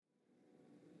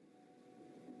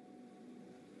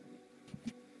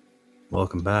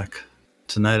Welcome back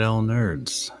to Night Owl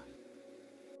Nerds.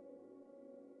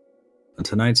 In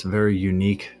tonight's very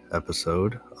unique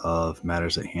episode of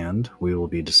Matters at Hand, we will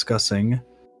be discussing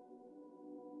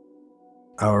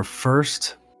our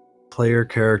first player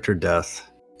character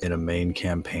death in a main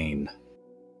campaign.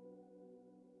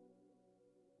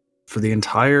 For the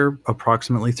entire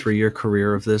approximately 3-year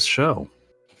career of this show.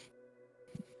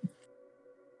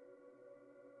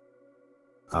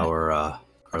 Our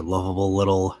lovable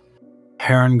little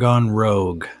Harangon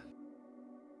rogue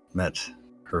met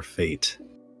her fate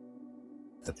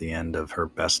at the end of her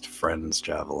best friend's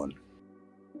javelin.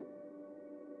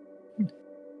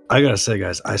 I gotta say,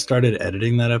 guys, I started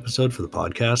editing that episode for the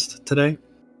podcast today.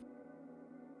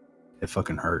 It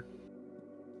fucking hurt.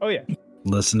 Oh, yeah.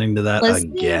 Listening to that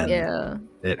again, yeah.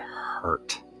 It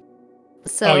hurt.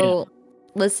 So,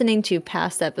 listening to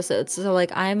past episodes. So,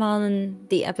 like, I'm on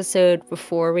the episode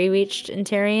before we reached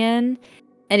Interion,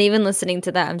 and even listening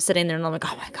to that, I'm sitting there and I'm like,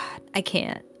 oh my god, I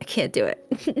can't do it.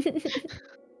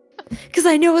 Because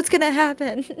I know what's gonna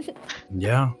happen.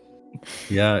 Yeah.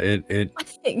 It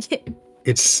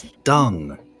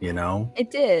stung, you know?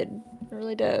 It did. It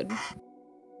really did.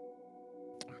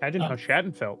 Imagine how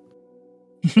Schatten felt.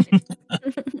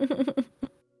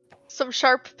 Some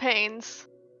sharp pains.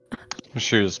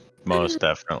 She was most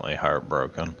definitely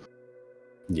heartbroken.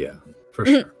 Yeah, for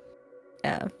sure.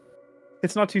 Yeah.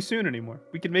 It's not too soon anymore.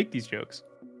 We can make these jokes.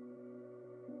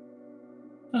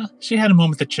 She had a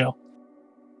moment to chill.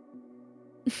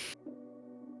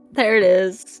 There it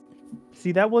is.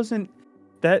 See, that wasn't...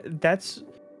 That's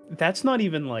not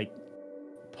even, like,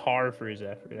 par for his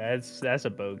effort. That's a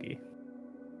bogey.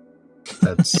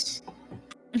 That's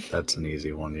an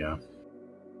easy one, yeah.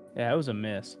 Yeah, that was a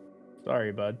miss.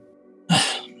 Sorry, bud.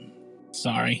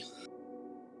 Sorry.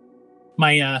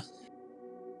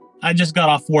 I just got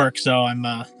off work, so I'm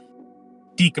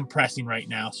decompressing right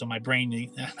now. So my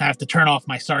brain, I have to turn off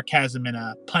my sarcasm and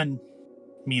pun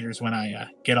meters when I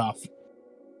get off.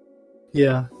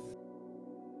 Yeah.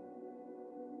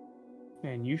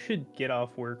 Man, you should get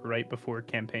off work right before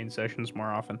campaign sessions more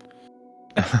often.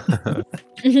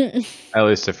 At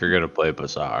least if you're gonna play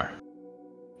Bazaar.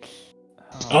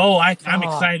 I'm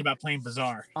excited about playing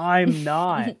Bazaar. I'm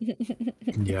not.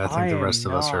 Yeah, I think the rest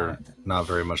of us are not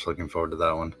very much looking forward to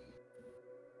that one.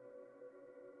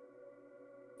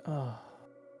 Oh.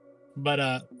 But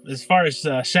as far as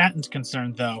Shatten's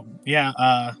concerned, though,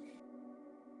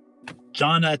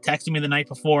 John texted me the night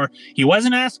before. He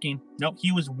wasn't asking. No,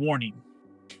 he was warning.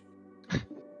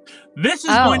 This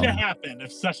is going to happen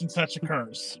if such and such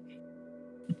occurs.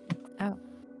 Oh.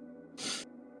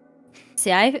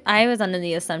 See, I was under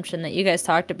the assumption that you guys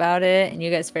talked about it and you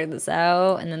guys figured this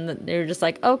out, and then they were just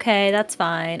like, okay, that's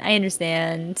fine. I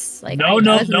understand. Like, no.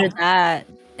 That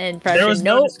impression. There was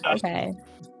no discussion. Okay.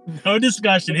 No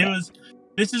discussion. It was,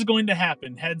 this is going to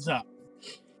happen. Heads up.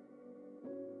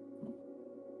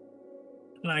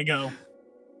 And I go,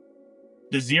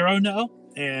 does Zero know?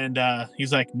 And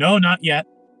he's like, no, not yet.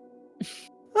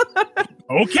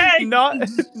 Okay.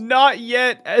 Not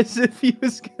yet, as if he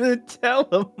was gonna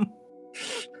tell him.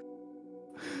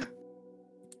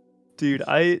 Dude,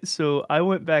 I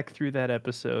went back through that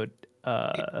episode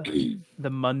the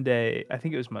Monday, I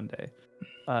think it was Monday,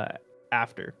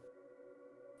 after.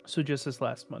 So just this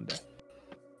last Monday.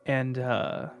 And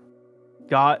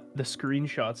got the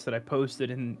screenshots that I posted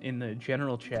in the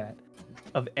general chat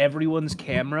of everyone's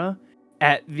camera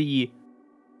at the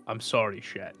I'm sorry,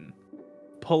 Schatten,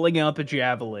 pulling up a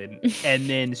javelin and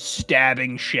then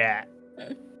stabbing Shat.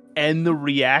 And the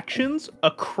reactions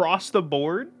across the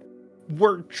board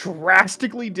were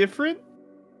drastically different,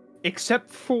 except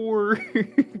for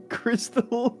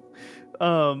Crystal,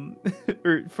 or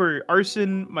for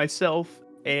Arson, myself,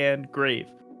 and Grave.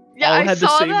 Yeah, I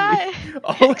saw that.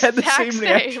 All had the same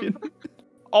reaction.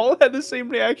 All had the same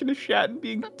reaction to Schatten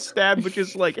being stabbed, which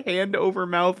is like hand over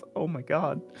mouth. Oh my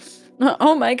god.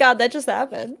 Oh my god, that just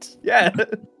happened. Yeah.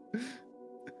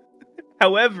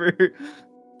 However,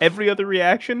 every other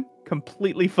reaction,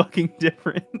 completely fucking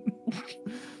different.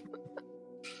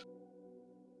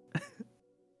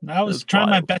 I was trying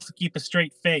my best to keep a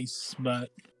straight face, but...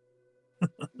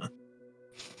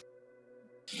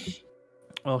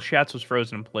 Well, Shats was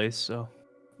frozen in place, so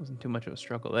it wasn't too much of a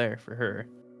struggle there for her.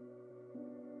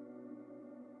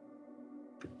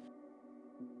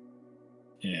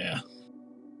 Yeah.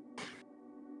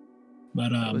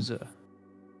 But it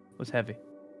was heavy.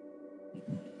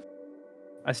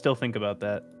 I still think about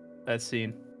that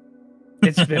scene.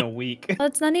 It's been a week. Well,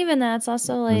 it's not even that. It's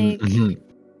also like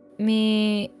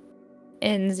me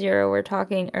and Zero were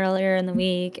talking earlier in the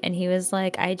week, and he was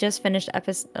like, I just finished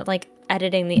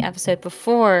editing the episode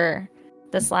before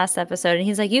this last episode, and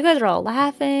he's like, you guys are all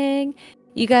laughing,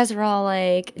 you guys are all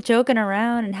like joking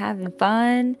around and having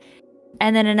fun,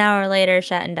 and then an hour later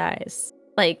Schatten dies.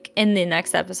 Like in the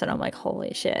next episode, I'm like,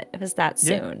 holy shit, it was that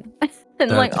soon.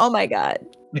 And I'm like, oh my god.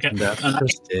 Okay. That's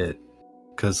just it.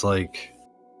 Because like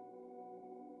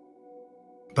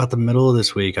about the middle of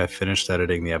this week, I finished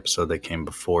editing the episode that came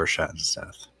before Shatten's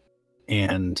death.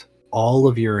 And all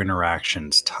of your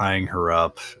interactions, tying her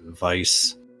up,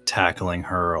 Vice tackling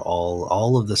her,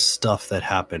 all of the stuff that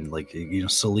happened, like, you know,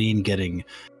 Celine getting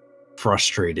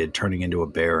frustrated, turning into a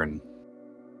bear and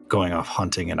going off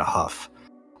hunting in a huff,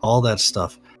 all that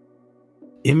stuff.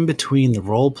 In between the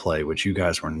role play, which you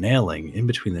guys were nailing, in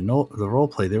between the role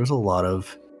play, there was a lot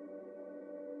of,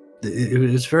 it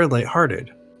was very lighthearted.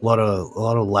 A lot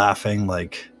of laughing,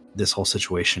 like this whole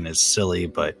situation is silly,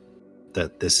 but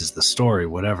that this is the story,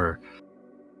 whatever.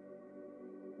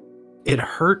 It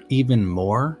hurt even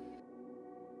more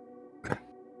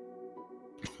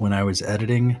when I was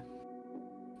editing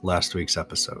last week's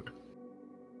episode.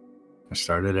 I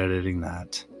started editing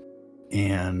that,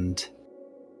 and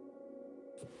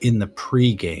in the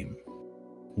pre-game,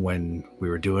 when we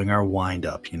were doing our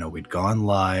wind-up, you know, we'd gone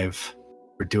live,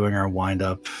 we're doing our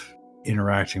wind-up,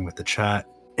 interacting with the chat,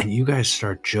 and you guys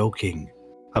start joking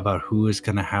about who is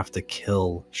going to have to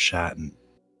kill Schatten.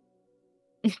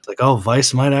 It's like, oh,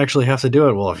 Vice might actually have to do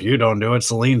it. Well, if you don't do it,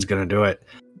 Celine's going to do it.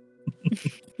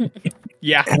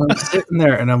 Yeah. And I'm sitting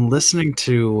there and I'm listening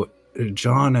to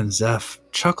John and Zeph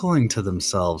chuckling to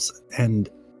themselves and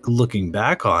looking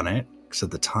back on it, because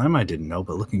at the time I didn't know,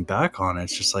 but looking back on it,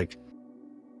 it's just like,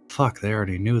 fuck, they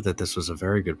already knew that this was a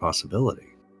very good possibility.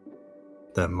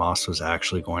 That Moss was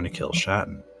actually going to kill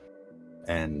Schatten.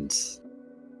 And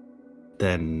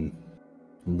then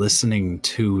listening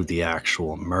to the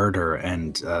actual murder,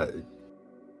 and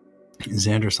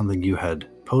Xander, something you had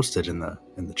posted in the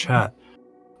chat,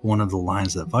 one of the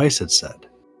lines that Vice had said,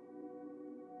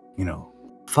 you know,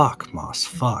 fuck, Moss,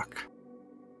 fuck.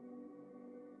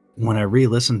 When I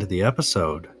re-listened to the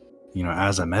episode, you know,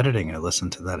 as I'm editing, I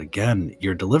listened to that again.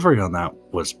 Your delivery on that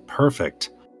was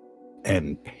perfect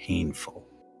and painful.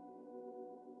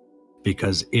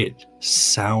 Because it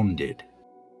sounded,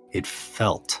 it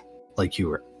felt like you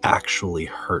were actually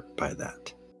hurt by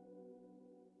that.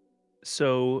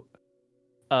 So,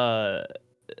 Xander's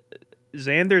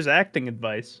acting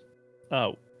advice.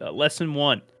 Lesson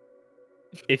 1.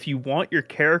 If you want your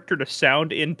character to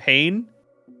sound in pain,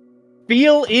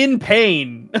 feel in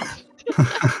pain.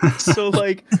 So,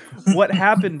 like, what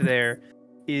happened there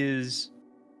is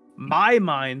my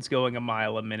mind's going a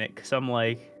mile a minute, because I'm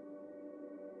like,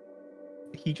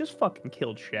 he just fucking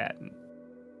killed Schatten.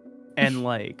 And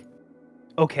like,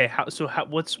 okay,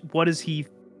 what is he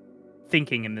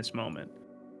thinking in this moment?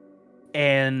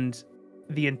 And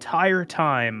the entire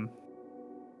time,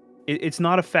 it's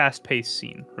not a fast-paced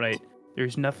scene, right?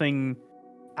 There's nothing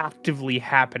actively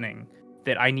happening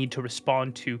that I need to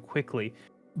respond to quickly,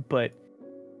 but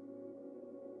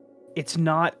it's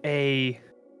not it's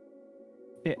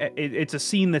a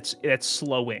scene that's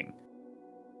slowing.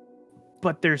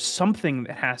 But there's something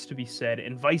that has to be said,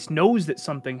 and Vice knows that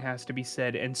something has to be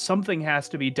said, and something has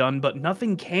to be done, but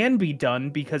nothing can be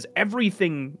done because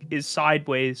everything is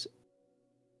sideways,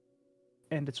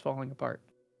 and it's falling apart,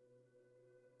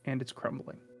 and it's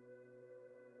crumbling.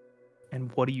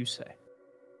 And what do you say?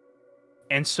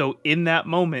 And so in that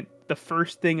moment, the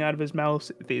first thing out of his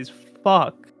mouth is,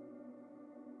 fuck,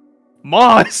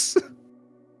 Moss!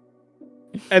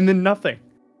 And then nothing.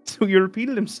 So he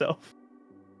repeated himself.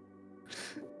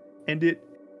 And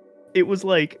it was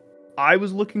like, I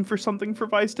was looking for something for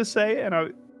Vice to say,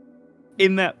 and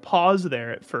in that pause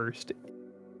there at first,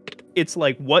 it's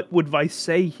like, what would Vice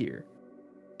say here?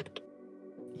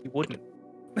 He wouldn't.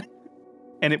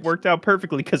 And it worked out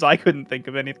perfectly, because I couldn't think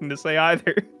of anything to say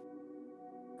either.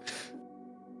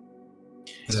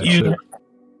 Go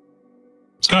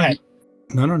ahead.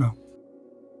 No.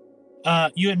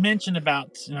 You had mentioned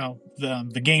about, you know,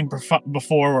 the game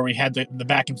before where we had the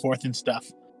back and forth and stuff.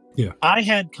 Yeah. I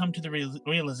had come to the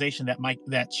realization that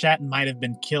Schatten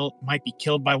might be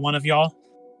killed by one of y'all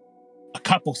a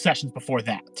couple sessions before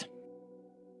that.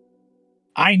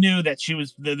 I knew that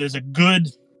there's a good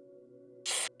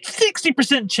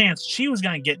 60% chance she was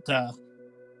going to get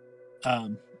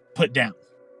put down.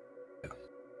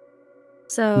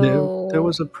 So There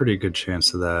was a pretty good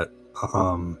chance of that,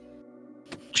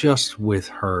 just with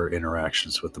her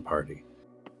interactions with the party.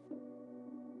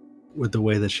 With the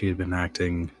way that she had been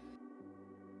acting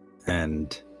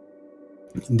and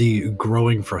the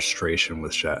growing frustration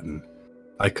with Schatten,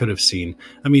 I could have seen,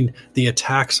 I mean, the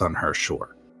attacks on her,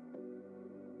 sure.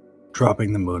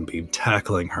 Dropping the moonbeam,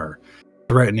 tackling her,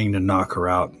 threatening to knock her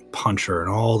out, punch her,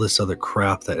 and all this other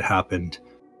crap that happened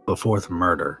before the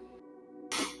murder.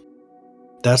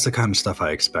 That's the kind of stuff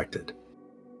I expected.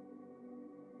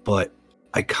 But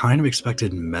I kind of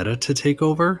expected meta to take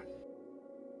over.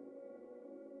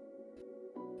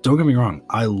 Don't get me wrong,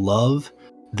 I love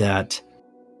that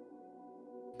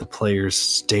the players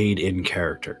stayed in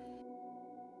character.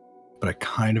 But I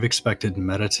kind of expected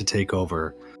meta to take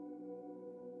over,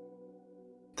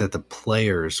 that the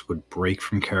players would break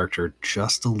from character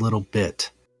just a little bit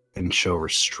and show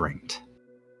restraint.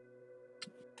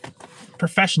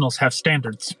 Professionals have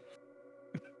standards.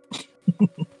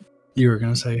 You were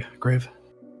going to say, Grave?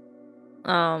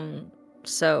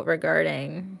 So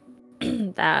regarding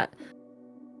that,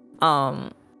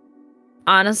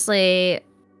 honestly,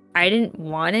 I didn't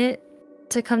want it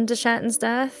to come to Shatten's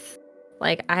death.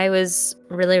 Like, I was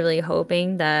really, really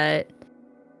hoping that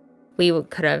we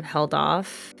could have held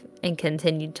off and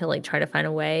continued to, like, try to find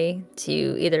a way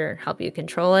to either help you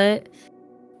control it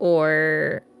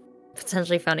or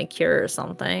potentially found a cure or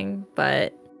something.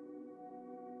 But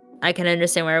I can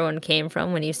understand where everyone came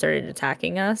from when you started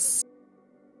attacking us.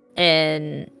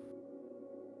 And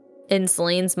in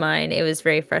Celine's mind, it was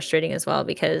very frustrating as well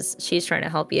because she's trying to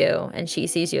help you and she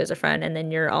sees you as a friend, and then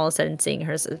you're all of a sudden seeing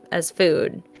her as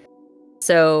food.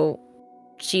 So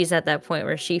she's at that point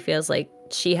where she feels like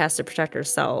she has to protect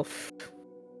herself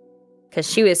because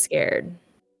she was scared.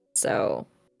 So,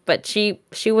 but she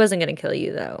wasn't going to kill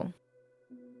you though.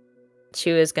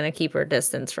 She was going to keep her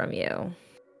distance from you.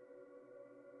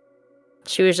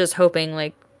 She was just hoping,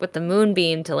 like, with the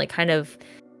moonbeam to, like, kind of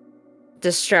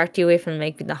distract you away from,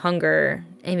 like, the hunger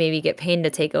and maybe get pain to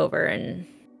take over and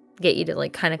get you to,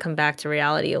 like, kind of come back to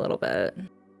reality a little bit.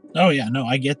 Oh yeah, no,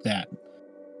 I get that.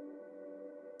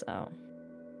 So,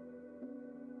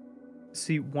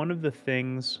 see, one of the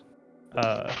things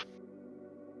that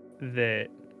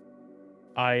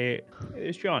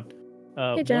it's John.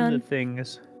 Hey, John. One of the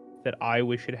things that I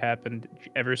wish had happened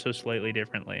ever so slightly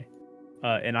differently,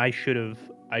 and I should have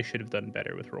done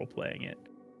better with role playing it,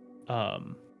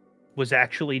 was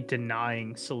actually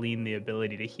denying Celine the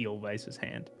ability to heal Vice's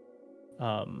hand.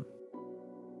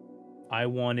 I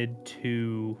wanted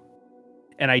to,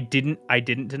 and I didn't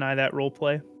deny that role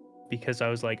play because I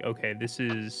was like, okay, this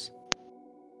is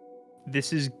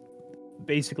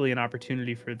basically an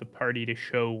opportunity for the party to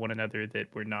show one another that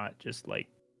we're not just like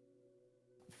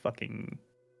fucking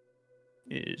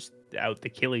is out to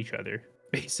kill each other,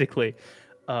 basically,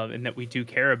 and that we do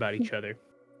care about each other.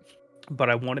 But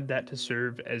I wanted that to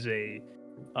serve as a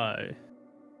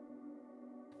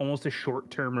almost a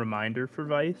short-term reminder for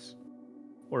Vice,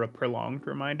 or a prolonged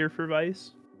reminder for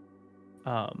Vice,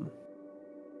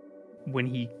 when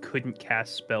he couldn't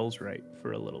cast spells right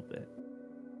for a little bit,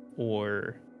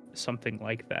 or something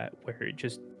like that, where it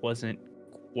just wasn't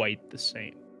quite the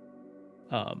same,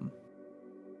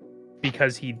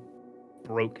 because he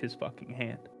broke his fucking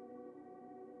hand.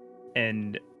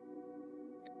 And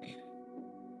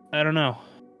I don't know,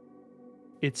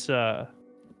 it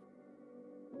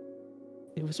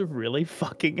was a really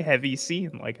fucking heavy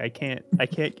scene. Like, I can't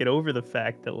get over the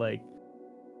fact that, like,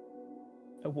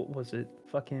 what was it,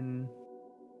 fucking,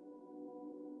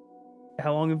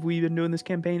 how long have we been doing this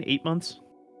campaign? 8 months.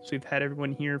 So we've had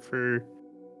everyone here for,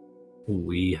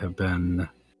 We have been...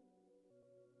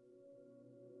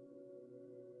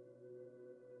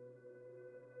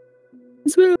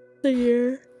 it's been a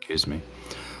year. Excuse me.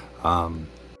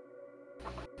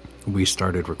 We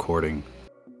started recording.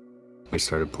 We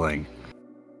started playing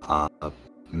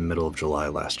middle of July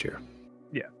last year.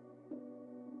 yeah.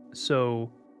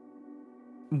 So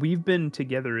we've been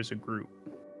together as a group,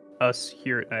 us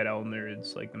here at Night Owl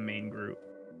Nerds, like the main group,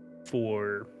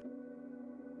 for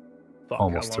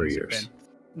Almost 3 years.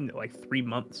 No, like 3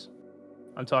 months.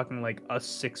 I'm talking like us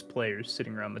 6 players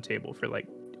sitting around the table for like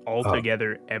all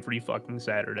together every fucking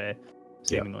Saturday,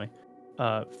 seemingly,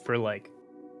 for like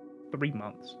 3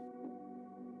 months.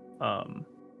 I'm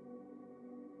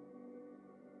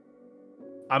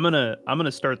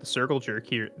gonna start the circle jerk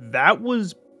here. That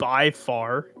was by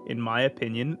far, in my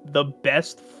opinion, the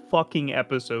best fucking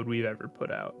episode we've ever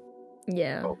put out.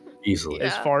 Yeah. Oh, easily. Yeah.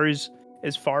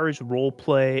 As far as role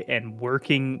play and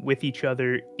working with each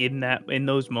other in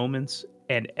those moments,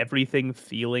 and everything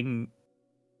feeling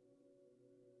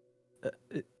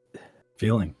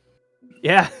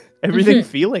yeah, everything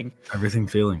feeling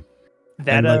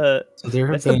that, like, so there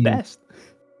have that's been, the best.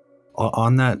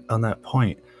 On that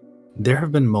point, there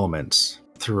have been moments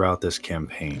throughout this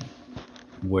campaign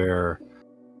where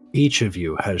each of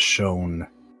you has shown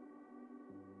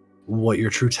what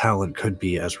your true talent could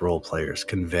be as role players,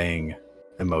 conveying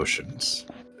emotions,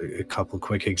 a couple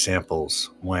quick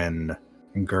examples when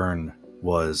Gurn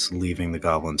was leaving the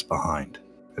goblins behind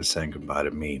and saying goodbye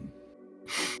to Meme.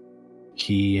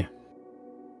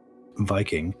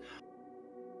 Viking,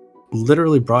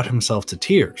 literally brought himself to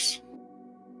tears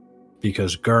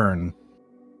because Gurn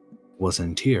was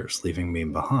in tears, leaving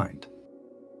Meme behind.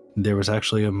 There was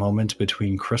actually a moment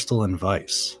between Crystal and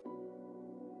Vice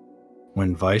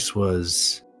when Vice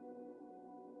was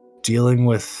dealing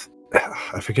with,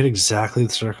 I forget exactly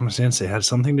the circumstance. It had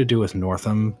something to do with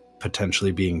Northam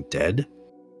potentially being dead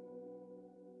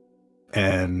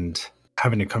and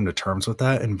having to come to terms with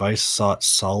that. And Vice sought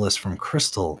solace from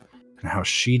Crystal and how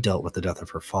she dealt with the death of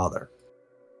her father.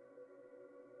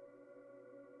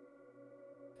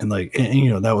 And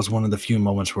that was one of the few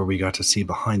moments where we got to see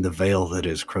behind the veil that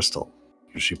is Crystal.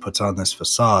 She puts on this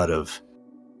facade of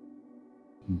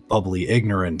bubbly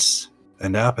ignorance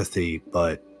and apathy,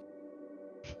 but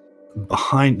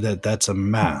behind that's a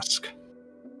mask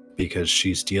because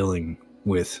she's dealing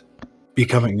with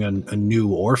becoming a new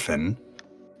orphan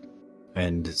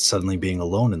and suddenly being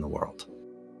alone in the world.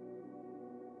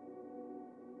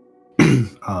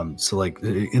 So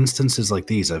instances like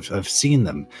these, I've seen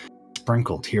them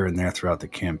sprinkled here and there throughout the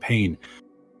campaign.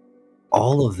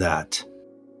 All of that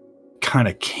kind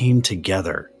of came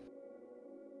together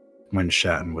when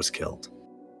Schatten was killed.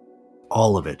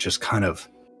 All of it just kind of,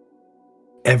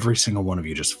 every single one of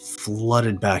you just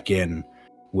flooded back in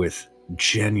with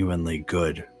genuinely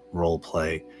good role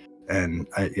play. And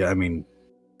I mean,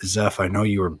 Zeph, I know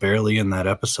you were barely in that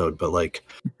episode, but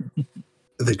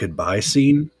the goodbye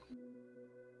scene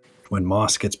when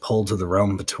Moss gets pulled to the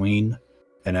realm between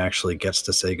and actually gets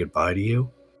to say goodbye to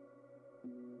you,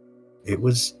 it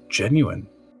was genuine.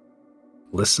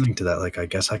 Listening to that, I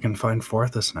guess I can find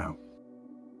Forthus now.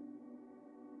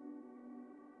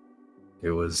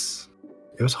 It was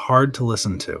hard to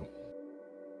listen to.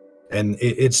 And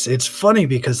it's funny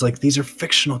because these are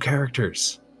fictional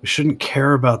characters. We shouldn't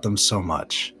care about them so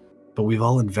much, but we've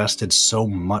all invested so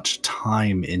much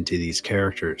time into these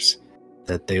characters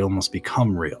that they almost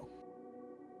become real.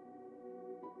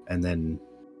 And then,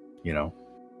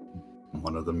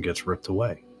 one of them gets ripped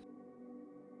away.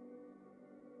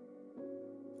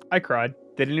 I cried.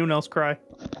 Did anyone else cry?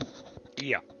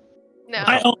 Yeah. No.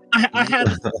 I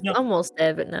had Almost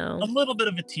did, but no. a little bit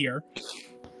of a tear.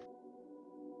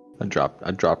 I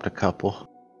dropped a couple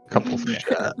for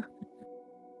chat.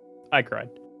 I cried.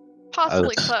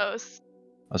 Possibly close.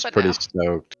 I was But pretty no.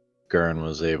 stoked Gurn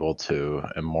was able to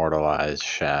immortalize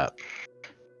Shat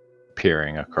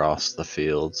peering across the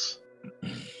fields.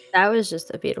 That was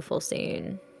just a beautiful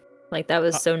scene. That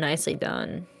was so nicely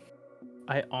done.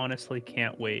 I honestly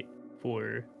can't wait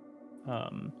for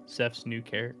Zeph's new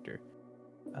character.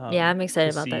 Yeah, I'm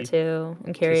excited about that too.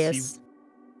 I'm curious.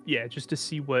 Just to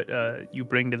see what you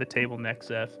bring to the table next,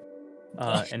 Zeph,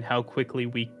 and how quickly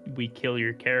we kill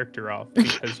your character off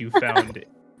because you found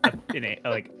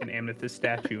an amethyst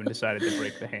statue and decided to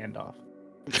break the hand off.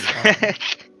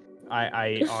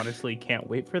 I honestly can't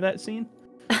wait for that scene.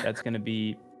 That's going to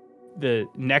be the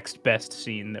next best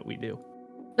scene that we do.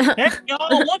 Hey, y'all,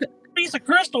 look at the piece of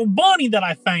crystal bunny that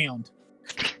I found.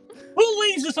 Who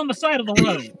leaves this on the side of the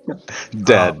road?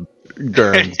 Dead.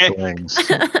 Gurn's wings.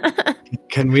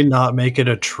 Can we not make it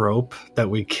a trope that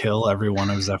we kill every one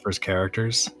of Zephyr's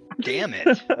characters? Damn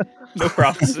it. No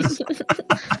promises.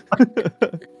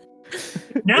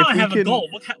 Now I have a goal.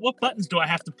 What buttons do I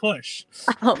have to push?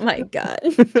 Oh my god.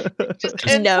 Just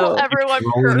insult everyone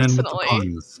Rolling in with the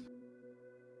personally. puns.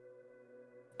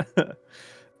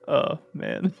 Oh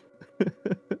man.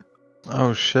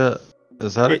 Oh shit.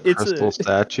 Is that a It's crystal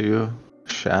statue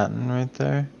Schatten right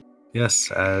there?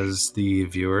 Yes, as the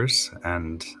viewers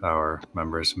and our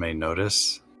members may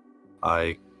notice,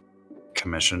 I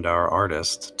commissioned our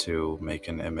artist to make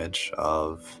an image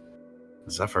of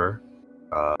Zephyr,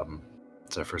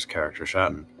 Zephyr's character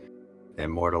Schatten,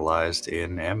 immortalized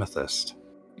in amethyst.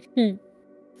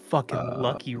 Fucking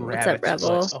lucky What's up, rabbits.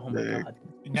 Rebel? Oh my god.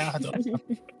 Now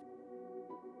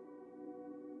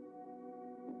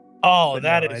oh, But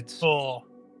that no, is it's- cool.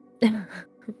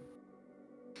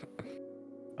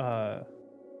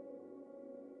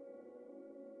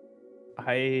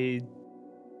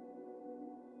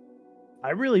 I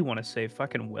really want to say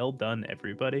fucking well done,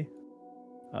 everybody,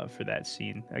 for that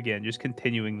scene. Again, just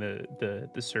continuing the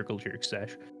circle jerk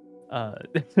sesh.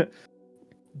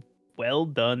 Well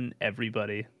done,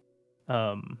 everybody.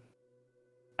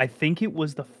 I think it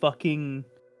was the fucking.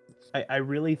 I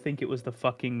really think it was the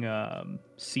fucking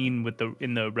scene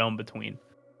in the realm between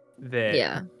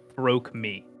that broke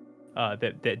me.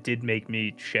 That did make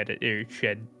me shed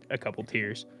a couple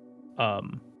tears.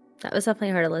 That was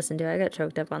definitely hard to listen to. I got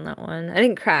choked up on that one. I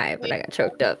didn't cry, but I got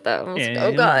choked up though. I was like,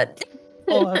 oh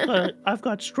god. I've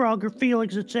got stronger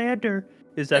feelings than Xander.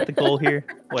 Is that the goal here?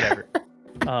 Whatever.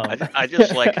 I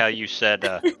just like how you said,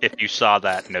 if you saw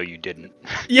that, no, you didn't.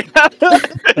 Yeah.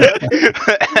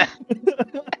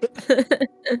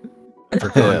 For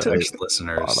context,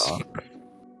 listeners,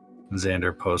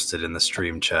 Xander posted in the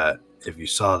stream chat, if you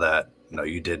saw that, no,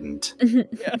 you didn't.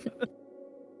 Yeah.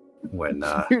 When,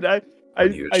 Dude, I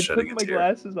he was took shedding a my tear.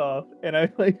 glasses off and I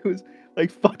was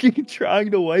fucking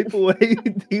trying to wipe away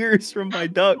tears from my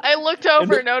duck I looked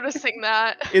over noticing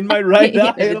that. in my right Yeah,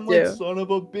 eye, and I'm like, too. son of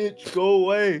a bitch, go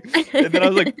away. And then I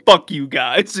was like, fuck you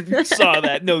guys, if you saw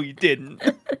that, no you didn't.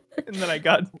 And then I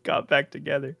got back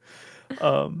together.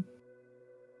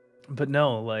 But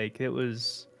no, like it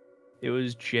was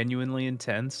genuinely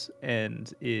intense,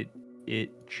 and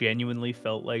it genuinely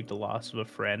felt like the loss of a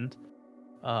friend.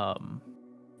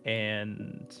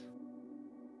 And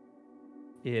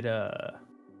it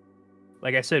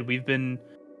like I said, we've been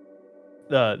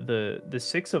the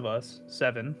 6 of us,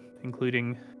 7,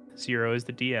 including Zero as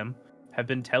the DM, have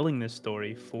been telling this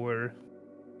story for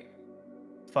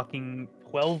fucking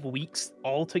 12 weeks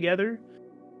all together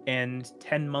and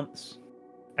 10 months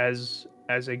as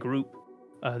a group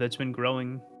that's been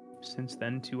growing since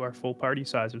then to our full party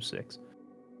size of 6.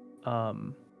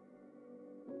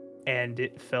 And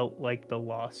it felt like the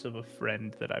loss of a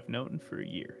friend that I've known for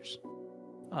years.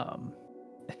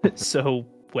 So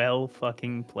well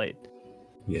fucking played.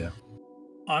 Yeah.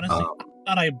 Honestly, I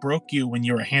thought I broke you when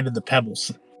you were handed the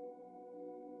pebbles.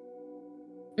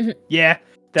 Yeah,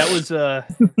 that was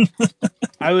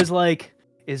I was like,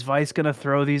 is Vice gonna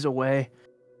throw these away?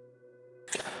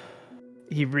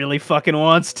 He really fucking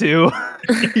wants to.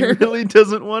 He really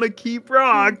doesn't want to keep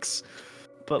rocks.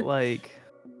 But like,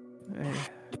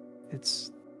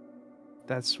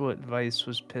 that's what Vice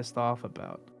was pissed off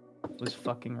about, was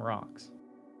fucking rocks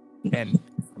and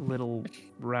little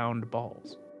round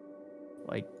balls.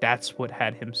 Like, that's what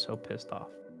had him so pissed off,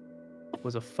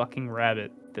 was a fucking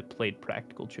rabbit that played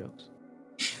practical jokes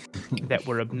that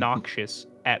were obnoxious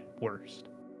at worst.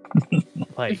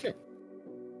 Like,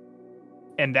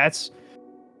 and that's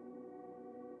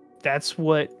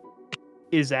what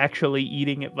is actually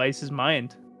eating at Vice's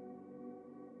mind,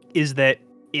 is that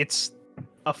it's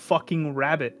a fucking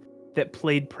rabbit that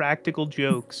played practical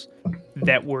jokes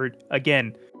that were,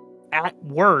 again, at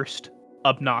worst,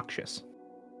 obnoxious.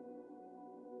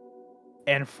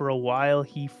 And for a while,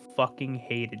 he fucking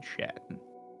hated Schatten.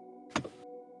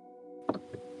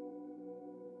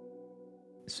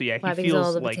 So yeah, he Why, because feels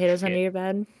all the like potatoes shit. under your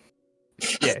bed?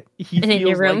 Yeah, he And in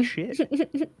your feels room? like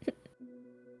shit.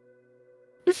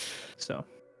 So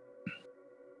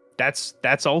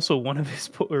that's also one of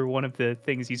the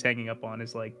things he's hanging up on,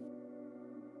 is like,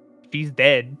 she's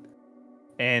dead,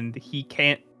 and he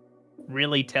can't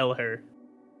really tell her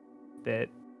that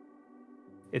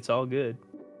it's all good.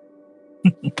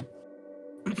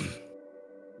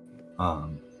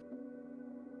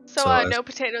 So, So no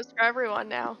potatoes for everyone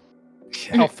now.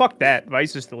 Oh, fuck that.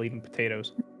 Vice is still eating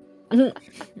potatoes.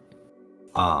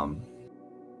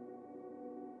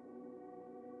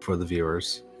 For the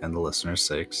viewers and the listeners'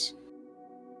 sakes,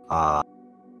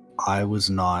 I was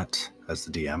not, as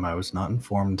the DM, I was not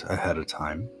informed ahead of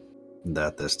time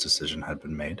that this decision had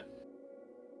been made.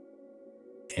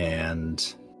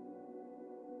 And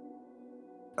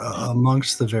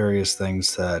amongst the various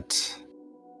things that,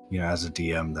 as a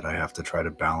DM, that I have to try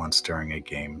to balance during a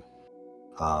game,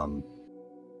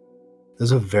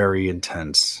 there's a very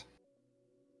intense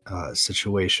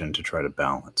situation to try to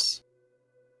balance.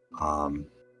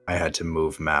 I had to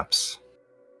move maps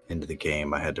into the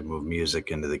game. I had to move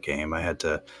music into the game. I had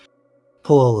to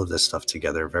pull all of this stuff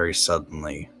together very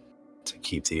suddenly to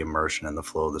keep the immersion and the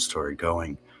flow of the story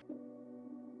going.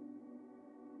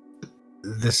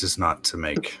 This is not to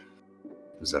make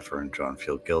Zephyr and John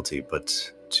feel guilty,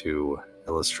 but to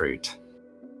illustrate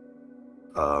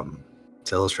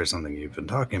something you've been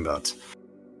talking about,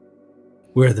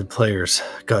 where the players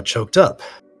got choked up.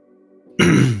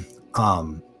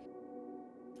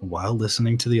 While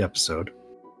listening to the episode,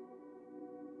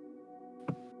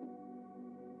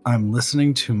 I'm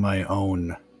listening to my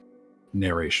own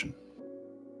narration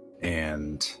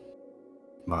and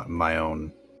my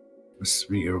own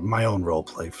role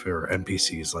play for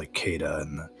NPCs like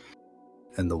Kada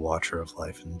and the Watcher of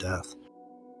Life and Death.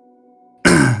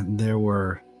 There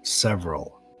were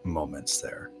several moments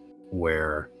there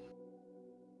where,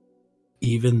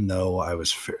 even though I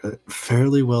was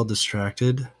fairly well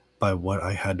distracted by what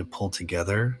I had to pull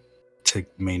together to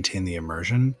maintain the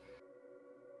immersion,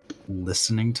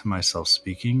 listening to myself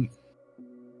speaking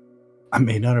I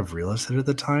may not have realized it at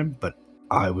the time, but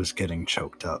I was getting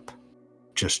choked up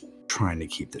just trying to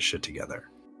keep this shit together.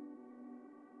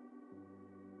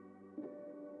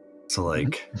 So,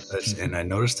 like, and I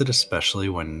noticed it especially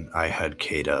when I had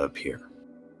Kata appear.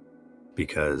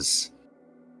 Because,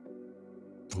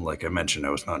 like I mentioned, I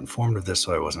was not informed of this,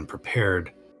 so I wasn't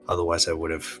prepared. Otherwise, I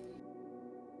would have...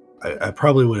 I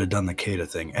probably would have done the Kata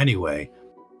thing anyway,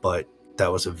 but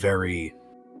that was a very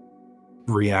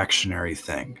reactionary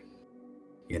thing.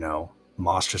 You know,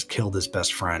 Moss just killed his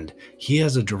best friend. He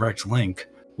has a direct link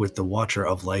with the Watcher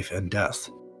of Life and Death,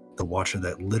 the Watcher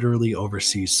that literally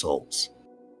oversees souls.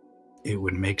 It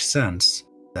would make sense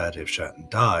that if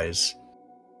Schatten dies,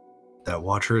 that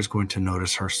Watcher is going to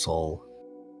notice her soul,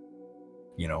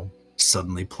 you know,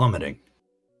 suddenly plummeting,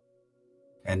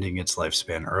 ending its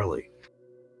lifespan early.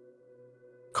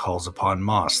 Calls upon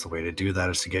Moss. The way to do that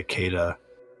is to get Kata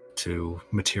to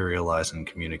materialize and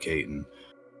communicate and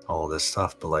all this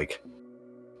stuff. But, like,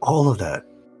 all of that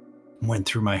went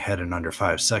through my head in under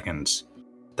 5 seconds,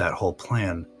 that whole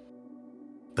plan.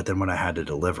 But then when I had to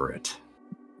deliver it,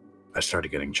 I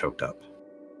started getting choked up.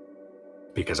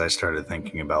 Because I started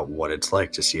thinking about what it's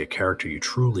like to see a character you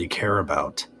truly care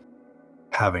about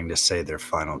having to say their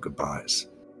final goodbyes.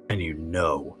 And you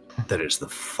know that it's the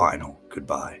final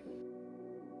goodbye.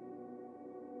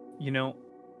 You know,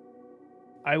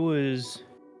 I was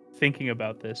thinking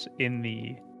about this in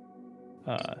the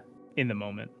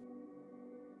moment.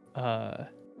 And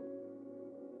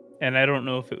I don't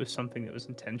know if it was something that was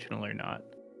intentional or not.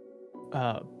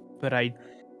 But I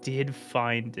did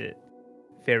find it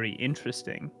very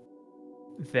interesting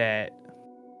that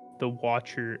the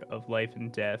Watcher of Life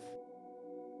and Death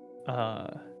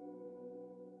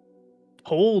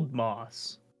told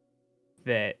Moss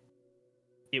that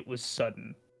it was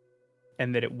sudden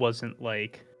and that it wasn't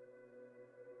like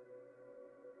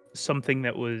something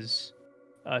that was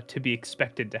to be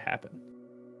expected to happen.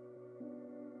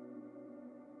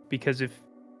 Because if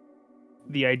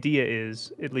the idea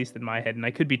is, at least in my head, and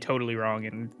I could be totally wrong,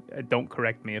 and don't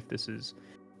correct me if this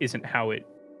isn't how it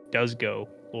does go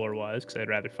lore-wise, because I'd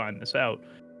rather find this out.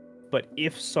 But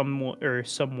if someone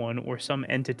or some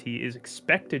entity is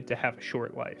expected to have a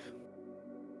short life,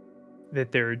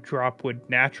 that their drop would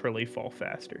naturally fall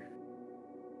faster.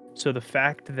 So the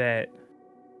fact that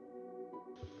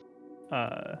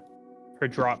her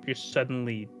drop just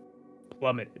suddenly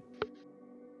plummeted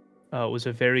was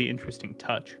a very interesting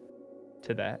touch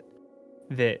to that.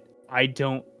 That I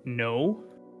don't know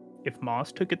if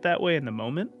Moss took it that way in the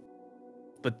moment,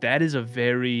 but that is a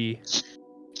very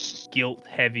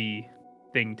guilt-heavy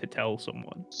thing to tell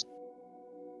someone.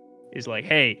 Is like,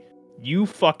 hey, you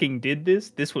fucking did this.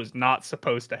 This was not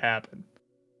supposed to happen.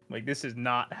 Like, this is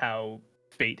not how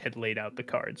fate had laid out the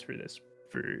cards for this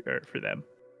for them.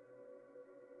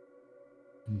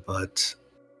 But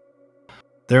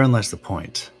therein lies the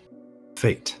point.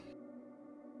 Fate.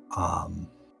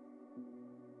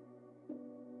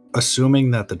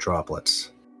 Assuming that the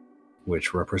droplets,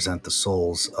 which represent the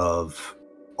souls of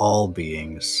all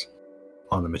beings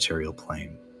on the material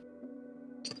plane,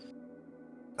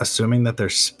 assuming that their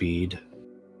speed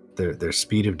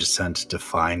of descent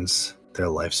defines their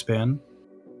lifespan,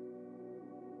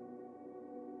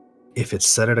 if it's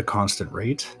set at a constant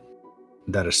rate,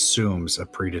 that assumes a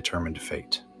predetermined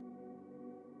fate.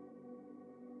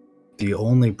 The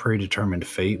only predetermined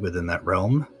fate within that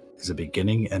realm is a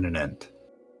beginning and an end.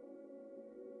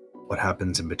 What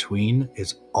happens in between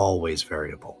is always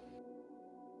variable.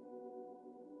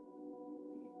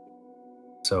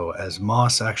 So, as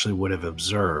Moss actually would have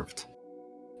observed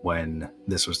when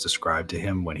this was described to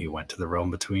him when he went to the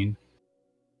realm between,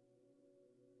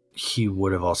 he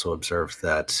would have also observed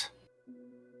that,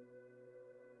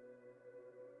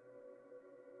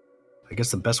 I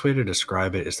guess the best way to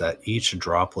describe it is that each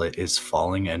droplet is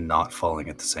falling and not falling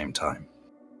at the same time.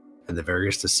 And the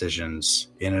various decisions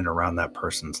in and around that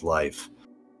person's life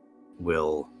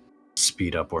will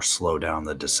speed up or slow down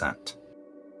the descent.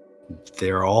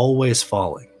 They're always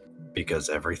falling because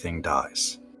everything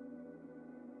dies.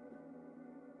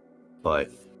 But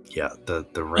yeah,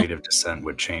 the rate of descent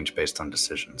would change based on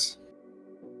decisions.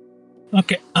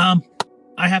 Okay. I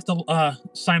have to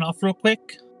sign off real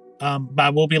quick. But I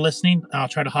will be listening. I'll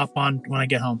try to hop on when I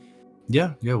get home.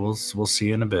 Yeah, we'll see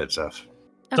you in a bit, Zeph.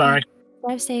 Okay. Sorry.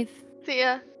 Drive safe. See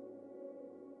ya.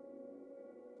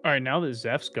 All right, now that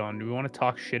Zeph's gone, do we want to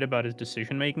talk shit about his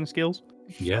decision-making skills?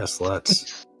 Yes,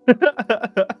 let's.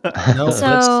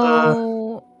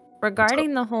 So,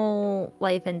 regarding the whole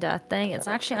life and death thing, it's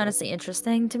actually honestly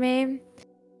interesting to me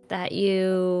that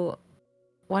you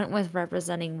went with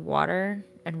representing water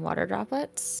and water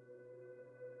droplets.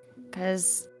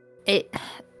 Because I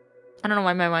don't know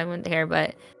why my mind went there,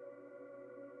 but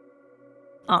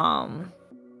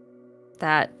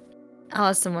that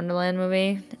Alice in Wonderland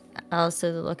movie, Alice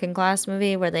in the Looking Glass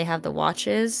movie, where they have the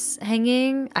watches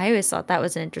hanging. I always thought that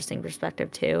was an interesting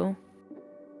perspective too,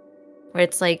 where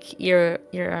it's like you're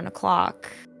on a clock,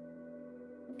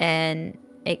 and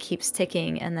it keeps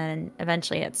ticking, and then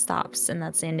eventually it stops, and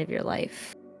that's the end of your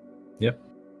life. Yep.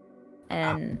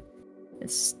 And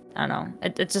it's, I don't know.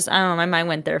 It just, I don't know. My mind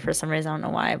went there for some reason. I don't know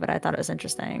why, but I thought it was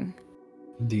interesting.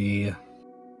 The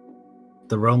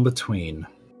realm between,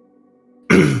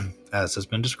 as has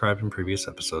been described in previous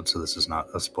episodes, so this is not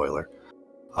a spoiler.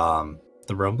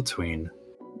 The realm between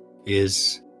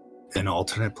is an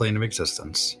alternate plane of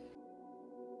existence,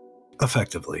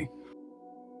 effectively,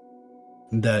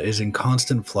 that is in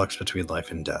constant flux between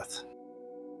life and death.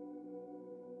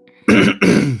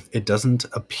 It doesn't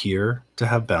appear to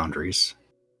have boundaries,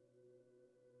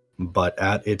 but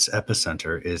at its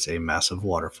epicenter is a massive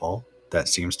waterfall that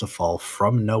seems to fall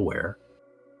from nowhere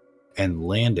and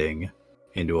landing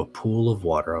into a pool of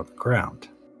water on the ground.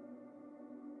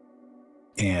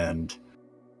 And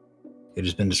it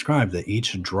has been described that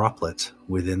each droplet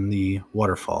within the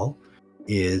waterfall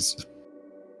is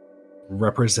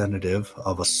representative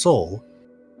of a soul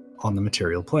on the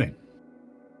material plane.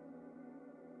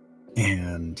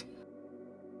 And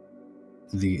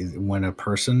when a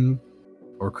person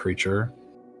or creature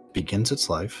begins its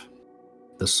life,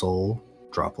 the soul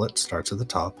droplet starts at the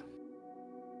top,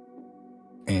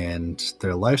 and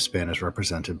their lifespan is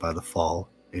represented by the fall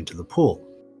into the pool.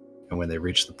 And when they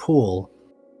reach the pool,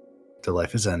 their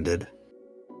life is ended,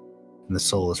 and the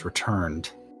soul is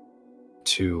returned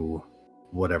to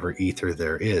whatever ether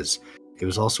there is. It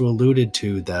was also alluded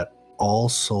to that all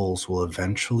souls will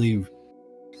eventually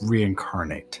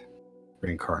reincarnate.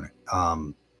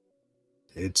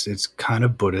 It's kind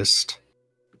of Buddhist,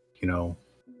 you'll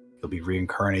be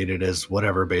reincarnated as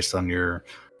whatever based on your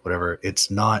whatever.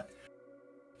 It's not,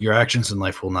 your actions in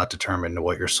life will not determine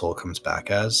what your soul comes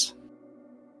back as.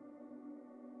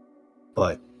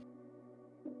 But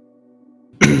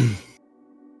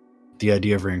the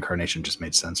idea of reincarnation just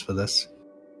made sense for this.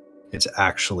 It's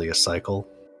actually a cycle,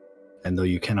 and though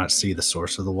you cannot see the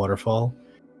source of the waterfall,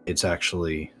 it's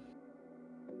actually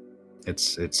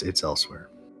it's elsewhere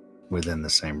within the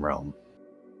same realm,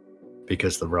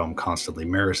 because the realm constantly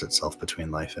mirrors itself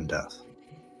between life and death.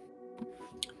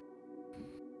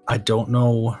 I don't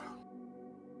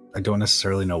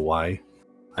necessarily know why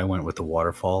I went with the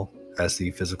waterfall as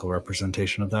the physical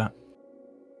representation of that.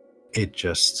 It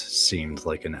just seemed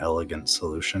like an elegant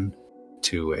solution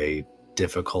to a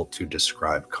difficult to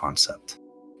describe concept.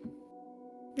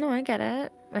 No, I get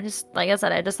it. I just, like I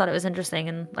said, I just thought it was interesting.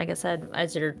 And like I said,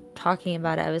 as you're talking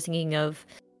about it, I was thinking of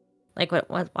like what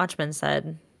Watchmen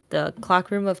said, the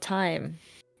clock room of time.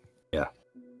 Yeah.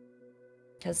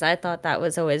 Because I thought that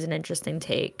was always an interesting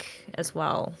take as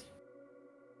well.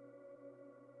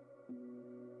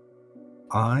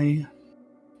 I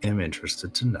am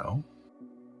interested to know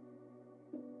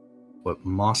what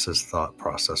Moss's thought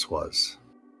process was.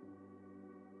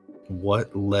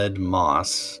 What led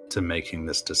Moss to making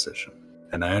this decision?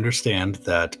 And I understand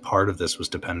that part of this was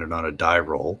dependent on a die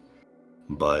roll,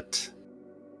 but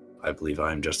I believe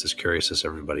I am just as curious as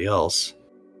everybody else.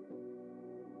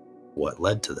 What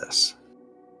led to this?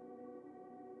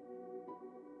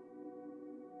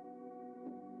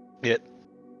 It,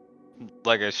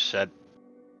 like I said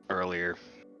earlier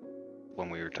when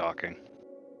we were talking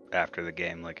after the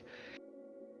game, like,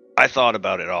 I thought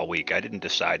about it all week. I didn't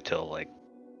decide till like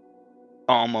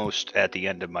almost at the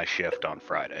end of my shift on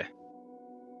Friday.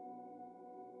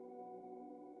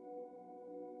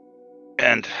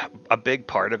 And a big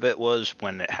part of it was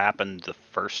when it happened the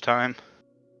first time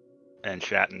and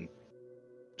Schatten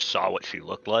saw what she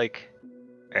looked like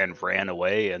and ran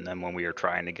away, and then when we were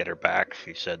trying to get her back,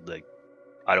 she said, like,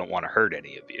 I don't want to hurt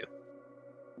any of you.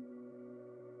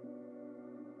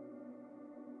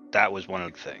 That was one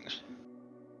of the things.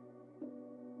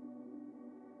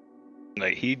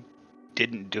 Like, he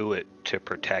didn't do it to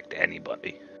protect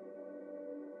anybody.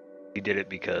 He did it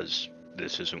because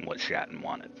this isn't what Schatten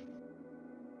wanted.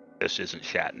 This isn't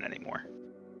Schatten anymore.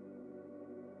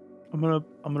 I'm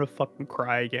gonna fucking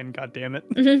cry again. God damn it!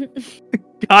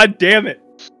 God damn it!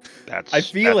 I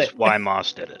feel that's it. why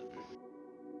Moss did it.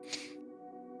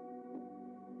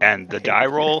 And the die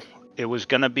roll, it was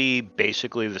gonna be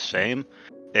basically the same,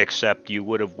 except you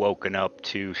would have woken up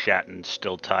to Schatten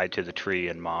still tied to the tree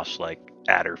and Moss like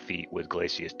at her feet with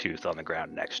Glacia's tooth on the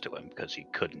ground next to him because he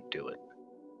couldn't do it.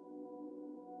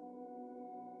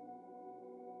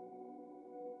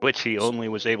 which he only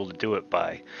was able to do it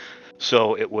by.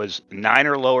 So it was 9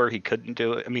 or lower, he couldn't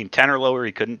do it. I mean, 10 or lower,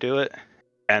 he couldn't do it.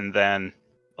 And then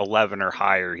 11 or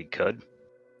higher, he could.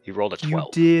 He rolled a 12. You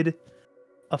did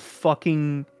a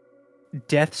fucking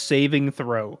death saving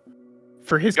throw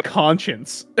for his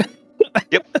conscience.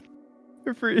 Yep.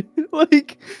 For,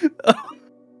 like,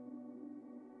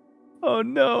 oh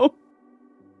no.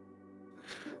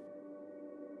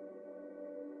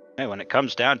 Hey, when it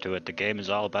comes down to it, the game is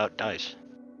all about dice.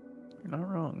 You're not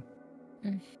wrong.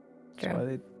 True. That's why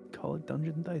they call it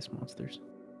Dungeon and Dice Monsters.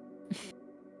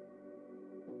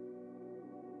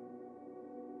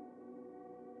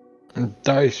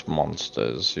 Dice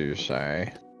monsters, you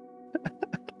say?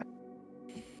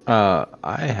 I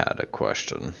had a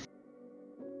question.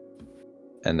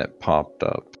 And it popped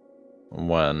up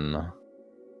when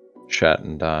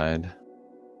Schatten died.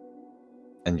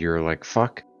 And you were like,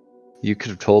 fuck, you could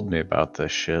have told me about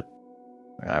this shit.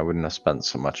 I wouldn't have spent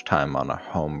so much time on a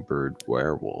homebrewed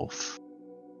werewolf.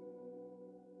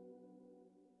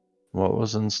 What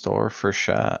was in store for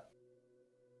Shat?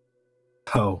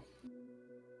 Oh,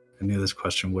 I knew this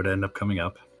question would end up coming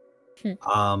up.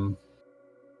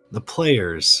 The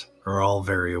players are all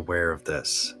very aware of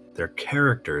this. Their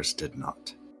characters did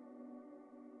not.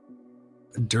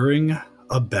 During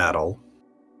a battle,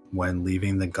 when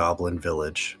leaving the goblin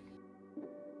village,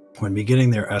 when beginning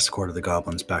their escort of the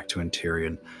goblins back to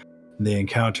Interion, they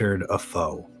encountered a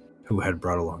foe who had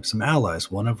brought along some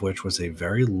allies, one of which was a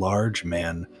very large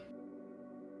man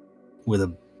with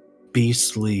a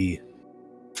beastly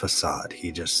facade.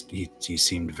 He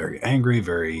seemed very angry,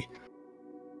 very,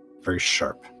 very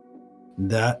sharp.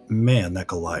 That man, that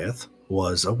Goliath,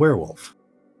 was a werewolf.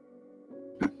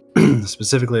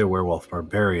 Specifically a werewolf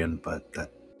barbarian, but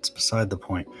that's beside the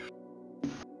point.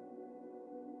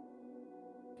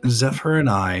 Zephyr and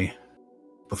I,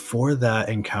 before that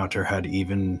encounter had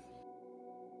even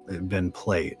been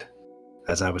played,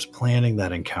 as I was planning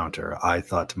that encounter, I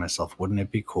thought to myself, wouldn't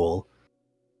it be cool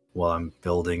while I'm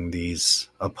building these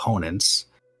opponents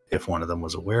if one of them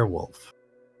was a werewolf?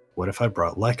 What if I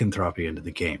brought lycanthropy into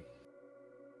the game?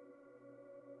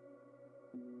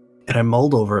 And I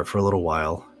mulled over it for a little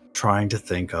while, trying to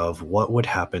think of what would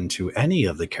happen to any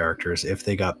of the characters if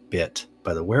they got bit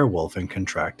by the werewolf and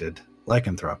contracted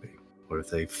lycanthropy. What if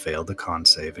they failed the con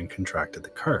save and contracted the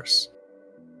curse?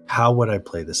 How would I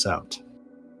play this out?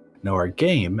 Now, our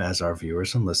game, as our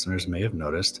viewers and listeners may have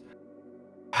noticed,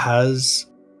 has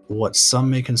what some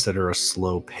may consider a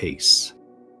slow pace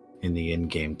in the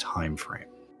in-game time frame,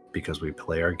 because we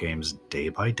play our games day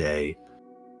by day,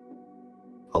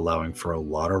 allowing for a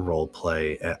lot of role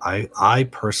play. I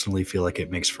personally feel like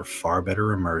it makes for far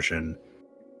better immersion.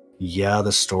 Yeah,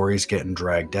 the story's getting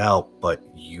dragged out, but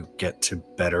you get to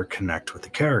better connect with the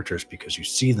characters because you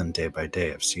see them day by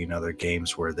day. I've seen other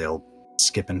games where they'll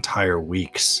skip entire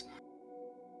weeks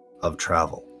of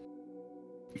travel.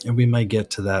 And we might get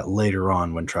to that later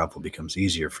on when travel becomes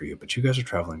easier for you, but you guys are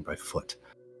traveling by foot.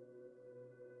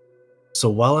 So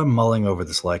while I'm mulling over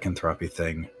this lycanthropy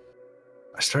thing,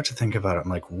 I start to think about it. I'm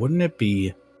like, wouldn't it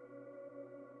be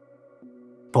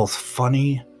both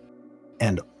funny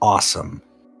and awesome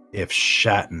if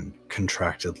Schatten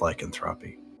contracted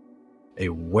lycanthropy? A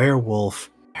werewolf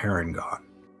Paragon.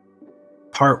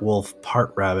 Part wolf,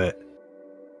 part rabbit.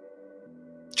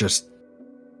 Just,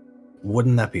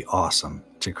 wouldn't that be awesome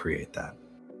to create that?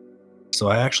 So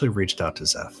I actually reached out to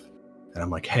Zeph, and I'm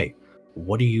like, hey,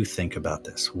 what do you think about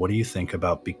this? What do you think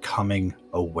about becoming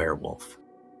a werewolf?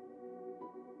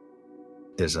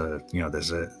 There's an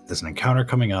encounter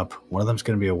coming up. One of them's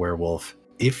going to be a werewolf.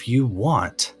 If you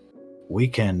want, we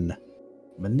can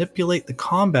manipulate the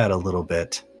combat a little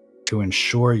bit to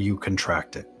ensure you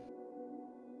contract it.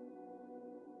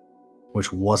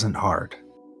 Which wasn't hard,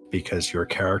 because your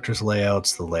character's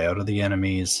layouts, the layout of the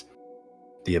enemies,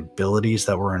 the abilities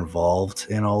that were involved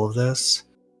in all of this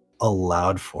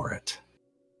allowed for it.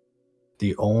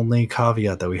 The only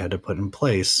caveat that we had to put in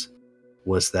place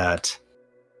was that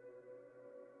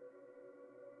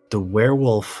the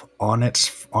werewolf, on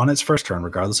its first turn,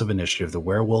 regardless of initiative, the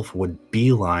werewolf would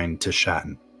beeline to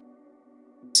Schatten,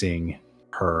 seeing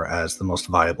her as the most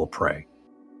viable prey.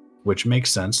 Which makes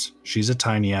sense. She's a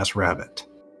tiny-ass rabbit.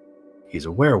 He's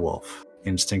a werewolf.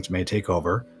 Instinct may take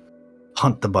over.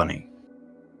 Hunt the bunny.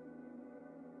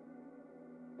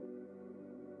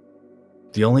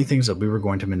 The only things that we were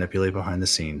going to manipulate behind the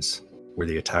scenes were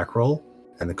the attack roll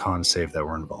and the con save that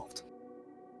were involved.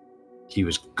 He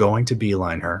was going to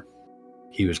beeline her.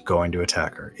 He was going to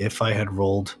attack her. If I had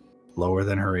rolled lower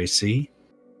than her AC,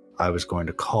 I was going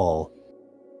to call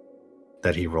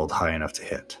that he rolled high enough to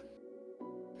hit.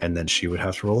 And then she would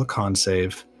have to roll a con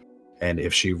save, And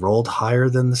if she rolled higher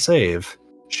than the save,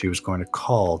 she was going to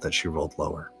call that she rolled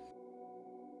lower.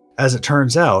 As it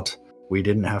turns out, we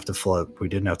didn't have to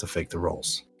fake the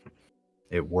rolls.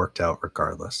 It worked out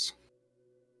regardless.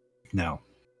 Now,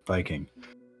 Viking,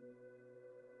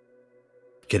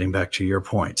 getting back to your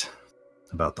point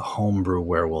about the homebrew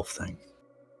werewolf thing.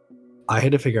 I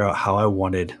had to figure out how I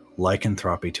wanted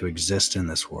lycanthropy to exist in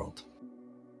this world.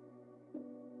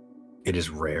 It is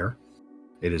rare.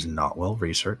 It is not well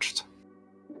researched.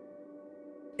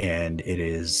 And it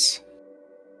is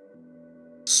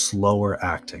slower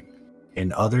acting.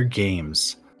 In other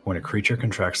games, when a creature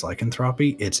contracts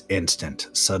lycanthropy, it's instant.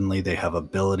 Suddenly they have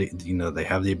they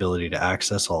have the ability to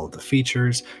access all of the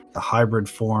features, the hybrid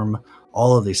form,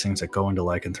 all of these things that go into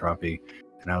lycanthropy.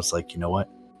 And I was like, you know what?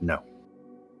 No.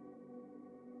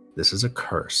 This is a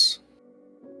curse.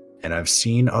 And I've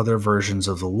seen other versions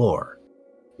of the lore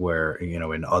where,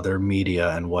 in other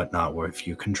media and whatnot, where if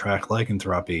you contract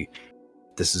lycanthropy,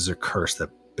 this is a curse that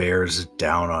bears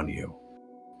down on you,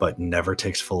 but never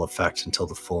takes full effect until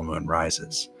the full moon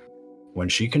rises. When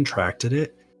she contracted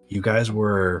it, you guys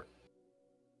were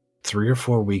 3 or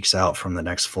 4 weeks out from the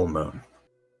next full moon.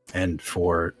 And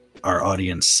for our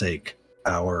audience sake,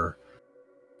 our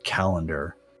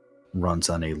calendar runs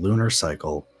on a lunar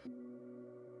cycle,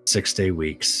 6-day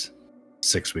weeks,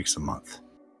 6 weeks a month.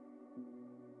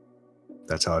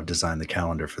 That's how I've designed the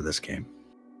calendar for this game.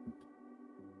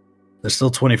 There's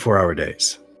still 24-hour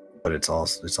days, but it's all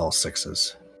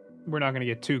sixes. We're not going to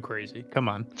get too crazy. Come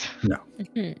on. No.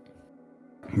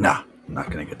 Nah, I'm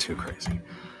not going to get too crazy.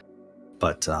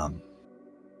 But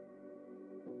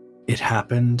it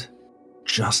happened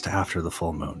just after the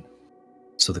full moon,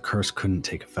 so the curse couldn't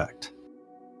take effect.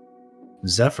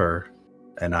 Zephyr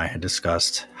and I had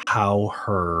discussed how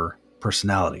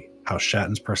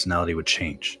Shatten's personality would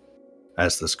change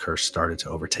as this curse started to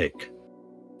overtake.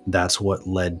 That's what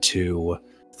led to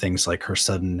things like her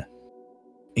sudden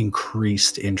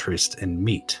increased interest in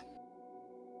meat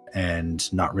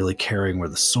and not really caring where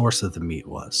the source of the meat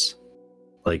was,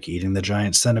 like eating the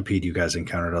giant centipede you guys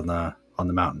encountered on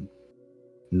the mountain.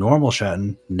 Normal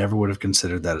Schatten never would have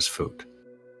considered that as food.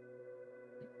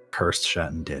 Cursed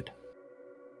Schatten did.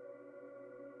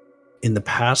 In the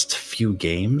past few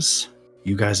games,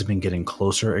 you guys have been getting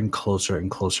closer and closer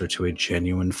and closer to a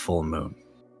genuine full moon.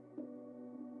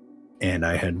 And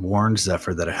I had warned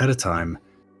Zephyr that ahead of time,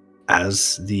 I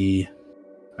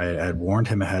had warned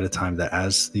him ahead of time that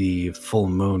as the full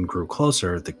moon grew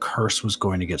closer, the curse was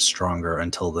going to get stronger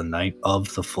until the night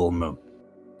of the full moon.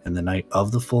 And the night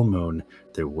of the full moon,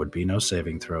 there would be no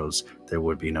saving throws. There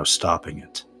would be no stopping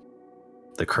it.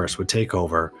 The curse would take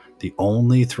over. The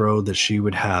only throw that she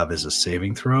would have is a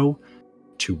saving throw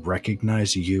to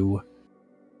recognize you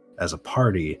as a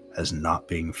party as not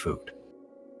being food.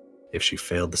 If she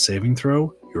failed the saving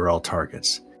throw, you're all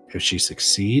targets. If she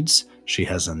succeeds, she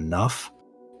has enough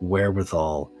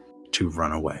wherewithal to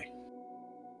run away.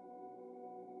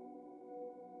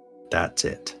 That's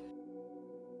it.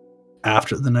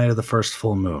 After the night of the first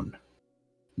full moon,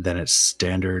 then it's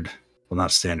standard, well,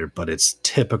 not standard, but it's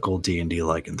typical D&D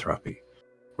lycanthropy,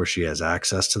 where she has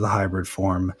access to the hybrid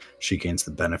form. She gains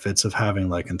the benefits of having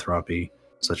lycanthropy,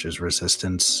 such as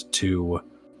resistance to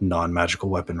non-magical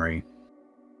weaponry.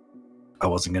 I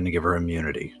wasn't going to give her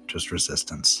immunity, just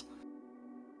resistance.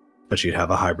 But she'd have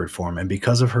a hybrid form, and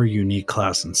because of her unique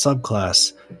class and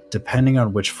subclass, depending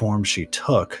on which form she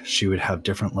took, she would have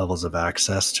different levels of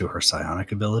access to her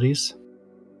psionic abilities.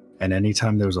 And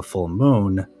anytime there was a full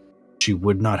moon, she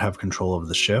would not have control of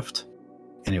the shift,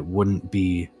 and it wouldn't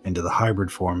be into the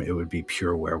hybrid form, it would be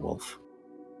pure werewolf.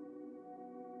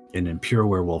 And in pure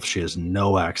werewolf, she has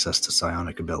no access to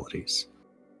psionic abilities,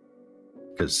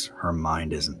 because her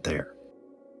mind isn't there.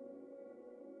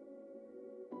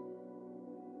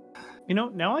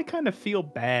 Now I kind of feel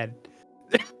bad.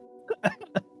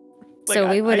 So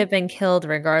we would have been killed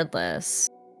regardless.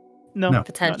 No,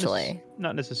 potentially.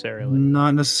 Not necessarily.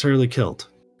 Not necessarily killed.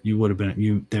 You would have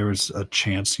been. There was a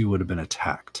chance you would have been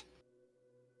attacked.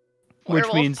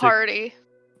 Which means party.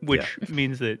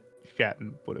 Means that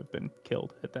Schatten would have been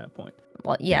killed at that point.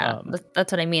 Well, yeah,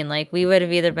 that's what I mean. Like, we would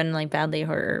have either been like badly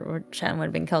hurt or Schatten would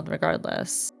have been killed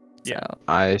regardless. Yeah.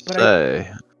 So.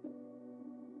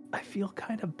 I feel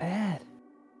kind of bad.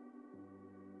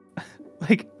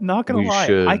 Like, not gonna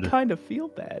lie, I kind of feel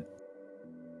bad.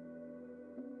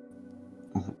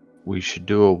 We should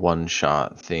do a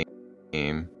one-shot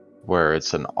theme where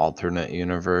it's an alternate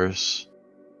universe,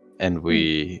 and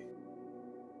we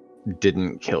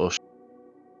didn't kill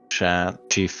Shat.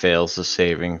 She fails the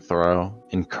saving throw.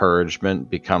 Encouragement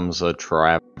becomes a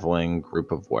trap traveling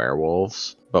group of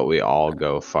werewolves, but we all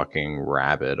go fucking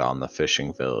rabid on the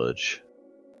fishing village.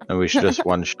 And we should just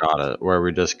one-shot it, where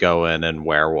we just go in and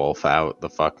werewolf out the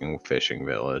fucking fishing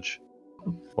village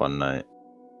one night.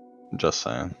 Just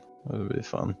saying. It would be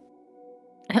fun.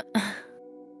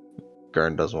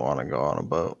 Gurn doesn't want to go on a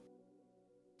boat.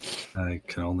 I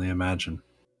can only imagine.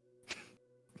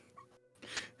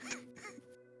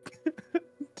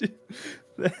 Dude,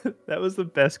 that was the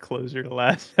best closer to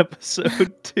last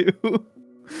episode too.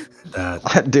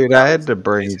 Dude, I had to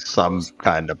bring some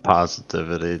kind of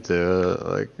positivity to it.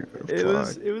 Like,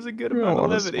 It was a good I amount of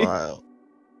want to levity. smile.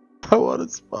 I want to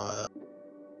smile.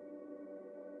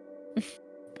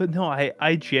 But no,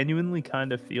 I genuinely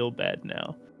kind of feel bad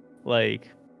now. Like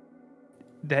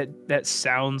that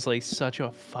sounds like such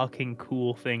a fucking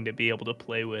cool thing to be able to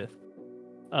play with.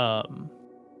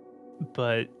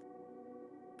 But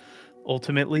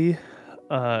ultimately,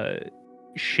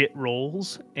 shit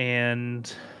rolls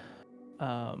and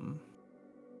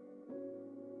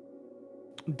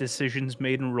decisions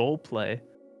made in roleplay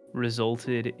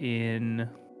resulted in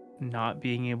not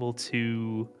being able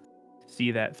to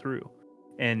see that through.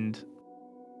 And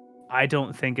I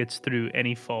don't think it's through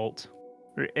any fault.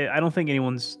 I don't think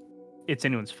it's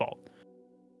anyone's fault.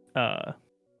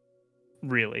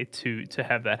 Really, to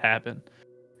have that happen,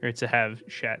 or to have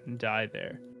Schatten die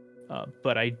there.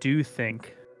 But I do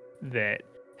think that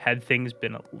had things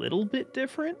been a little bit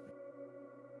different,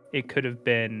 it could have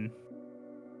been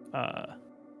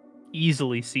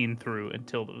easily seen through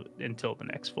until the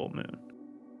next full moon.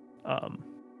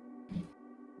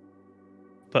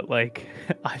 But like,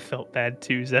 I felt bad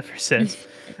too, Zephyr says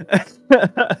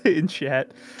in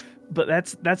chat. But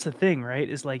that's the thing, right?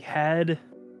 Is like, had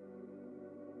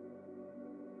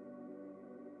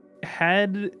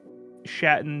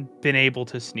Schatten been able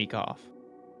to sneak off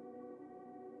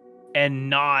and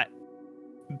not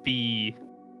be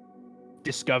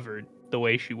discovered the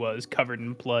way she was, covered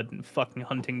in blood and fucking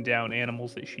hunting down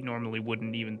animals that she normally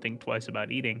wouldn't even think twice about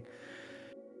eating,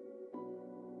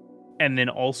 and then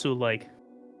also like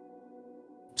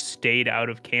stayed out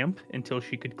of camp until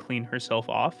she could clean herself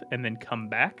off and then come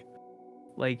back,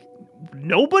 like,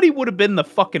 nobody would have been the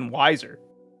fucking wiser.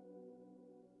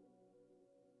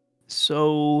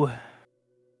 So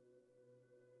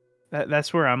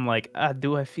that's where I'm like,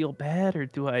 do I feel bad, or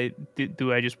do I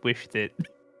just wish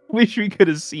we could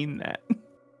have seen that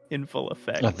in full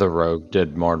effect? The rogue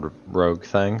did more rogue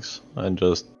things and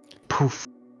just poof.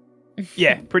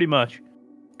 Yeah, pretty much.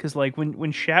 Because like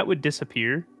when Shat would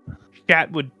disappear,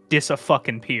 Shat would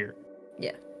dis-a-fucking peer.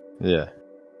 Yeah. Yeah.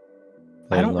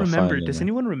 I don't remember. Does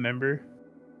anyone remember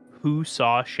who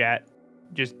saw Shat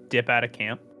just dip out of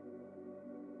camp?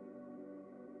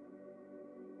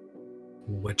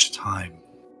 Which time?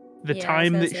 The Yeah, I was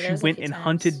time gonna that say, she there was a went few and times.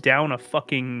 hunted down a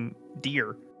fucking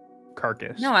deer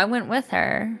carcass. No, I went with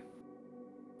her.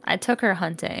 I took her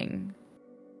hunting.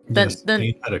 Yes,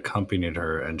 Dean had accompanied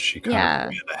her, and she kind Yeah. of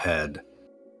ran ahead.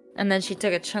 And then she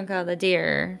took a chunk out of the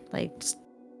deer, like, just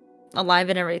alive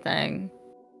and everything.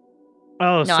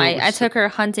 Oh, No, so I took her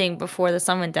hunting before the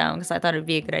sun went down because I thought it'd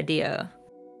be a good idea.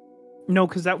 No,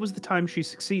 because that was the time she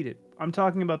succeeded. I'm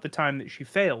talking about the time that she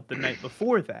failed the night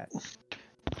before that.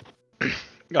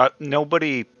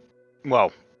 Nobody.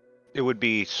 Well, it would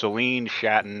be Celine,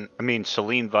 Weiss,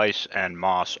 and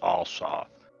Moss all saw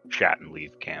Schatten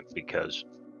leave camp because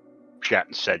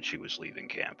Schatten said she was leaving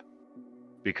camp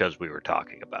because we were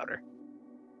talking about her.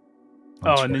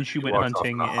 Oh, and then she went walked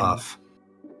hunting off in a and huff.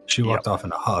 She walked off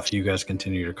in a huff. You guys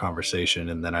continued your conversation,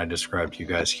 and then I described you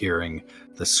guys hearing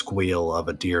the squeal of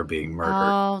a deer being murdered.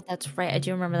 Oh, that's right. I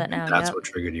do remember that now. That's Yep. what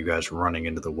triggered you guys running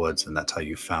into the woods, and that's how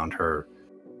you found her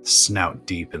snout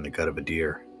deep in the gut of a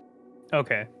deer.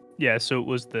 Okay. Yeah, so it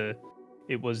was the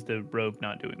rogue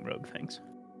not doing rogue things.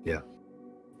 Yeah.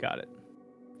 Got it.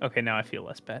 Okay, now I feel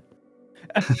less bad.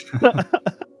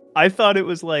 I thought it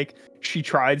was like she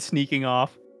tried sneaking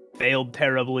off, failed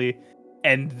terribly,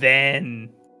 and then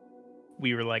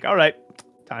we were like, all right,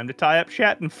 time to tie up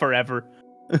Schatten forever.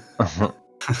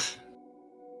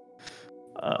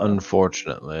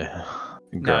 Unfortunately, Now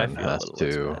I Gurn feel a has little to.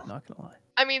 less bad, not gonna lie.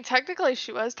 I mean, technically,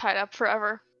 she was tied up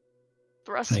forever.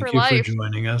 The rest of Thank her you life. for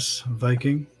joining us,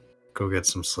 Viking. Go get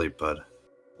some sleep, bud.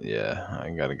 Yeah, I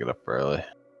gotta get up early.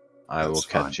 I will That's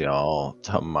catch y'all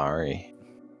tomorrow.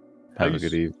 Have a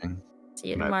good evening. See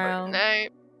you Night, tomorrow.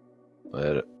 Night.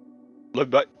 Later. Look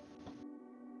back.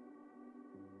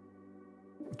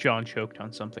 John choked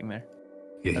on something there.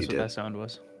 Yeah, That's he what that did. sound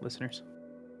was, listeners.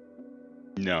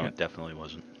 No, Yeah. it definitely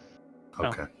wasn't.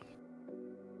 Okay.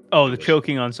 Oh, It the was-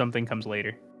 choking on something comes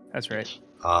later. That's right. Yes.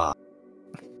 Ah,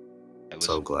 It was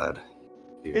so glad.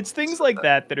 It's things like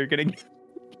that are gonna get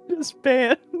us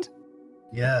banned.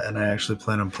 Yeah, and I actually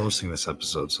plan on posting this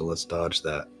episode, so let's dodge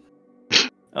that.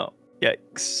 Oh,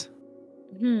 yikes.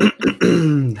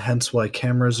 Hence why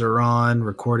cameras are on,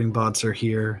 recording bots are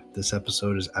here. This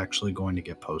episode is actually going to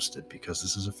get posted because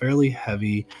this is a fairly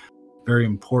heavy, very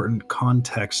important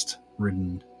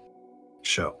context-ridden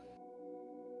show.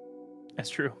 That's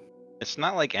true. It's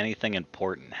not like anything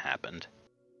important happened.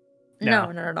 No,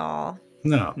 No. not at all.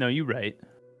 No. No, you're right.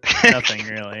 Nothing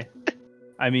really.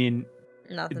 I mean,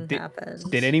 Nothing Did- happened.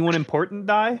 did anyone important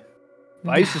die?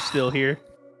 Vice is still here.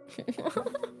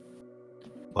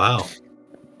 Wow.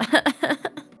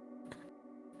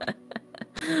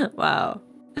 Wow.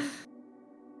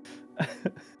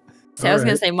 See, I was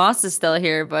gonna say Moss is still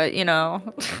here, but you know,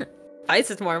 Vice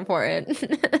is more important,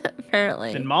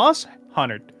 apparently. And Moss,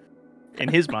 100. In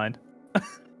his mind.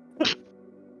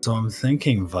 So I'm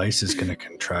thinking Vice is going to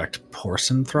contract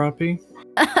porcenthropy.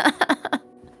 I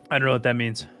don't know what that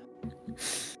means.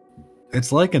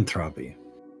 It's lycanthropy,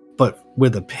 but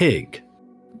with a pig.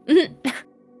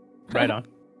 Right on.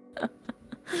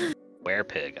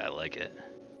 Werepig, I like it.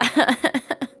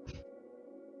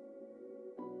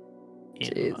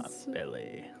 In Jeez. my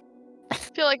belly. I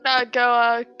feel like that would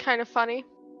go kind of funny.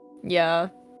 Yeah.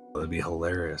 That'd be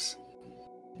hilarious.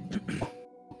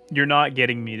 You're not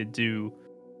getting me to do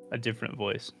a different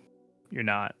voice. You're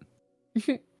not.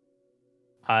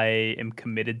 I am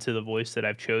committed to the voice that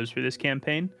I've chose for this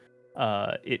campaign.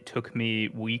 It took me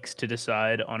weeks to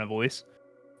decide on a voice.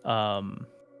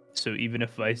 So even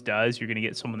if Vice dies, you're going to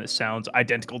get someone that sounds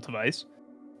identical to Vice.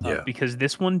 Yeah. Because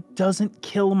this one doesn't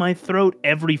kill my throat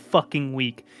every fucking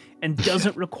week and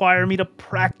doesn't require me to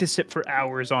practice it for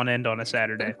hours on end on a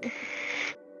Saturday.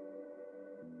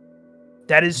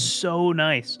 That is so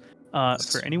nice.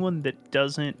 For anyone that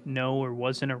doesn't know or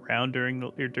wasn't around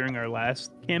during our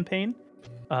last campaign,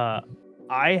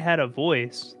 I had a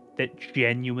voice that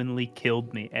genuinely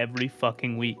killed me every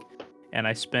fucking week, and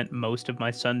I spent most of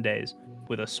my Sundays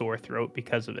with a sore throat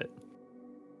because of it.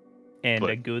 And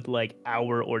a good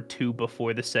hour or two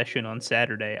before the session on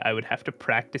Saturday, I would have to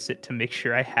practice it to make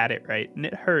sure I had it right, and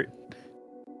it hurt.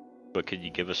 But could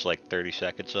you give us 30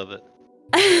 seconds of it?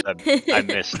 I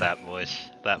missed that voice.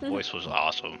 That voice was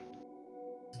awesome.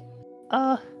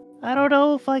 I don't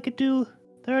know if I could do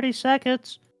 30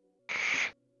 seconds,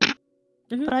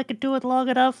 but I could do it long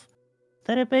enough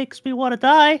that it makes me want to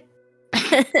die.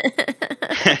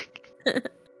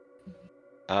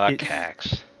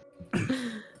 Cax.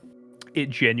 It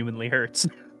genuinely hurts.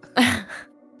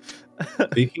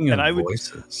 Speaking of And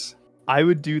voices, I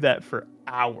would do that for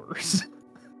hours.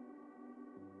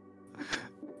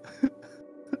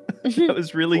 That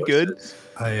was really good.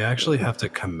 I actually have to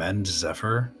commend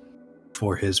Zephyr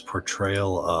for his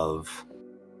portrayal of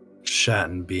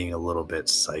Schatten being a little bit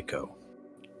psycho.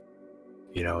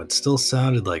 You know, it still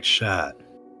sounded like Shat,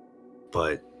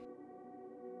 but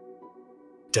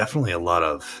definitely a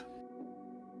lot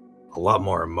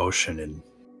more emotion and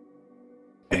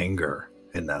anger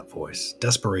in that voice.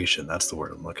 Desperation, that's the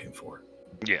word I'm looking for.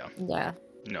 Yeah. Yeah.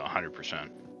 No, 100%.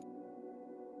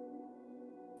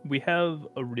 We have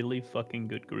a really fucking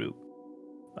good group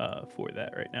for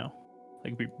that right now.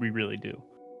 We really do.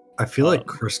 I feel like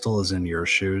Crystal is in your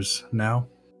shoes now,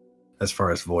 as far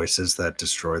as voices that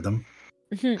destroy them.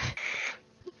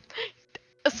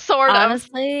 Sort of.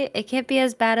 Honestly, it can't be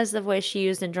as bad as the voice she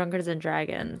used in Drunkards and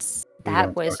Dragons. We That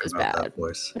don't voice talk was about bad. that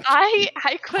voice.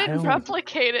 I couldn't don't-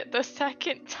 replicate it the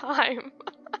second time.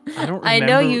 I don't remember. I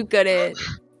know you couldn't.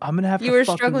 I'm gonna have You to were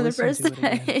fucking struggling the listen first to it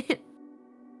again. time.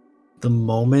 The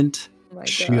moment Oh my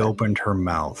she God. opened her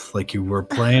mouth, like you were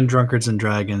playing Drunkards and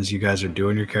Dragons, you guys are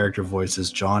doing your character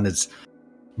voices. John is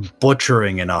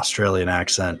butchering an Australian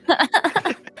accent.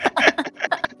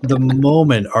 The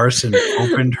moment Arson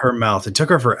opened her mouth, it took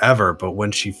her forever, but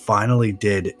when she finally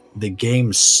did, the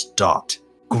game stopped.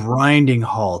 Grinding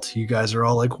halt. You guys are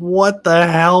all like, what the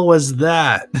hell was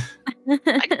that?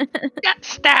 Got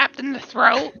stabbed in the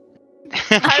throat.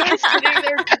 I was sitting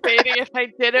there debating if I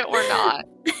did it or not.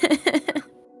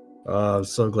 I'm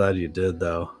so glad you did,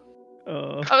 though.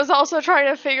 I was also trying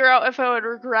to figure out if I would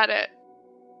regret it,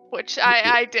 which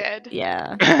I did.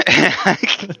 Yeah.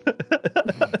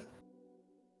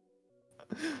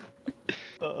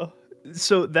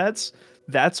 So that's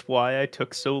why I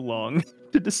took so long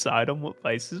to decide on what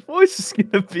Vice's voice is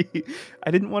gonna be.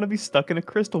 I didn't want to be stuck in a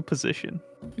Crystal position.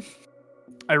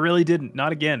 I really didn't.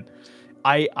 Not again.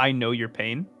 I know your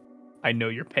pain. I know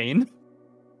your pain.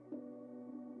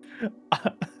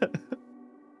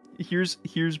 Here's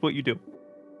what you do.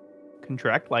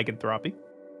 Contract lycanthropy.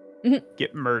 Mhm.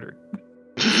 Get murdered.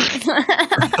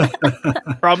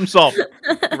 Problem solved.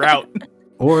 Route.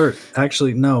 Or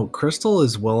actually, no, Crystal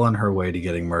is well on her way to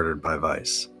getting murdered by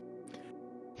Vice.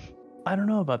 I don't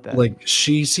know about that. Like,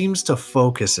 she seems to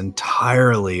focus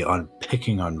entirely on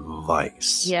picking on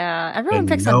Vice. Yeah, everyone And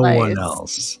picks no on Vice. one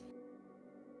else.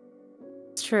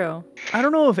 It's true. I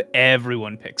don't know if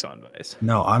everyone picks on Vice.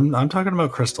 No, I'm talking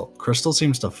about Crystal. Crystal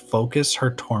seems to focus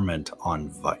her torment on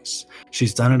Vice.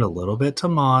 She's done it a little bit to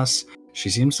Moss. She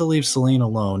seems to leave Celine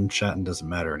alone. Schatten doesn't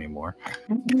matter anymore.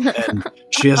 And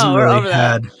she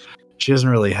hasn't she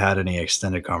hasn't really had any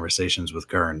extended conversations with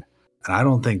Gurn. And I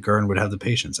don't think Gurn would have the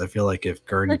patience. I feel like if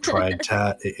Gurn tried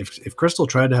to if Crystal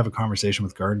tried to have a conversation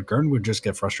with Gurn, Gurn would just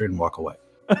get frustrated and walk away.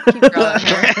 He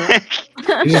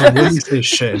just wouldn't say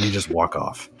shit and he'd just walk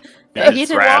off. Yeah, he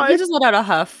just let out a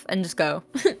huff and just go.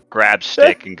 Grab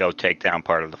stick and go take down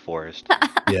part of the forest.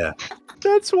 Yeah.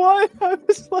 That's why I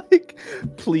was like,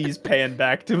 please pan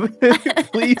back to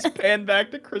please pan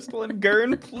back to Crystal and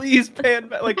Gurn. Please pan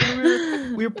back. Like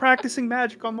when we were practicing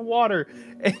magic on the water,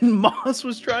 and Moss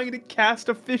was trying to cast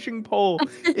a fishing pole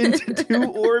into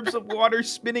two orbs of water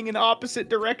spinning in opposite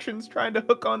directions, trying to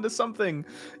hook onto something.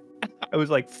 I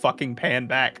was like, fucking pan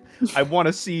back. I want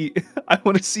to see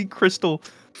Crystal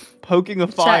poking a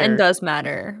fire. Schatten does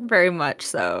matter very much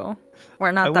so.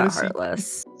 We're not that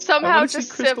heartless. Somehow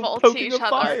just civil to each other.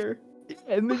 Fire. Yeah,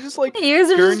 and they're just like, you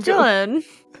guys are just chilling.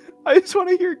 I just want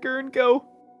to hear Gurn go,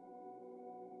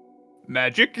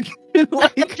 magic. And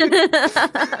like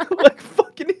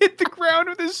fucking hit the ground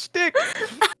with his stick.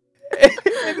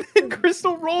 And then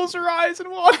Crystal rolls her eyes and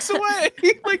walks away.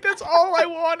 Like, that's all I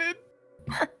wanted.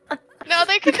 No,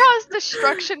 they could cause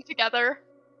destruction together.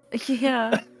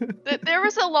 Yeah. There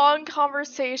was a long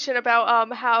conversation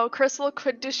about how Crystal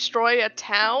could destroy a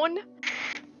town.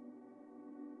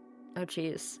 Oh,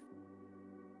 jeez.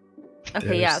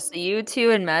 Okay, yeah, so you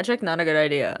two and magic, not a good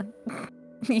idea.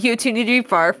 You two need to be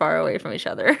far, far away from each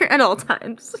other at all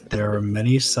times. There are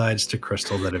many sides to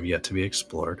Crystal that have yet to be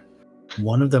explored.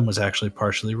 One of them was actually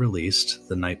partially released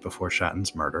the night before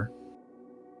Shatten's murder,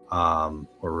 or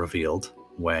revealed,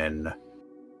 when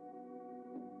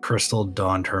Crystal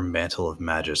donned her mantle of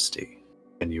majesty,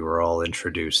 and you were all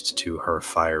introduced to her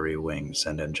fiery wings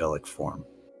and angelic form.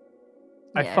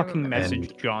 I fucking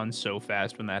messaged John so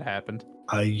fast when that happened.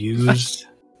 I used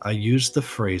the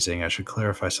phrasing, I should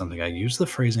clarify something. I used the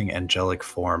phrasing angelic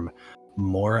form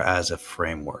more as a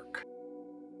framework.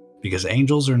 Because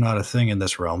angels are not a thing in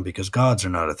this realm, because gods are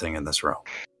not a thing in this realm.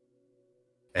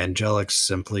 Angelic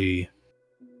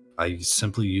I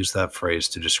simply used that phrase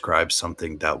to describe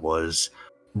something that was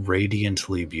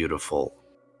radiantly beautiful.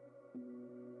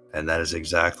 And that is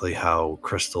exactly how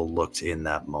Crystal looked in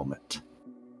that moment.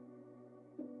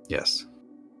 Yes.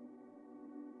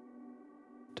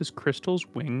 Does Crystal's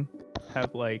wing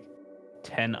have like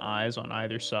 10 eyes on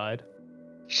either side?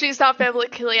 She's not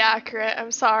biblically accurate,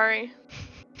 I'm sorry.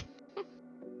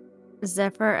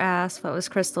 Zephyr asked what was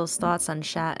Crystal's thoughts on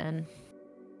Schatten.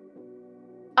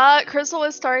 Crystal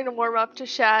was starting to warm up to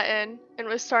Schatten and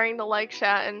was starting to like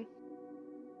Schatten.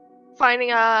 Finding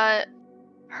her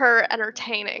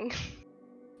entertaining.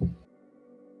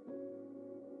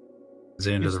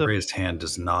 Xander, the raised hand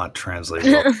does not translate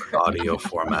well to audio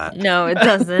format. No, it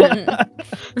doesn't.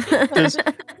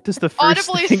 Does the first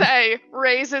audibly thing... say,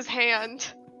 raise his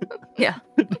hand. Yeah.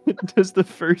 Does the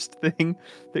first thing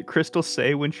that Crystal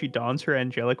say when she dons her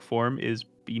angelic form is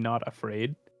 "Be not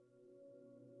afraid"?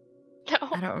 No.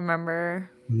 I don't remember.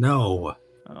 No.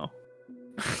 Oh.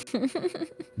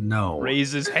 No.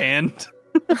 Raise his hand.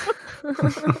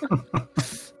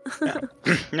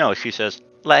 No, she says,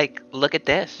 like, look at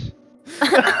this.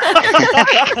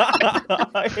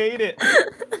 I hate it.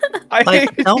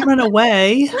 Don't run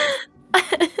away.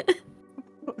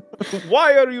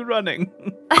 Why are you running?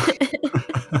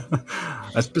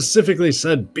 I specifically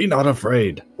said, be not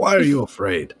afraid. Why are you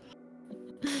afraid?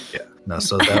 Yeah. No,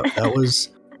 so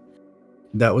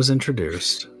that was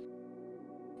introduced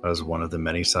as one of the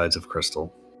many sides of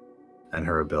Crystal and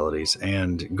her abilities.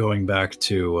 And going back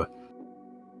to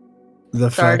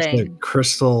the fact that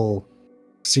Crystal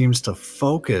seems to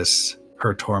focus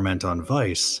her torment on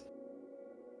Vice,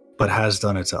 but has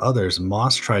done it to others.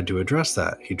 Moss tried to address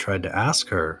that. He tried to ask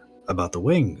her about the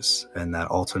wings and that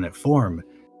alternate form.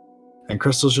 And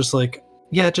Crystal's just like,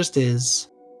 yeah, it just is.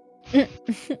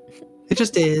 It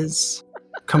just is.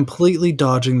 Completely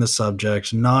dodging the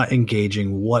subject, not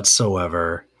engaging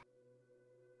whatsoever.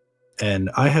 And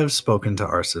I have spoken to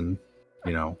Arson,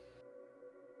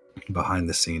 behind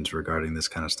the scenes regarding this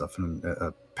kind of stuff. And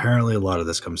apparently a lot of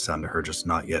this comes down to her just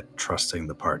not yet trusting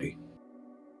the party.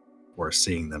 Or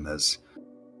seeing them as,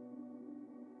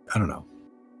 I don't know,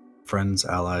 friends,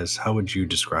 allies? How would you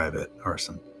describe it,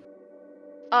 Arson?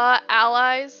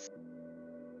 Allies.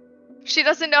 She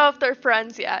doesn't know if they're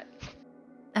friends yet.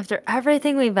 After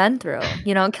everything we've been through,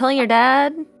 killing your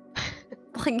dad.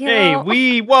 Like, Hey,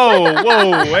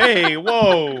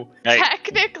 whoa. Hey,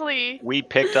 Technically, we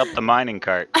picked up the mining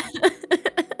cart.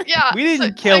 yeah. We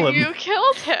didn't kill him. You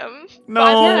killed him. No.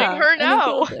 By Yeah, letting her and he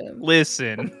know. killed him.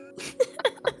 Listen.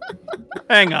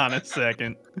 Hang on a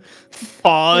second.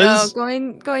 Pause.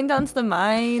 Going down to the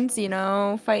mines,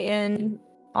 fighting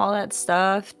all that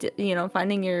stuff.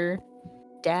 Finding your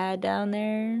dad down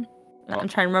there. I'm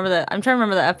trying to remember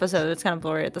the episode. It's kind of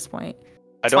blurry at this point.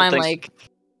 That's why I'm like,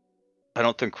 I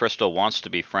don't think Crystal wants to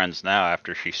be friends now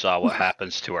after she saw what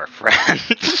happens to our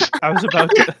friends.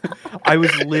 I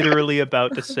was literally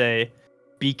about to say,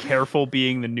 be careful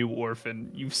being the new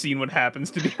orphan. You've seen what happens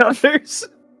to the others.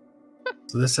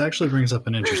 So this actually brings up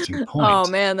an interesting point. oh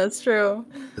man, that's true.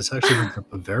 This actually brings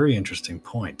up a very interesting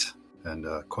point and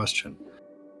question.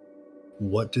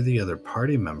 What do the other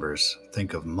party members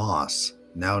think of Moss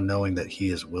now knowing that he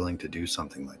is willing to do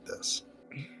something like this?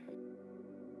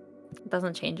 It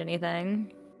doesn't change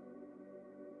anything.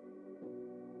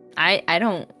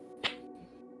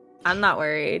 I'm not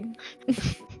worried.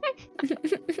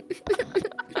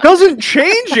 Doesn't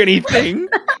change anything.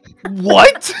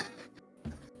 What?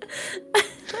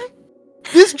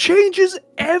 This changes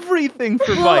everything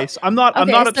for Vice. I'm not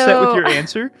upset with your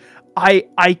answer.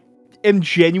 I am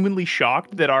genuinely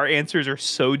shocked that our answers are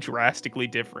so drastically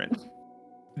different.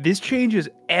 This changes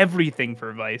everything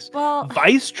for Vice. Well,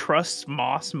 Vice trusts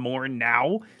Moss more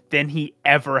now than he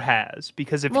ever has,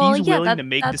 because if he's willing to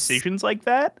make decisions like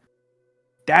that,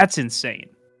 that's insane.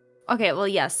 Okay, well,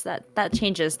 yes, that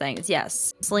changes things.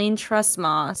 Yes, Celine trusts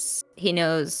Moss. He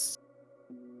knows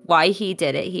why he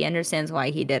did it. He understands why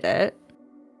he did it.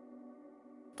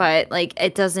 But,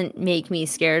 it doesn't make me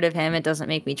scared of him. It doesn't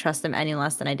make me trust him any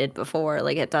less than I did before.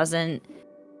 It doesn't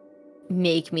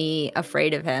make me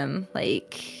afraid of him.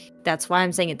 That's why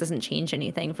I'm saying it doesn't change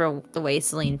anything for the way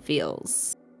Celine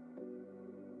feels.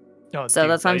 No, So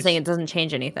dude, that's why I'm Vice- saying it doesn't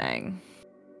change anything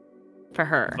for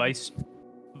her. Vice,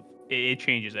 it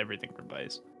changes everything for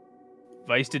Vice.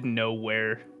 Vice didn't know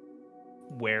where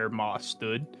Moss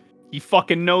stood. He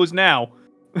fucking knows now.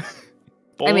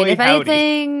 Boy, I mean, if howdy.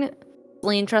 anything,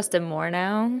 Celine trusts him more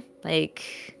now. But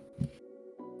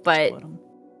That's what I'm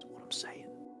saying.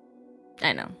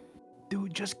 I know.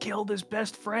 Dude just killed his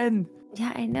best friend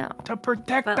Yeah, I know. to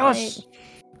protect But, us.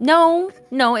 No,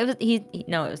 it was it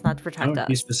was not to protect No, us.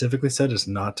 he specifically said it's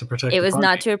not to protect It the was party.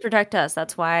 not to protect us.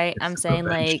 That's why It's I'm to saying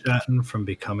prevent Schatten from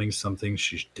becoming something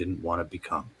she didn't want to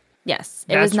become. yes,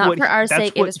 it was That's not what for our that's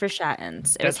sake. It what- was for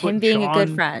Shatten's. It that's was him what being a good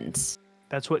John- friend.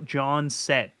 That's what John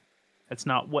said. That's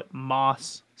not what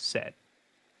Moss said.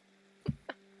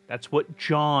 That's what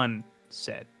John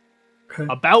said. Okay.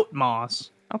 About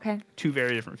Moss, Okay. two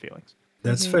very different feelings.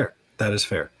 That's fair. That is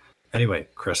fair. Anyway,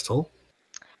 Crystal.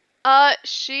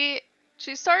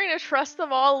 She's starting to trust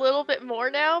them all a little bit more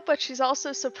now, but she's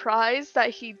also surprised that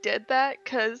he did that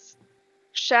because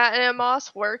Schatten and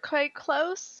Moss were quite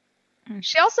close. Mm.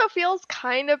 She also feels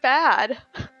kind of bad.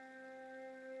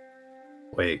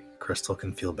 Wait, Crystal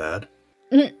can feel bad?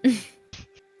 I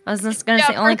was just gonna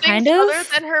say for only things kind of. other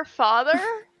than her father,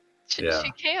 she Yeah.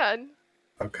 can.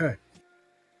 Okay.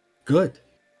 Good.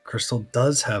 Crystal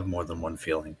does have more than one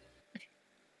feeling.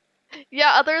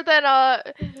 Yeah, other than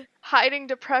hiding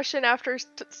depression after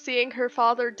seeing her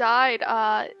father died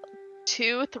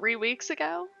 2-3 weeks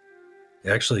ago.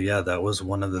 Actually, yeah, that was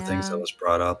one of the things that Yeah. was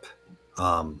brought up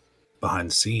behind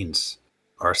the scenes.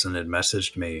 Arson had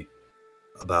messaged me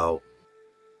about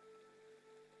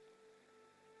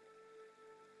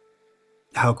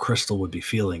how Crystal would be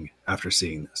feeling after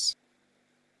seeing this.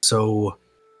 So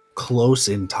close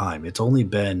in time. It's only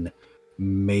been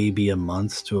maybe a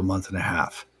month to a month and a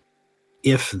half,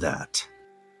 if that,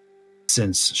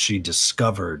 since she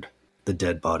discovered the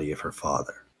dead body of her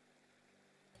father.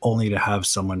 Only to have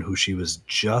someone who she was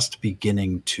just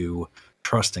beginning to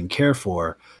trust and care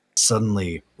for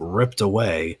suddenly ripped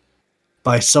away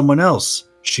by someone else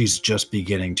she's just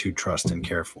beginning to trust and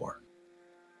care for.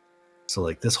 So,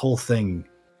 this whole thing,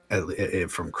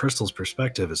 from Crystal's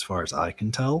perspective, as far as I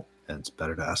can tell, and it's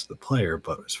better to ask the player,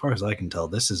 but as far as I can tell,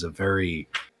 this is a very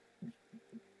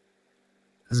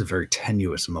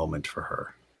tenuous moment for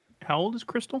her. How old is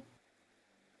Crystal?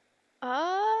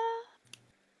 Have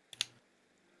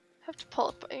to pull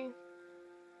up a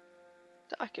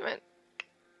document.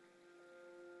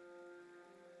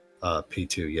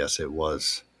 P2, yes, it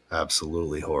was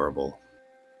absolutely horrible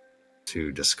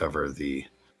to discover the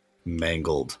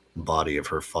mangled body of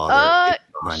her father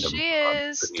behind She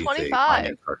is beneath a 25.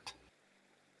 mining cart.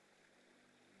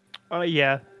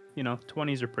 Yeah,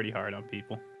 20s are pretty hard on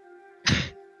people.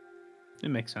 It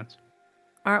makes sense.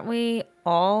 Aren't we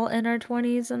all in our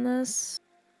 20s in this?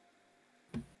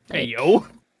 Hey, Like, yo.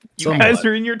 You Somewhat. guys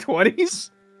are in your 20s?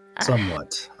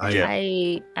 Somewhat.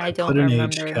 I I don't put an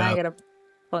age remember. Now I cap.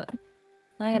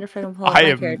 gotta freaking pull up I my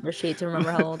am- character sheet to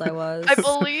remember how old I was. I How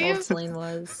old believe Celine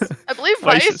was. Vice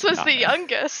Vice is was not. the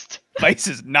youngest. Vice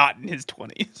is not in his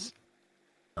 20s.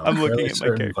 I'm looking fairly at my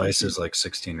certain character Vice sheet. is like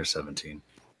 16 or 17.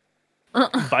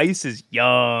 Vice is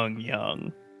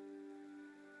young.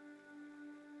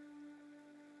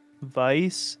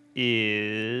 Vice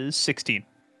is 16.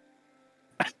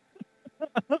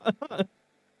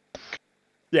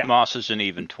 Yeah. Moss is an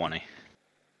even 20.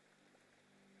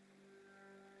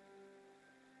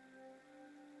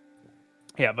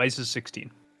 Yeah, Vice is 16.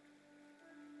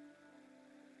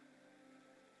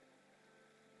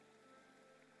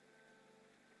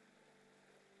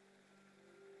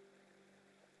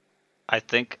 I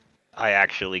think I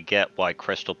actually get why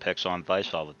Crystal picks on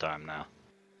Vice all the time now.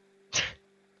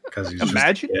 Because he's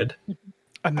Imagine- just a kid.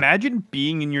 Imagine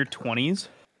being in your 20s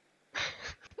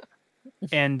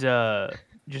and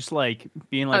just like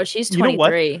being like, Oh, she's you know what?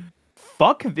 23.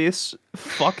 Fuck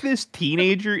this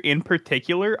teenager in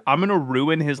particular. I'm gonna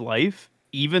ruin his life,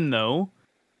 even though,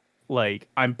 like,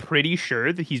 I'm pretty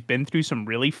sure that he's been through some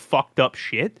really fucked up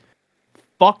shit.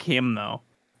 Fuck him though.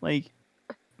 Like,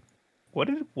 what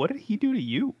did he do to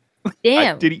you?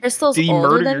 Damn, did he- Crystal's did he older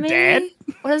murder than your me? dad?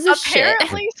 What is this shit?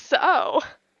 Apparently so.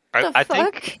 The I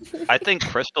fuck? think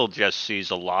Crystal just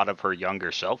sees a lot of her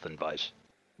younger self in Vice.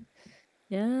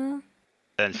 Yeah.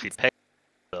 Then she picks,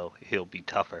 so he'll be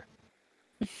tougher.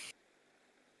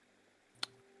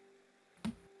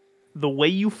 The way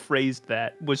you phrased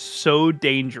that was so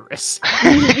dangerous,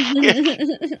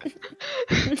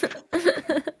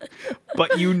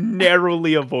 but you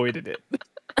narrowly avoided it.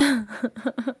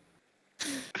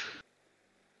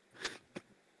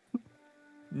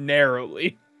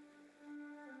 Narrowly.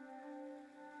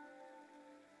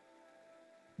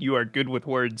 You are good with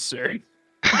words, sir.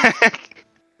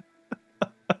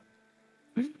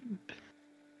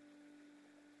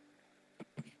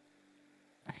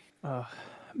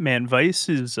 Man, Vice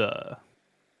is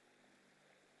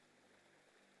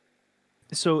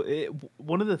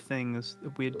one of the things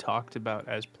that we had talked about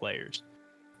as players,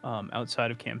 outside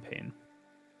of campaign,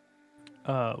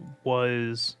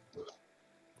 was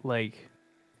like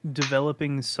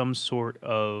developing some sort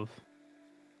of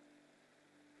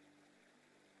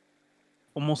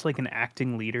almost like an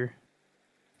acting leader,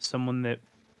 someone that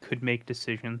could make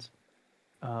decisions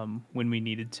when we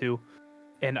needed to.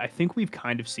 And I think we've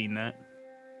kind of seen that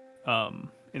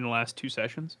in the last 2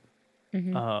 sessions.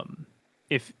 Mhm.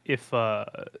 If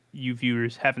you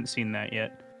viewers haven't seen that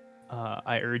yet,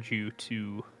 I urge you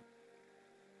to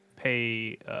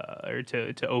pay or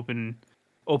to open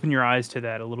your eyes to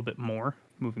that a little bit more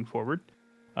moving forward,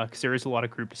 because there is a lot of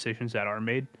group decisions that are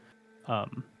made,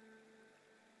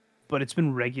 but it's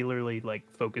been regularly like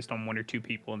focused on 1 or 2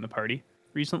 people in the party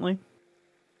recently.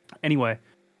 Anyway,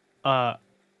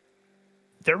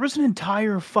 there was an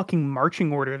entire fucking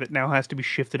marching order that now has to be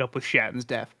shifted up with Shatten's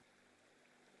death.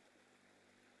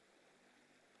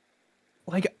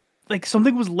 Like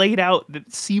something was laid out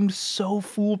that seemed so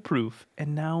foolproof,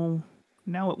 and now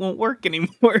it won't work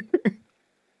anymore.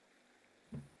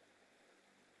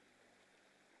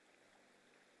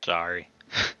 Sorry.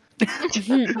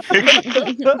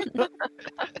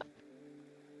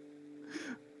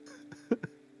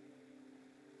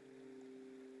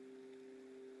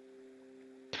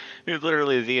 It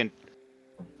literally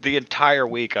the entire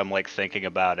week I'm like thinking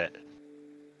about it.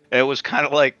 It was kind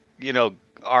of like,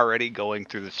 already going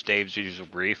through the stages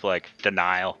of grief, like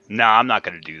denial. No, I'm not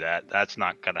gonna do that. That's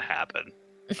not gonna happen.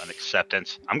 Then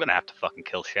acceptance. I'm gonna have to fucking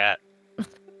kill Shat. And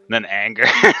then anger.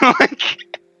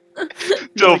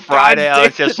 So Like, Friday, God I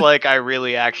was damn just like, I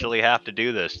really actually have to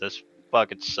do this. This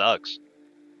fucking sucks.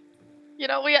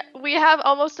 We have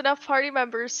almost enough party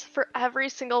members for every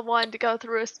single one to go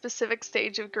through a specific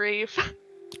stage of grief.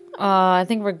 I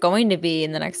think we're going to be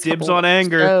in the next Dibs couple on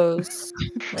anger. shows.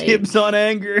 Like, Dibs on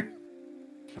anger.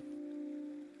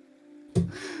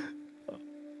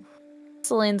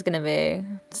 Celine's kind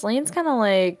of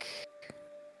like,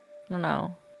 I don't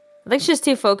know. I think she's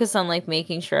too focused on like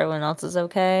making sure everyone else is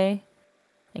okay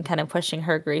and kind of pushing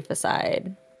her grief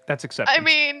aside. That's acceptance. I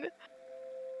mean,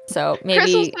 So maybe,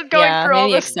 Crystal's been going through all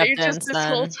maybe the stages acceptance this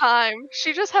whole then. time.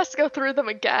 She just has to go through them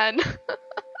again.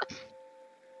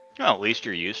 Well, at least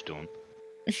you're used to them.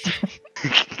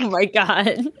 Oh my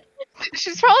god.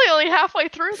 She's probably only halfway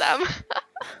through them.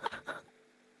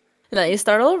 Then you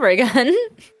start all over again.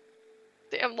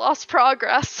 Damn, lost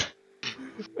progress.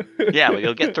 Yeah, but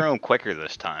you'll get through them quicker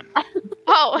this time.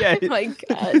 Oh, Yeah, Oh my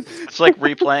god. It's like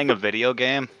replaying a video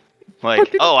game.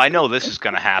 Like, oh, I know this is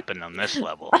gonna happen on this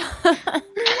level.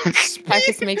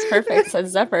 Practice makes perfect,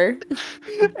 says Zephyr.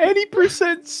 any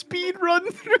percent speed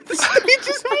run through the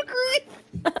stages of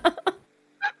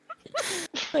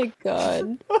My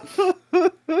god.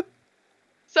 grief.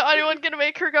 so anyone gonna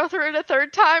make her go through it a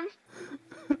third time?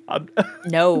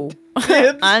 No.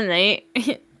 Dibs. I'm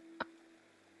Nate.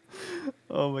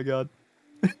 Oh my god.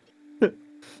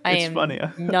 I It's am funny.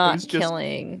 I not was just-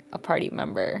 killing a party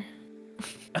member.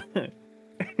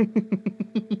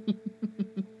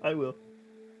 I will.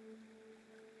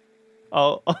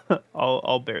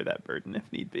 I'll bear that burden if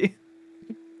need be.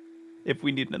 If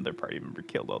we need another party member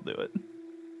killed, I'll do it.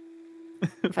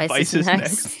 Vice is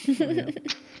next. Yeah.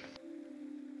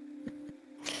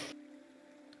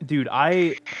 Dude,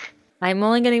 I'm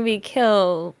only gonna be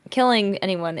killing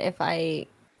anyone if I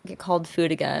get called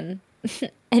food again,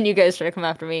 and you guys try to come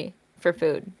after me for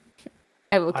food.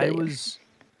 I will kill you.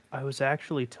 I was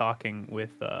actually talking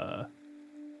with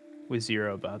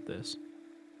Zero about this.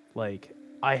 Like,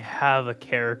 I have a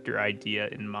character idea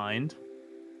in mind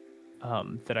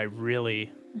that I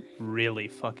really, really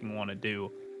fucking want to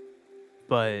do,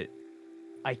 but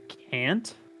I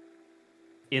can't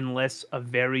unless a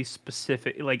very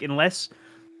specific, like, unless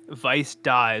Vice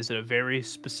dies at a very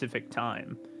specific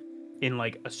time in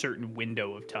like a certain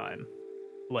window of time,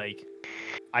 like,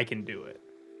 I can do it.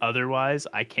 Otherwise,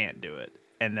 I can't do it,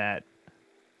 and that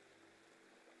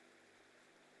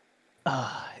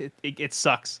it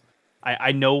sucks.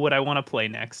 I know what I want to play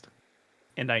next,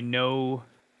 and I know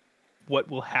what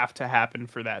will have to happen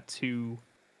for that to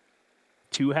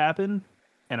happen,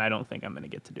 and I don't think I'm going to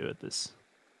get to do it this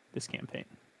campaign.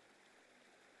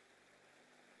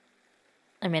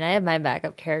 I mean, I have my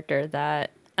backup character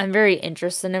that I'm very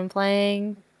interested in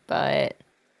playing, but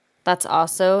that's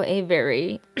also a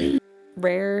very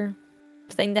rare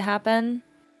thing to happen.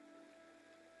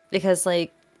 Because,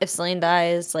 like, if Celine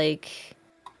dies, like,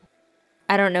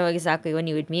 I don't know exactly when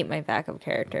you would meet my backup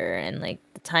character, and, like,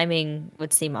 the timing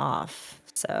would seem off.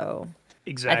 So,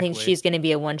 Exactly. I think she's going to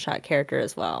be a one-shot character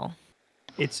as well.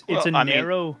 It's Well, a I mean,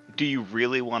 narrow. Do you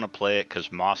really want to play it?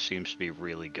 Because Moss seems to be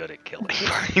really good at killing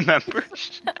party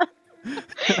members.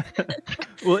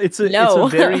 Well, it's a No.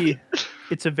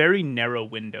 very narrow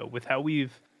window with how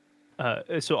we've.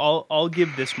 So I'll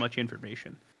give this much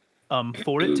information.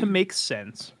 For it to make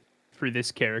sense for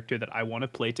this character that I want to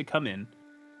play to come in,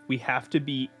 we have to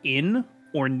be in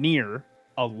or near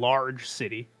a large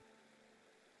city,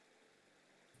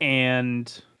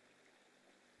 and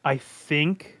I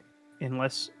think,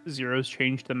 unless Zero's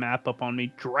changed the map up on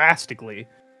me drastically,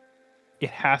 it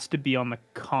has to be on the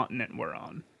continent we're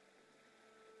on.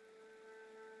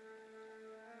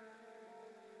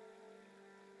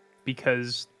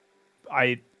 Because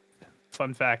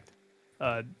fun fact,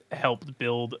 helped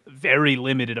build very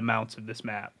limited amounts of this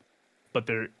map. But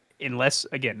unless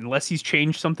he's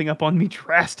changed something up on me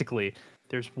drastically,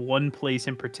 there's one place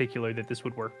in particular that this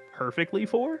would work perfectly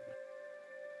for.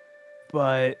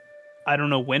 But I don't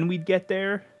know when we'd get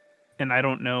there, and I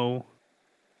don't know,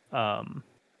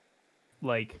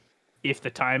 like, if the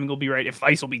timing will be right, if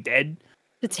Vice will be dead.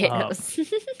 Potatoes.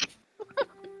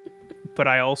 But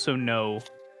I also know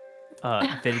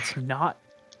that it's not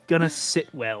gonna sit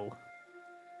well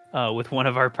with one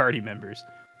of our party members.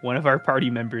 One of our party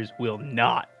members will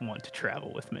not want to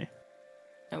travel with me.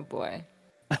 Oh boy.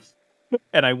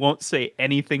 And I won't say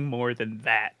anything more than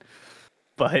that.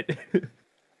 But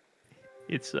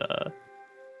it's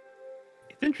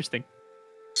interesting.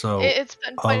 So It's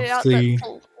been pointed of out the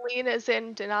that Celine is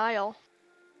in denial.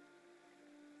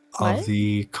 What? of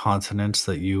the continents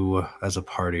that you as a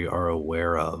party are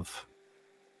aware of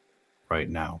right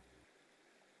now,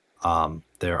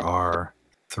 there are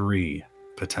 3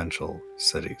 potential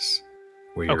cities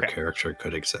where your Okay. character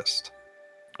could exist.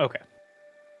 Okay.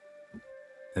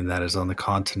 And that is on the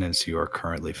continents you are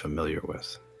currently familiar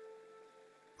with.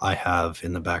 I have,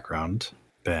 in the background,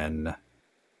 been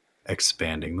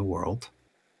expanding the world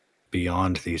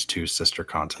beyond these 2 sister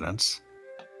continents,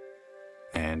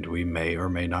 and we may or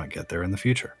may not get there in the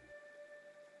future.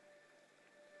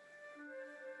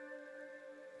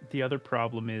 The other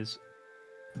problem is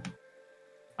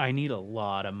I need a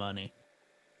lot of money.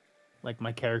 Like,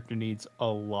 my character needs a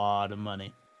lot of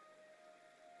money.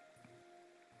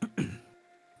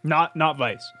 Not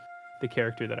Vice, the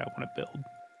character that I want to build.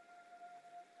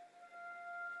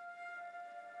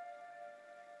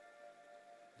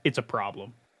 It's a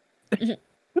problem.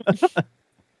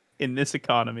 In this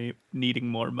economy, needing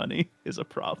more money is a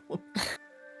problem.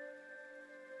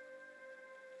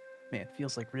 Man, it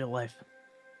feels like real life.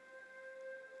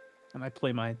 And I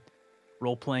play my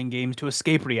role-playing games to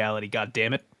escape reality, god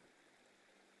damn it.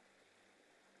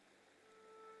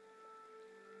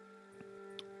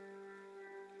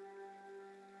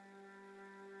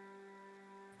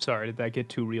 Sorry, did that get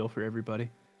too real for everybody?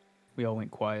 We all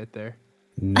went quiet there.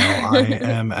 No, I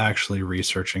am actually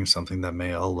researching something that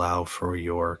may allow for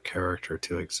your character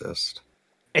to exist.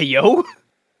 Hey, yo!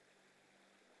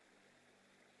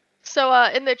 So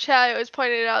in the chat, it was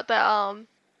pointed out that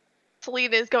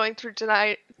Selena is going through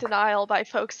denial by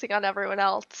focusing on everyone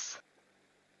else.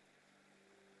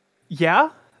 Yeah,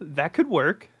 that could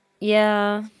work.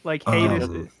 Yeah. Like,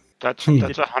 hey, That's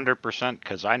 100%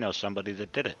 because I know somebody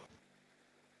that did it.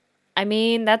 I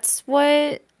mean, that's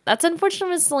unfortunate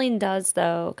what Celine does,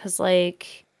 though, because,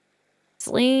 like,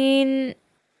 Celine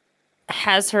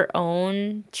has her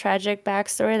own tragic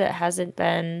backstory that hasn't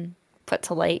been put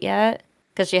to light yet,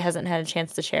 because she hasn't had a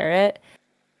chance to share it.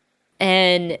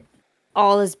 And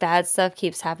all this bad stuff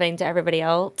keeps happening to everybody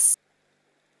else.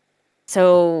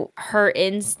 So her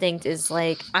instinct is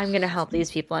like, I'm going to help these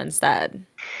people instead.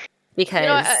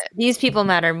 Because these people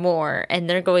matter more, and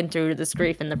they're going through this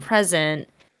grief in the present.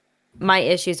 My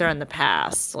issues are in the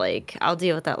past. Like, I'll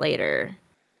deal with that later.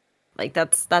 Like,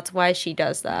 that's why she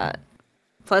does that.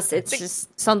 Plus, it's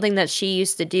just something that she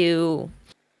used to do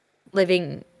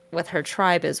living with her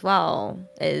tribe as well,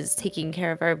 is taking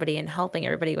care of everybody and helping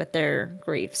everybody with their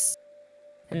griefs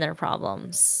and their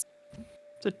problems.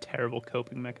 It's a terrible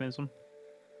coping mechanism.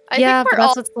 I think But we're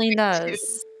that's all what Celine going to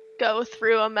does. go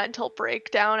through a mental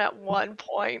breakdown at one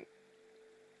point.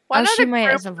 Why Oh, not she a might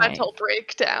at group some point. mental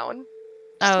breakdown?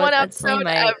 Just Oh, one that's Celine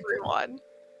episode, might. everyone.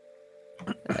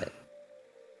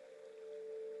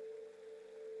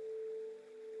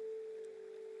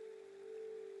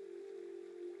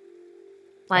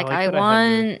 Like, I that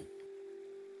want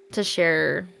to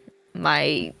share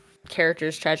my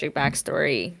character's tragic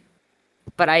backstory,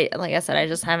 but like I said, I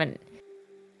just haven't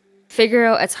figured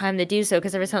out a time to do so,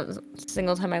 because every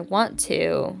single time I want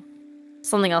to,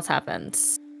 something else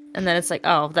happens, and then it's like,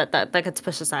 oh, that gets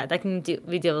pushed aside.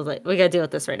 We deal with it. We gotta deal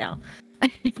with this right now.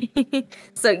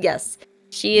 So yes,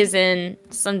 she is in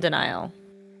some denial.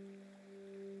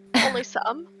 Only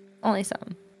some. Only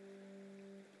some.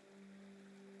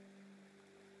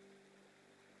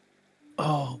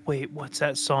 Oh, wait, what's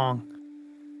that song?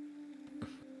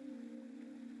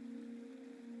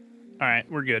 Alright,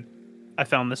 we're good. I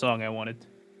found the song I wanted.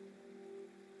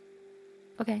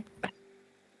 Okay.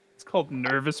 It's called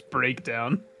Nervous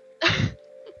Breakdown.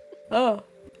 Oh,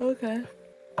 okay.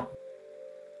 I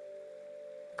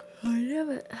love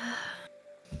it.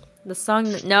 The song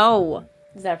that... No!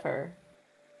 Zephyr.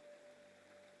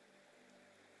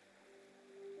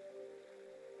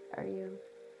 Are you?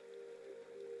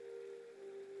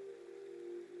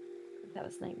 That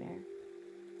was Nightmare.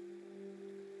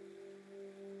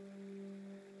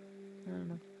 I don't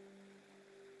know.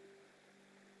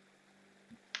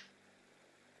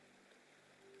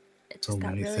 So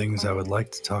many things I would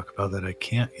like to talk about that I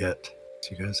can't yet.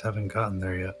 So you guys haven't gotten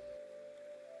there yet.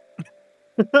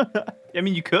 I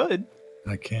mean, you could.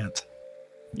 I can't.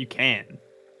 You can.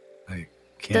 I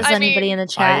can't. Does anybody in the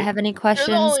chat have any You're the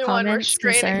questions, only one comments,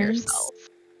 restraining concerns? yourself.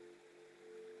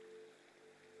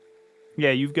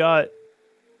 Yeah, you've got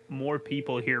more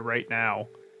people here right now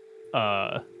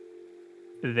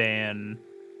than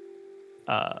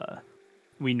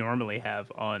we normally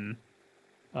have on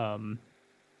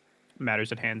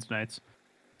Matters at Hands nights.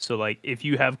 So, like, if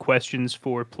you have questions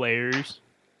for players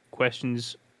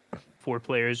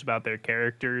about their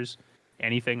characters,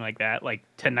 anything like that, like,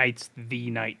 tonight's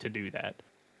the night to do that.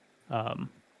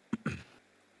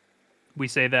 We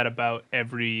say that about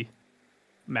every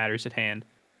Matters at Hand,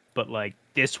 but, like,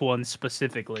 this one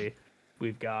specifically,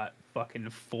 we've got fucking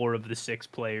 4 of the 6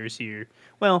 players here.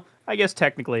 Well, I guess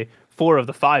technically 4 of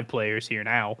the 5 players here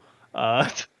now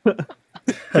to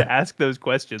ask those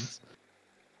questions.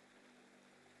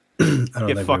 I don't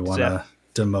think we want to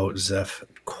demote Zeph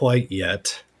quite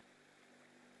yet.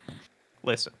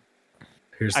 Listen,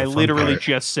 Here's the I fun literally part.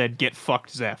 just said get fucked,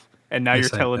 Zeph, and now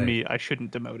Yes, you're telling me I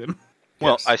shouldn't demote him.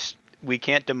 Well, Yes. we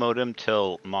can't demote him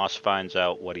till Moss finds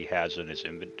out what he has in his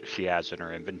she has in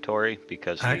her inventory,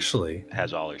 because Actually, he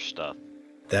has all her stuff.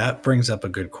 That brings up a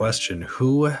good question.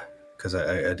 Who, because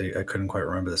I couldn't quite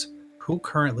remember this, who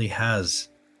currently has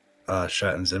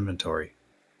Shatten's inventory?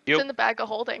 It's in the bag of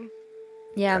holding.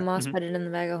 Yeah, Okay. Moss put it in the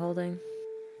bag of holding.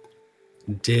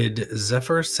 Did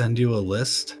Zephyr send you a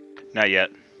list? Not yet.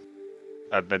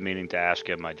 I've been meaning to ask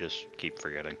him. I just keep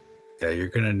forgetting. Yeah, you're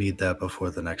going to need that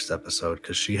before the next episode,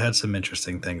 because she had some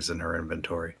interesting things in her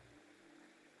inventory.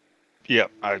 Yeah,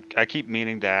 I keep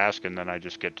meaning to ask, and then I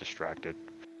just get distracted.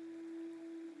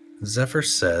 Zephyr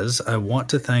says, I want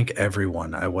to thank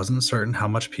everyone. I wasn't certain how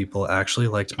much people actually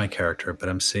liked my character, but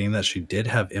I'm seeing that she did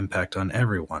have impact on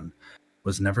everyone.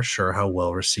 Was never sure how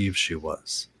well received she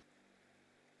was.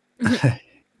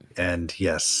 And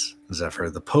yes, Zephyr,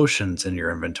 the potions in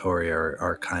your inventory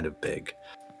are kind of big.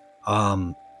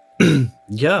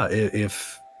 Yeah,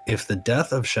 if the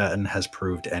death of Schatten has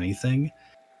proved anything,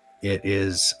 it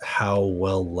is how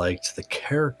well liked the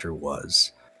character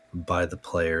was by the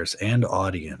players and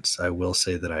audience. I will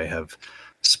say that I have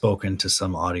spoken to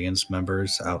some audience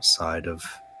members outside of,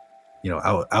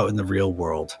 out in the real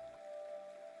world.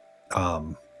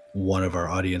 One of our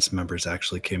audience members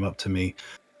actually came up to me.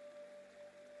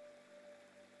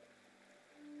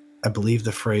 I believe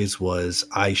the phrase was,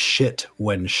 I shit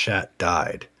when Shat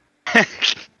died. Yeah.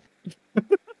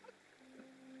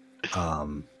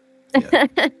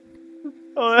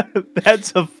 Oh,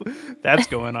 that's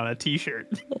going on a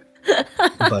T-shirt.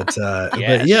 But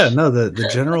Yes. yeah, no, the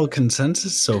general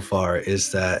consensus so far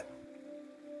is that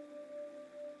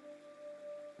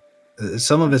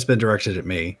some of it's been directed at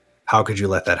me. How could you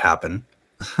let that happen?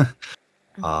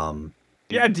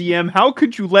 Yeah, DM, how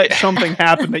could you let something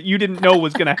happen that you didn't know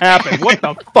was going to happen? What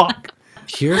the fuck?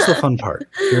 Here's the fun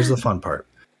part.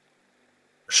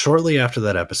 Shortly after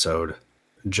that episode,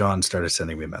 John started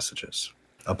sending me messages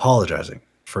apologizing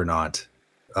for not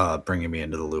bringing me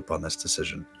into the loop on this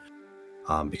decision.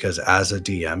 Because as a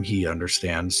DM, he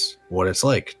understands what it's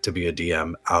like to be a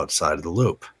DM outside of the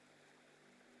loop,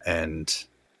 and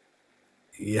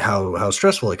how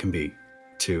stressful it can be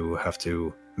to have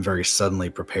to very suddenly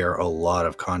prepare a lot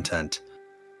of content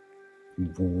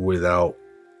without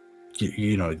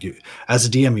as a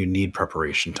DM, you need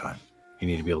preparation time. You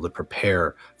need to be able to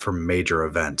prepare for major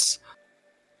events.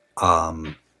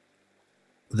 The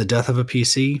death of a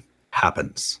PC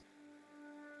happens,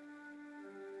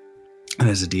 and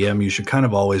as a DM, you should kind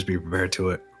of always be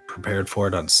prepared for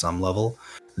it on some level.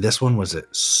 This one was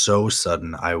so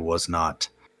sudden. I was not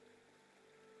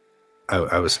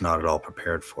at all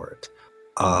prepared for it.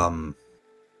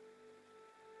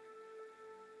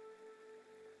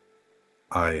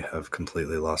 I have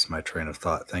completely lost my train of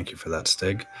thought. Thank you for that,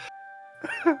 Stig.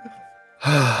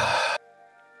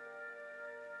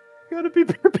 Gotta be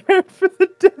prepared for the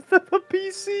death of a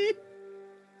PC.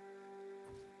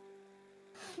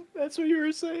 That's what you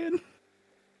were saying.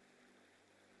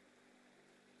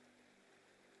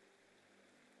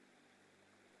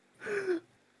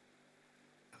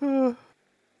 You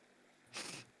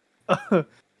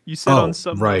said on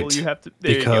some level you have to.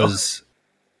 There because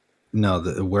no,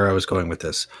 where I was going with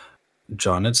this,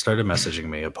 John had started messaging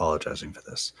me apologizing for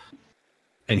this,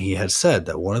 and he had said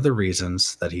that one of the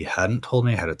reasons that he hadn't told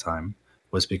me ahead of time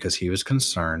was because he was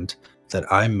concerned that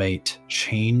I might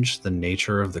change the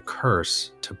nature of the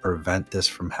curse to prevent this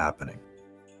from happening,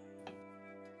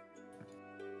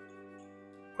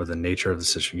 or the nature of the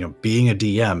situation. Being a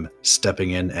DM,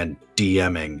 stepping in and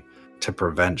DMing to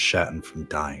prevent Schatten from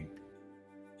dying.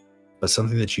 But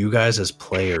something that you guys as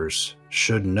players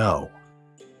should know,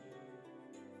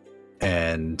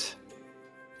 and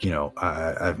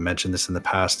I've mentioned this in the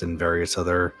past in various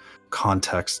other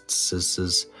contexts,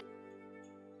 is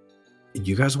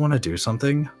you guys want to do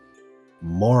something,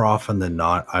 more often than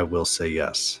not, I will say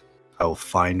yes. I will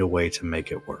find a way to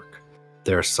make it work.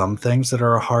 There are some things that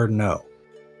are a hard no,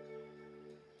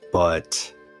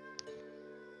 but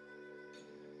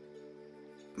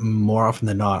more often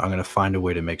than not, I'm going to find a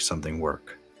way to make something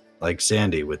work. Like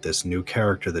Zandy, with this new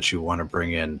character that you want to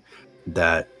bring in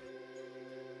that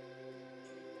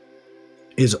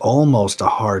is almost a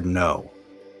hard no.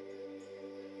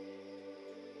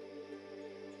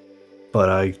 But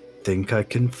I think I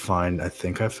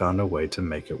found a way to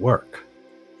make it work.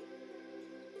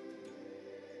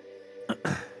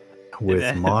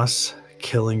 With Moss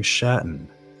killing Schatten,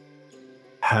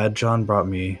 had John brought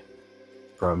me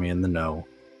in the know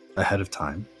ahead of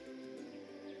time,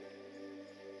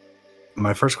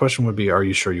 my first question would be, are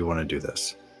you sure you want to do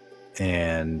this?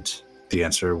 And the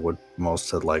answer would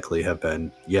most likely have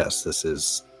been yes. This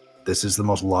is the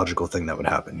most logical thing that would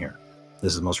happen here.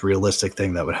 This is the most realistic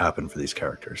thing that would happen for these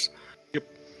characters. Yep.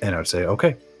 And I would say,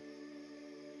 okay.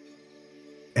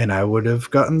 And I would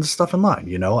have gotten the stuff in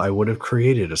line. I would have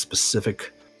created a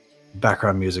specific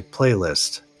background music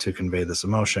playlist to convey this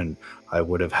emotion. I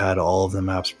would have had all of the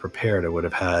maps prepared. I would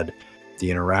have had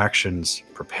the interactions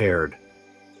prepared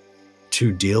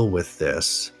to deal with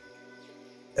this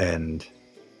and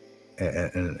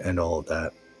all of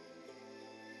that.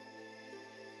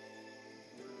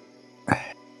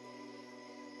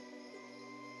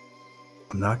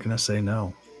 I'm not going to say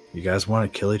no. You guys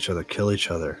want to kill each other, kill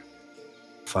each other.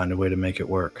 Find a way to make it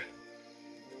work.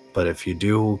 But if you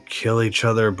do kill each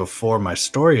other before my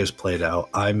story is played out,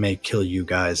 I may kill you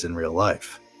guys in real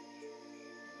life.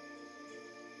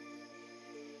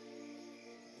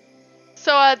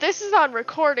 So this is on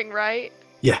recording, right?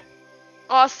 Yeah.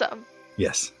 Awesome.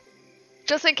 Yes.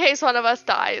 Just in case one of us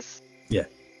dies. Yeah.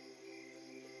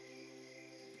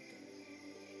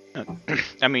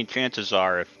 I mean, chances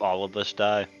are, if all of us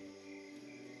die,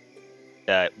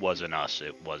 it wasn't us.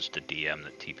 It was the DM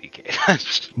that TPK'd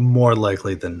us. More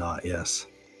likely than not, yes.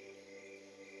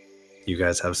 You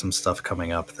guys have some stuff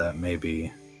coming up that may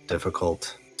be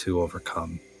difficult to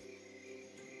overcome.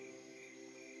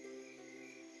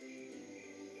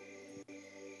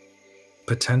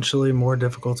 Potentially more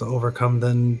difficult to overcome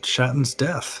than Shatten's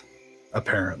death,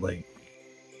 apparently.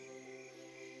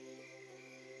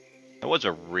 It was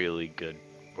a really good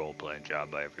role-playing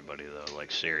job by everybody, though.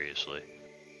 Like, seriously.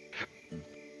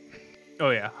 Oh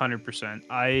yeah,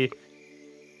 100%.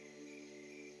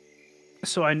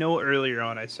 So I know earlier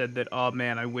on I said that, oh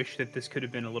man, I wish that this could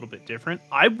have been a little bit different.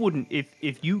 I wouldn't,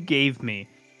 if you gave me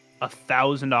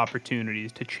 1,000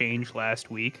 opportunities to change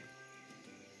last week,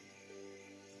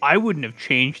 I wouldn't have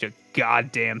changed a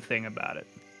goddamn thing about it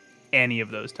any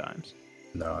of those times.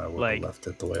 No, I would have left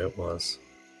it the way it was.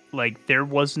 Like, there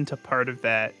wasn't a part of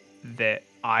that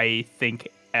I think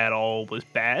at all was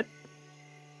bad.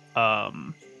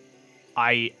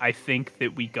 I think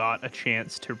that we got a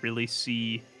chance to really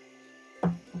see,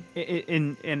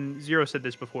 and Zero said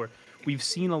this before, we've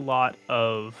seen a lot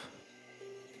of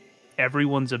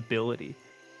everyone's ability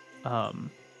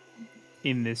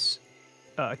in this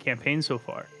campaign so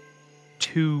far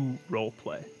to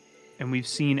roleplay. And we've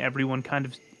seen everyone kind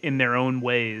of in their own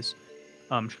ways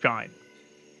shine.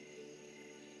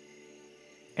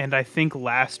 And I think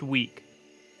last week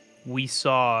we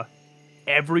saw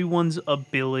everyone's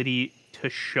ability to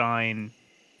shine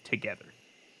together.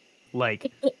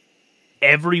 Like,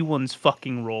 everyone's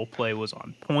fucking roleplay was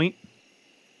on point.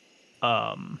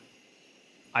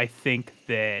 I think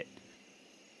that,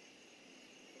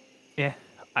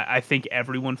 I think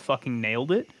everyone fucking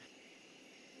nailed it.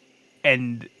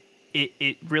 And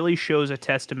it really shows a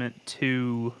testament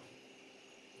to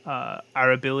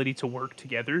our ability to work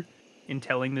together in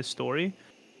telling this story.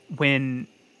 When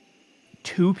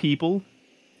two people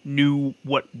knew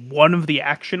what one of the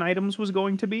action items was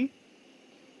going to be,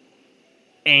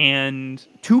 and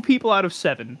 2 people out of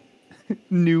 7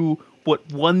 knew what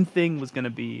one thing was going to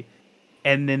be,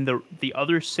 and then the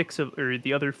other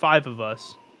 5 of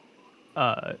us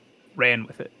ran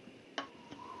with it.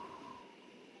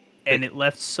 And it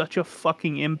left such a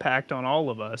fucking impact on all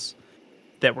of us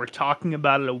that we're talking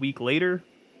about it a week later,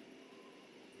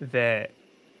 that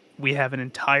we have an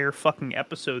entire fucking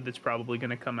episode that's probably going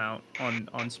to come out on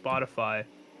Spotify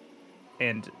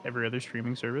and every other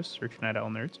streaming service. Search Night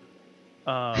Owl Nerds.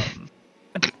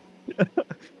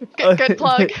 Good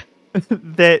plug.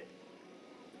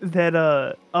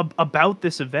 About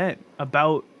this event,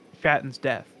 about Shatten's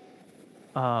death.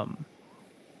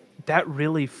 That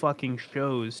really fucking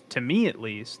shows, to me at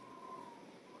least,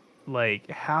 like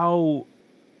how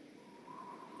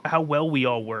well we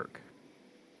all work.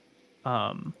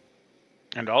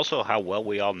 And also how well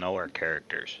we all know our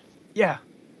characters. Yeah.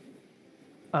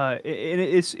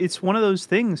 It's one of those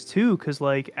things too, because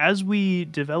like as we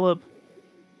develop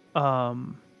our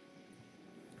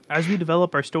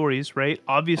stories, right?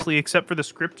 Obviously, except for the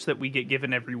scripts that we get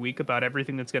given every week about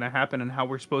everything that's going to happen and how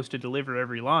we're supposed to deliver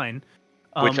every line.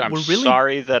 Which I'm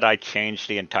sorry that I changed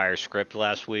the entire script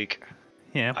last week.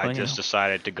 Yeah, I just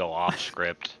decided to go off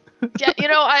script. Yeah,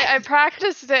 I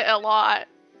practiced it a lot.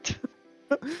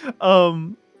 I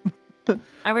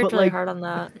worked really hard on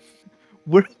that.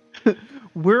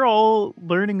 We're all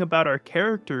learning about our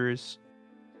characters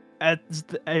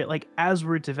as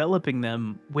we're developing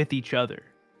them with each other,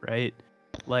 right?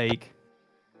 Like,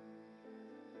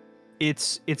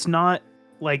 it's not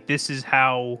like this is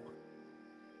how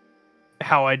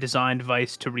I designed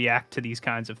Vice to react to these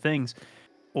kinds of things,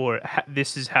 or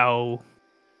this is how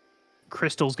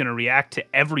Crystal's going to react to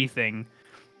everything.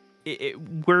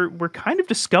 We're kind of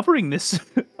discovering this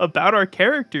about our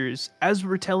characters as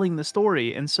we're telling the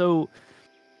story, and so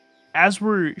as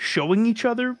we're showing each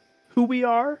other who we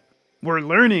are, we're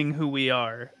learning who we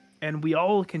are, and we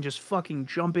all can just fucking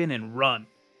jump in and run.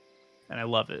 And I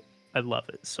love it. I love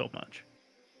it so much.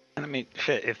 And I mean,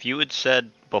 shit, if you had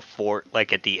said before,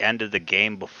 like at the end of the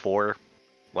game before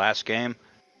last game,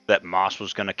 that Moss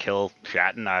was going to kill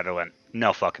Schatten, I'd have went,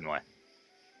 no fucking way.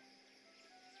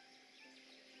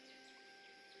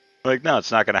 Like, no,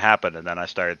 it's not going to happen. And then I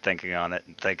started thinking on it,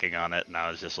 and I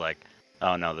was just like,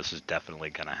 oh no, this is definitely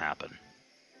gonna happen.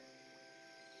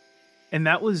 And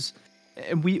that was,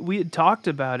 and we had talked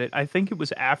about it. I think it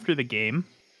was after the game,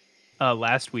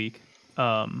 last week.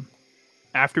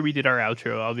 After we did our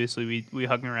outro, obviously we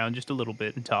hung around just a little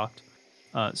bit and talked.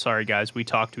 Sorry guys, we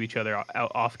talked to each other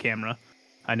off camera.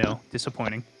 I know,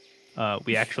 disappointing.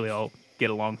 We actually all get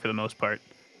along for the most part.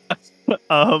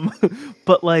 um,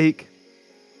 but like,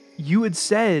 you had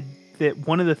said that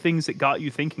one of the things that got you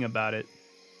thinking about it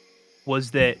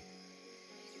was that,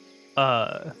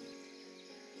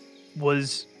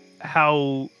 was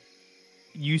how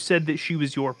you said that she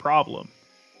was your problem,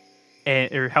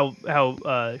 and or how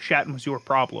Schatten was your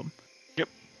problem. Yep.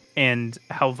 And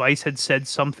how Vice had said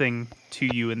something to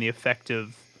you in the effect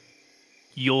of,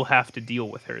 "You'll have to deal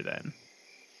with her then,"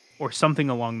 or something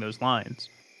along those lines.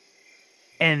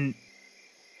 And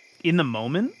in the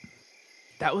moment,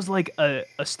 that was like a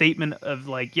statement of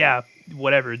like, yeah,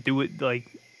 whatever, do it. Like,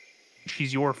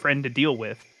 she's your friend to deal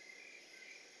with.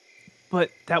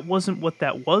 But that wasn't what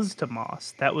that was to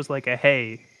Moss. That was like a,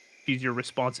 hey, she's your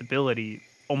responsibility,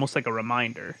 almost like a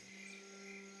reminder.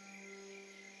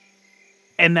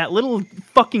 And that little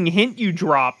fucking hint you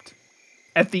dropped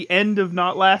at the end of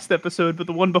not last episode, but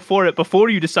the one before it, before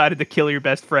you decided to kill your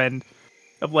best friend,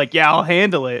 of like, yeah, I'll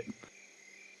handle it.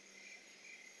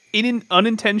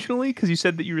 Unintentionally, because you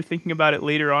said that you were thinking about it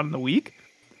later on in the week.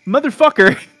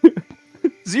 Motherfucker,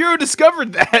 Zero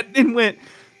discovered that and went,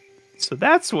 so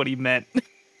that's what he meant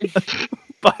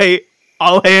by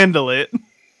I'll handle it.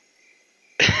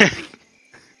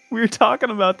 We were talking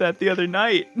about that the other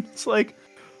night. It's like,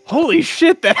 holy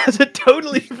shit, that has a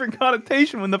totally different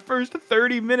connotation when the first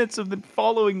 30 minutes of the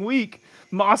following week,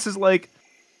 Moss is like,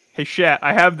 hey, Shat,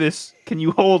 I have this. Can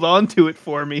you hold on to it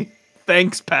for me?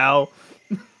 Thanks, pal.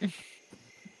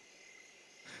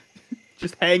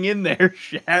 Just hang in there,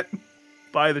 Shat.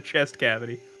 By the chest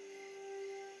cavity.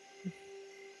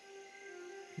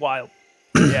 Wild.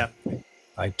 Yeah.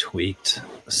 I tweaked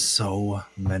so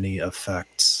many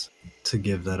effects to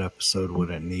give that episode what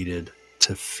it needed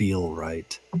to feel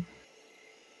right.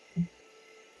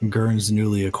 Gurn's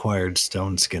newly acquired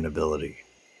stone skin ability,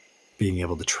 being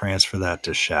able to transfer that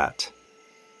to Shat.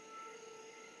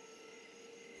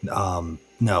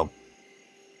 No.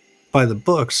 By the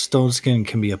books, stone skin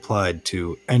can be applied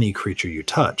to any creature you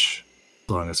touch, as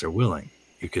long as they're willing.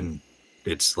 You can,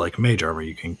 it's like mage armor,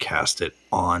 you can cast it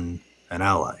on an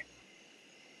ally.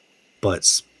 But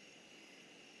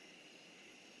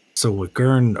so what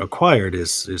Gurn acquired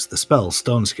is the spell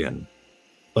Stone Skin,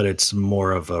 but it's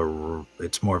more of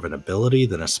an ability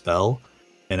than a spell.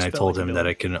 And I told him that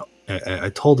it can. I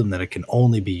told him that it can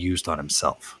only be used on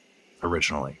himself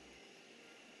originally.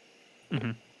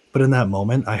 Mm-hmm. But in that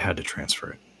moment, I had to transfer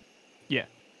it. Yeah.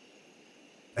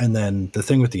 And then the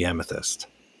thing with the amethyst,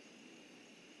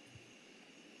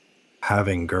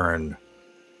 having Gurn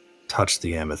touch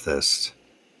the amethyst,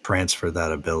 transfer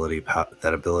that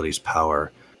ability's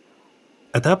power.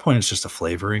 At that point, it's just a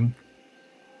flavoring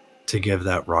to give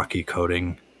that rocky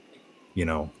coating,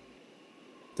 to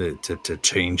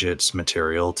change its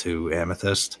material to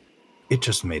amethyst. It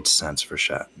just made sense for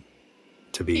Schatten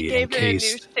to be He gave encased.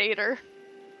 it a new stater.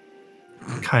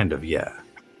 Kind of, yeah.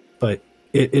 But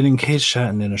it encased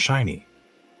Schatten in a shiny.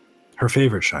 Her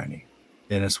favorite shiny.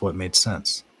 And it's what made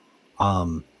sense.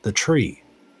 The tree.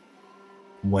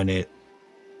 When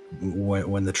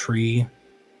the tree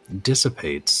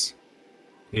dissipates,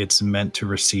 it's meant to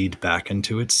recede back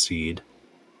into its seed,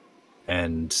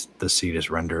 and the seed is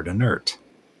rendered inert.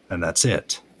 And that's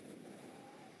it.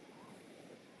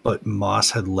 But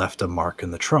Moss had left a mark in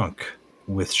the trunk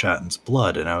with Shatten's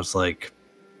blood, and I was like,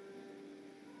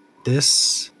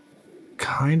 this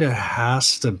kind of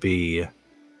has to be...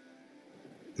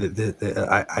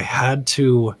 I had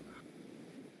to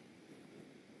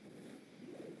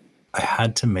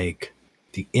make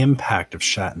the impact of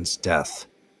Shatten's death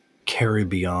carry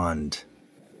beyond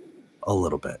a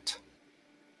little bit.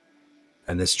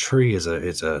 And this tree is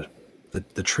the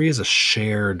tree is a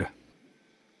shared...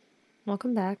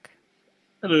 Welcome back.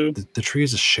 Hello. The tree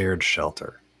is a shared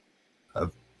shelter.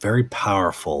 A very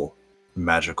powerful,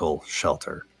 magical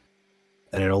shelter.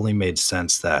 And it only made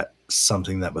sense that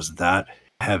something that was that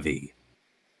heavy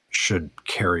should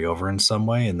carry over in some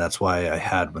way. And that's why I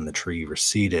had, when the tree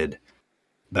receded,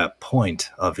 that point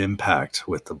of impact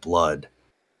with the blood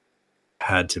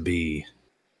had to be...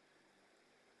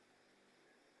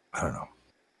 I don't know.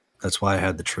 That's why I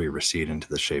had the tree recede into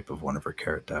the shape of one of her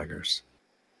carrot daggers.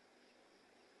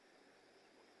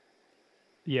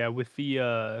 Yeah, with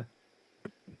the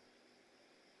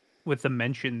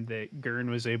mention that Gurn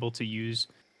was able to use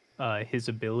his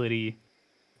ability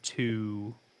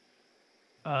to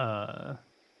or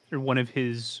one of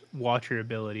his Watcher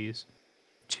abilities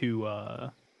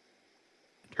to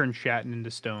turn Schatten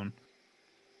into stone.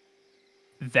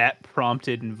 That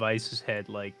prompted in Vice's head,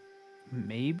 like,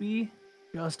 maybe,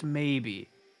 just maybe,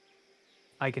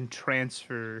 I can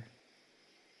transfer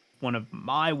one of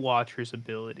my Watcher's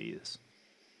abilities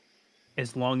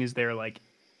as long as they're, like,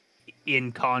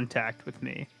 in contact with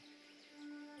me.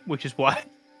 Which is why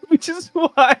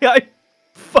I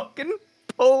fucking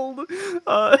pulled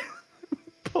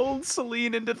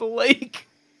Celine into the lake.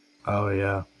 Oh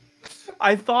yeah.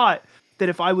 I thought that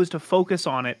if I was to focus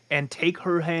on it and take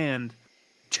her hand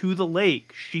to the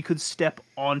lake, she could step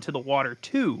onto the water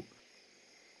too.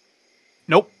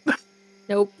 Nope.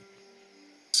 Nope.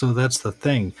 So that's the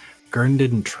thing. Gurn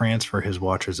didn't transfer his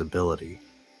Watcher's ability.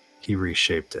 He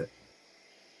reshaped it.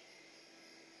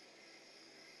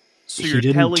 So you're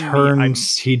telling me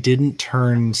He didn't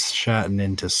turn Schatten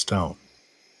into stone.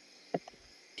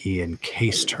 He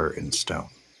encased her in stone.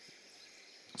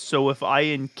 So if I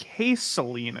encase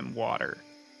Celine in water,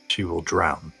 She will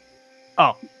drown.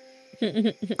 oh,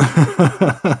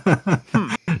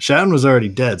 Schatten was already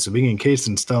dead, so being encased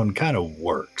in stone kind of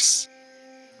works.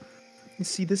 you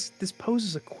see, this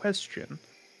poses a question.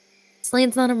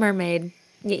 Celine's not a mermaid.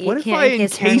 You What if can't I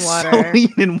encase her in encase water.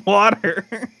 Celine in water?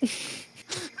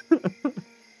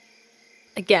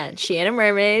 Again, she ain't a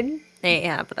mermaid. Ain't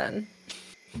happening.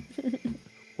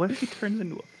 What if he turns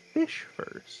into a fish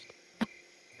first?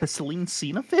 Has Celine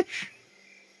seen a fish?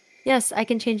 Yes, I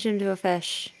can change him to a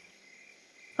fish.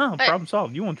 Oh, problem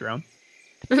solved. You won't drown.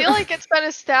 I feel like it's been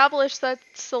established that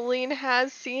Celine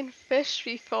has seen fish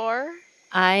before.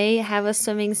 I have a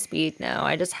swimming speed now.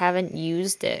 I just haven't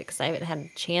used it because I haven't had a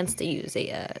chance to use it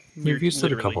yet. You've used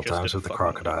it a literally couple just times at a with the fucking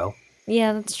crocodile.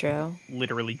 Yeah, that's true. lake.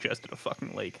 Literally just at a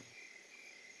fucking lake.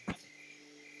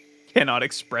 Cannot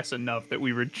express enough that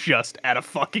we were just at a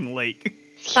fucking lake.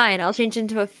 Fine, I'll change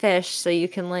into a fish so you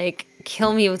can, like,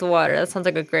 kill me with water. That sounds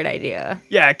like a great idea.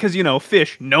 Yeah, because, you know,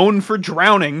 fish, known for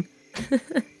drowning.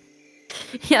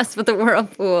 Yes, with the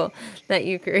whirlpool that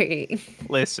you create.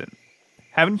 Listen,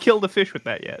 haven't killed a fish with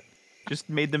that yet. Just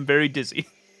made them very dizzy.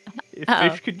 If Oh,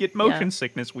 fish could get motion yeah.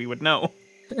 sickness, we would know.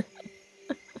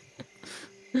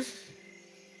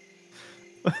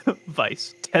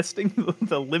 Vice, testing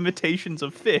the limitations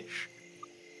of fish.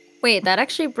 Wait, that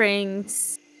actually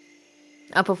brings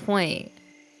up a point.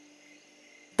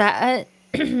 That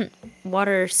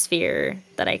water sphere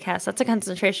that I cast, that's a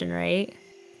concentration, right?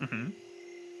 Mm-hmm.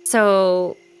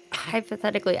 So,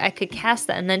 hypothetically, I could cast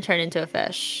that and then turn into a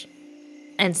fish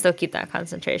and still keep that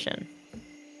concentration.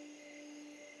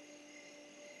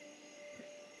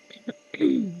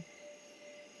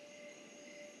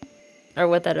 Or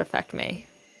would that affect me?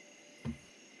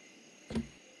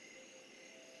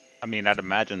 I mean, I'd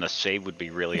imagine the save would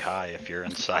be really high if you're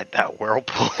inside that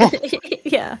whirlpool.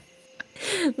 Yeah.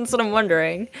 That's what I'm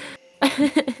wondering.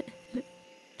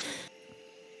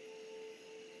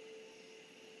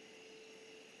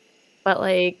 But,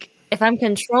 like, if I'm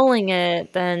controlling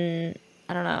it, then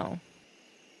I don't know.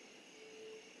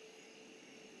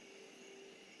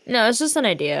 No, it's just an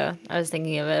idea. I was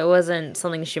thinking of it. It wasn't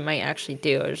something she might actually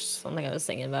do. It was just something I was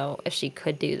thinking about if she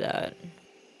could do that.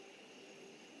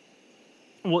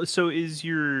 Well, so is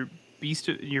your beast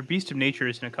of nature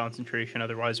isn't a concentration,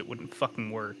 otherwise it wouldn't fucking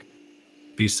work.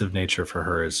 Beast of nature for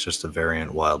her is just a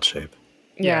variant wild shape.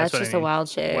 Yeah, it's that's what I just a mean. wild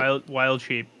shape. Wild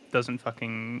shape doesn't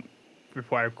fucking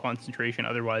require concentration,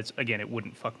 otherwise, again, it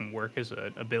wouldn't fucking work as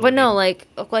an ability. But no,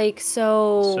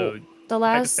 so So, the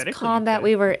last hypothetically, you combat could.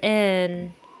 we were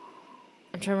in,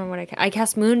 I'm trying to remember what I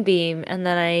cast Moonbeam, and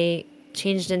then I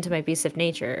changed into my Beast of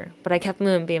Nature. But I kept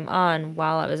Moonbeam on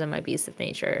while I was in my Beast of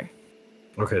Nature.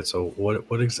 Okay, so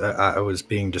I was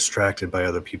being distracted by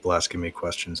other people asking me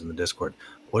questions in the Discord.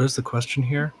 What is the question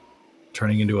here?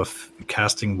 Turning into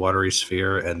casting watery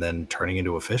sphere and then turning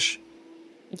into a fish?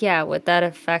 Yeah, would that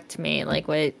affect me? Like,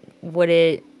 would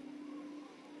it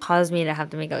cause me to have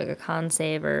to make like a con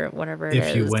save or whatever it is?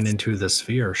 If you went into the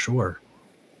sphere, sure.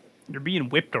 You're being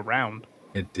whipped around.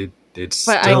 It's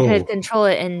But still... I could control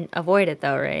it and avoid it,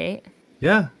 though, right?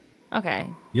 Yeah. Okay.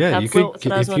 Yeah, That's you could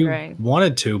what I was if you wondering.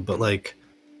 wanted to, but like,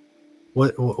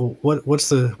 what's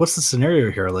the scenario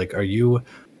here? Like, are you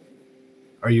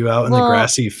out in the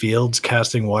grassy fields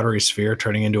casting watery sphere,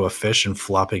 turning into a fish and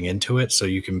flopping into it so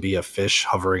you can be a fish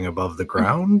hovering above the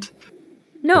ground?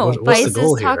 No, What's the Vice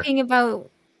goal is here? talking about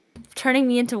turning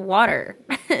me into water.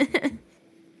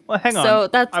 Well, hang on. So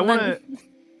that's I want to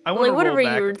roll whatever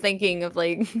back. you were thinking of,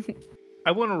 like.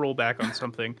 I want to roll back on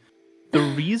something. The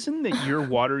reason that your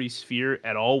watery sphere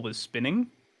at all was spinning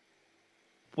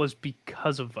was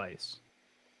because of Vice.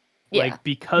 Yeah. Like,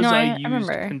 because No, I I used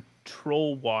remember.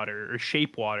 control water or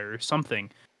shape water or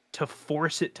something to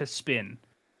force it to spin.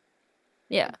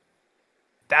 Yeah.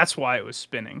 That's why it was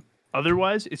spinning.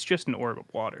 Otherwise, it's just an orb of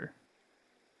water.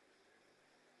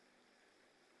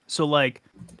 So, like,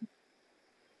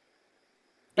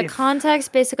 The if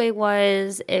context basically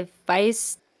was if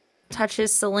Vice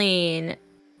touches Celine,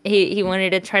 he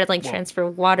wanted to try to like Whoa. transfer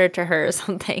water to her or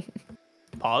something.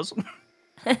 pause,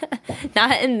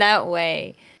 Not in that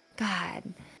way. God.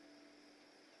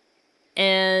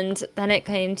 And then it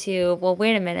came to, well,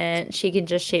 wait a minute, she can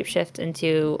just shapeshift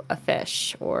into a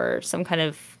fish or some kind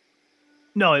of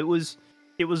no, it was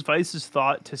Vice's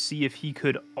thought to see if he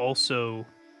could also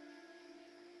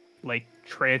like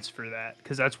transfer that,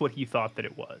 because that's what he thought that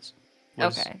it was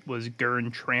Okay. was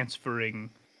Gurn transferring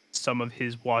some of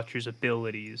his Watcher's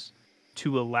abilities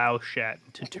to allow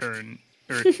Schatten to turn,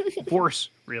 or force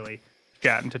really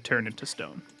Schatten to turn into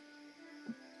stone.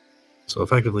 So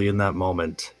effectively, in that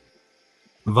moment,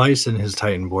 Vice in his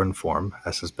Titanborn form,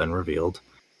 as has been revealed,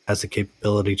 has the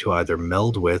capability to either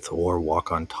meld with or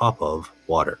walk on top of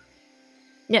water.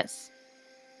 Yes.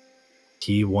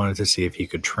 He wanted to see if he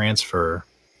could transfer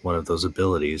one of those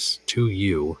abilities to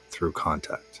you through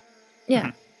contact.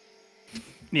 Yeah.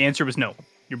 The answer was no.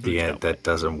 You're boosted out. That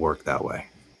doesn't work that way.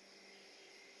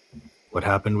 What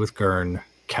happened with Gurn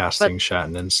casting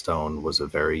Schatten in stone was a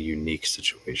very unique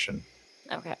situation.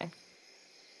 Okay.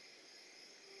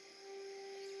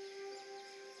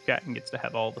 Schatten gets to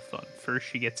have all the fun. First,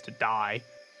 she gets to die.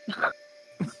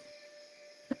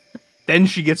 Then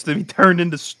she gets to be turned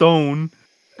into stone.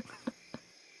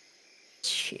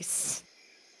 Jeez.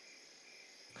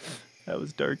 That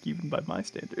was dark even by my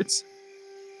standards.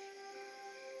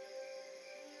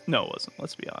 No, it wasn't.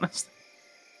 Let's be honest.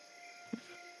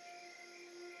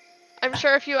 I'm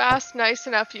sure if you asked nice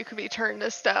enough, you could be turned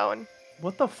to stone.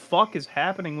 What the fuck is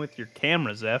happening with your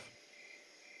camera, Zeph?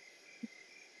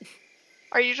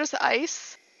 Are you just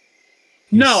ice?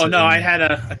 No, I had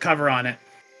a cover on it.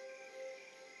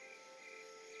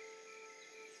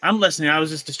 I'm listening. I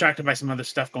was just distracted by some other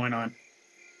stuff going on.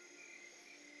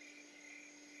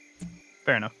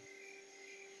 Fair enough.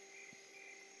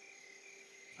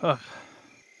 Ugh.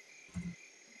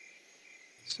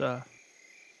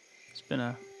 It's been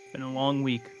a long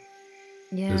week.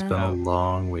 Yeah. It's been a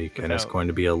long week, and it's Without- going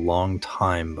to be a long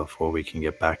time before we can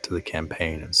get back to the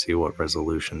campaign and see what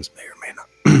resolutions may or may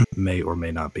not may or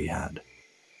may not be had.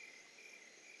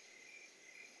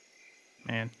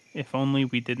 Man, if only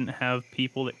we didn't have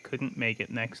people that couldn't make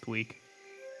it next week.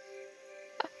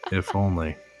 If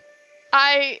only.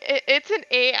 It's an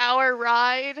 8-hour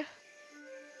ride,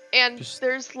 and Just-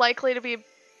 there's likely to be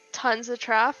tons of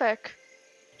traffic.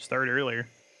 Start earlier.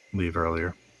 Leave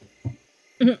earlier.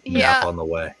 Yeah. Nap on the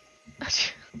way.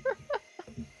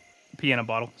 Pee in a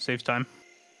bottle. Saves time.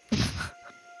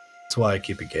 That's why I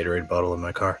keep a Gatorade bottle in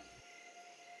my car.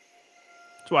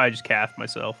 That's why I just calf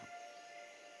myself.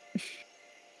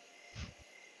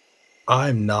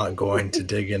 I'm not going to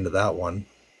dig into that one.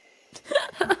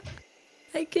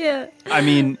 I can't. I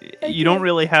mean, you don't can't.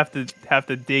 really have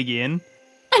to dig in.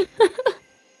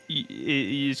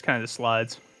 You just kind of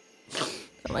slides.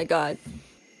 Oh my god.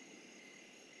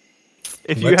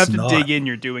 If you Let's have to not. dig in,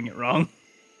 you're doing it wrong.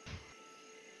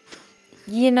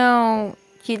 You know,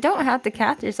 you don't have to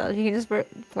cast yourself. You can just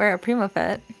wear a Primo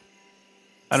Fit.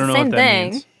 I don't know Same what that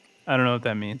thing. means. I don't know what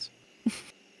that means.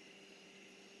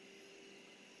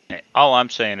 Hey, all I'm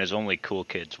saying is only cool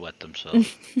kids wet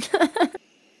themselves.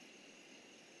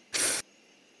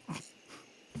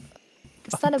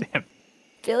 Is that a Damn.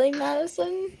 Billy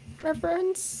Madison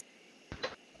reference?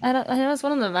 I know it's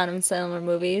one of the Madame Sandler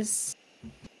movies.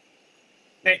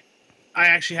 Hey, I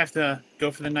actually have to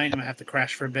go for the night. I'm gonna have to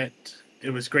crash for a bit. It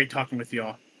was great talking with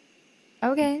y'all.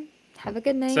 Okay. Have a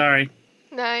good night. Sorry.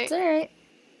 Night. It's alright.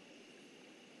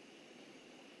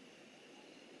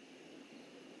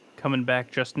 Coming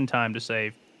back just in time to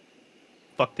say,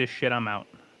 fuck this shit, I'm out.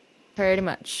 Pretty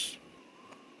much.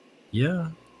 Yeah,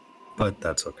 but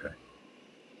that's okay.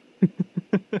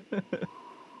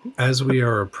 As we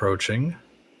are approaching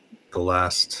the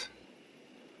last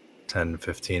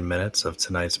 10-15 minutes of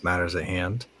tonight's Matters at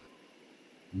Hand,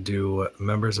 do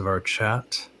members of our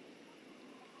chat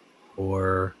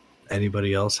or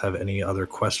anybody else have any other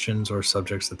questions or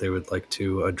subjects that they would like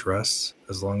to address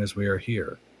as long as we are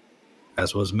here?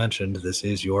 As was mentioned, this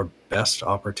is your best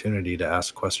opportunity to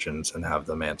ask questions and have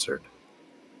them answered.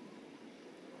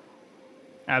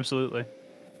 Absolutely.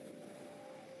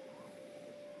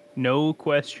 No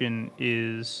question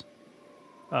is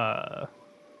I'm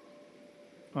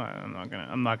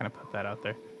not gonna put that out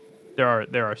there.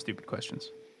 There are stupid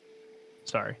questions.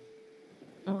 Sorry.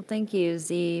 Well, thank you,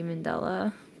 Z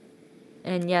Mandela.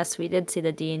 And yes, we did see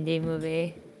the D&D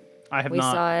movie. I have We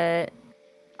not. saw it.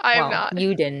 I am Well, not.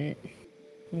 you didn't.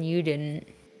 You didn't.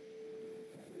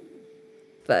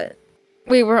 But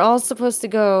we were all supposed to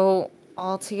go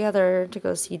all together to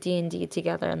go see D&D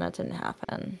together, and that didn't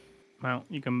happen. Well,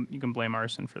 you can blame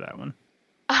Arson for that one.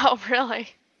 Oh, really?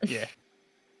 Yeah.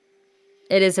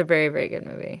 It is a very, very good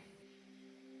movie.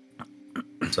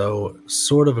 So,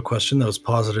 sort of a question that was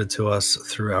posited to us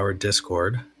through our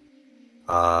Discord.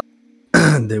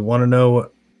 They want to know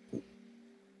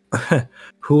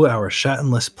who our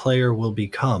Shattenless player will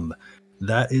become.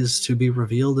 That is to be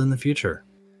revealed in the future.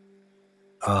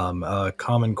 A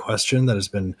common question that has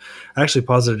been actually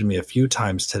posited to me a few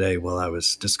times today while I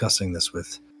was discussing this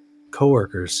with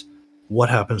coworkers. What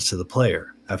happens to the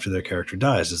player after their character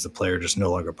dies? Is the player just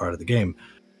no longer part of the game?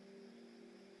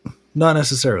 Not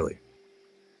necessarily.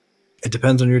 It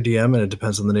depends on your DM and it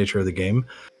depends on the nature of the game.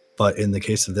 But in the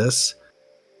case of this,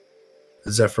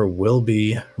 Zephyr will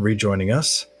be rejoining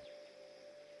us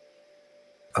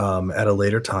at a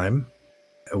later time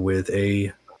with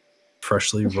a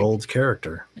freshly rolled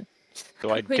character. So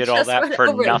I We did all just that went for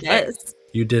over nothing. this.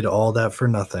 You did all that for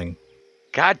nothing.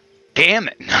 God damn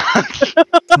it.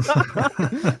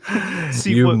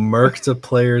 See You what- murked a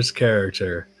player's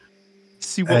character,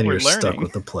 See what and we're you're stuck learning.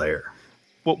 with the player.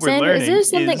 What we're Sandra, learning is there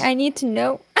something is... I need to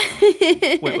know?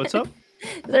 Wait, what's up?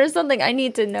 Is there something I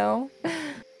need to know?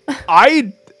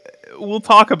 We'll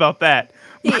talk about that.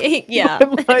 Yeah.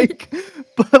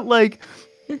 but like,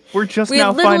 we're just We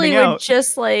now literally finding were out.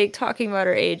 just like talking about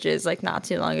our ages like not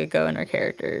too long ago in our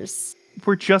characters.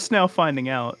 We're just now finding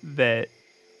out that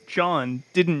John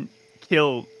didn't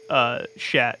kill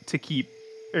Shat to keep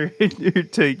or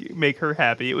to make her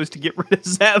happy. It was to get rid of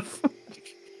Zeph.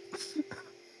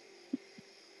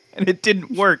 And it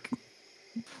didn't work.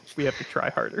 We have to try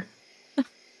harder.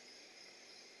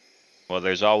 Well,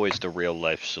 there's always the real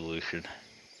life solution.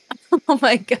 Oh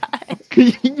my god.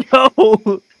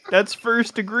 Yo, that's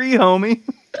first degree, homie.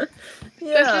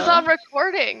 This is on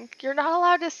recording. You're not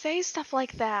allowed to say stuff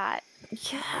like that.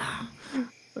 Yeah.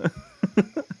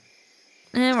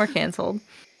 And we're canceled.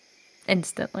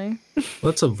 Instantly.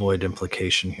 Let's avoid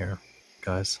implication here,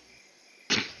 guys.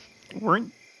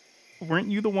 Weren't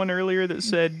you the one earlier that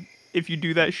said if you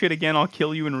do that shit again, I'll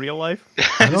kill you in real life?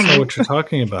 I don't know what you're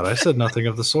talking about. I said nothing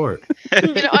of the sort.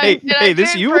 You know, I this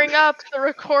didn't you? bring up the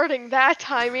recording that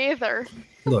time either.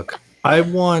 Look, I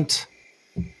want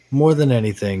more than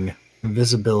anything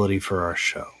visibility for our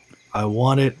show. I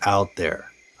want it out there.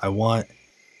 I want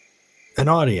an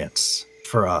audience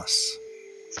for us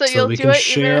So so you'll we do can it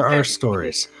share even if our it-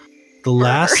 stories. The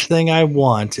last thing I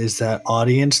want is that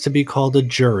audience to be called a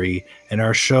jury and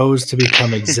our shows to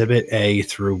become Exhibit A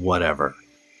through whatever.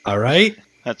 All right?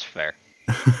 That's fair.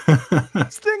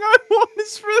 Last thing I want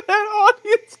is for that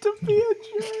audience to be a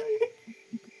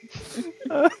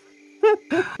jury.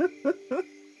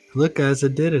 Look, guys, I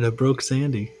did it. I broke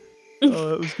Sandy. Oh,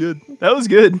 that was good. That was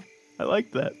good. I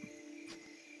liked that.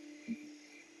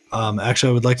 Actually,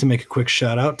 I would like to make a quick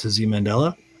shout out to Z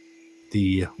Mandela,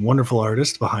 the wonderful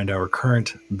artist behind our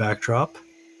current backdrop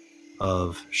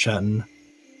of Schatten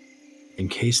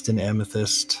encased in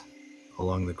amethyst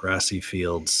along the grassy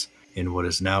fields in what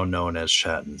is now known as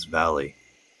Shatten's Valley.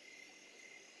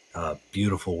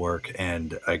 Beautiful work,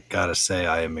 and I gotta say,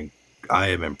 I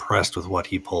am impressed with what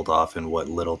he pulled off in what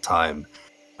little time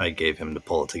I gave him to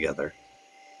pull it together.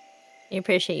 I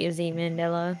appreciate you, Z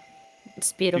Mandela.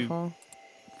 It's beautiful.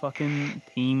 Fucking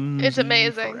teams. It's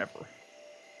amazing. Forever.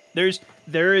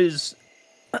 There is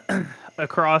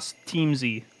across Team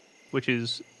Z, which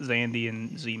is Zandy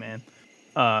and Z-Man,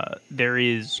 there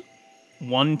is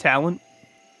one talent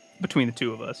between the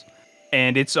two of us,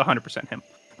 and it's 100% him.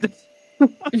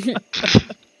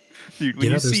 Dude, when you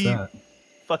there's see that.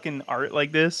 fucking art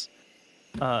like this,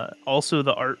 also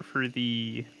the art for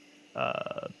the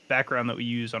background that we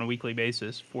use on a weekly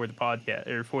basis for the podcast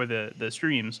or for the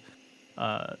streams,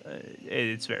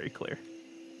 it's very clear.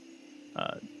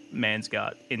 Man's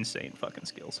got insane fucking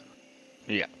skills.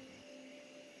 Yeah.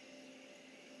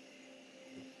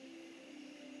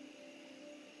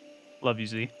 Love you,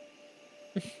 Z.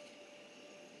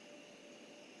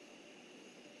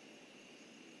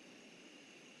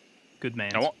 Good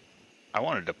man. I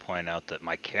wanted to point out that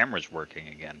my camera's working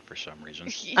again for some reason.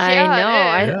 I Yeah,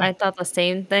 know. it is. I thought the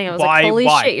same thing. I was Why- like, holy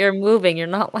why? shit, you're moving. You're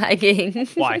not lagging.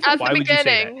 Why? At Why the would you say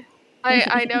that? beginning,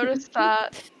 I noticed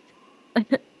that.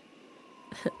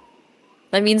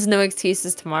 That means no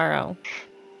excuses tomorrow.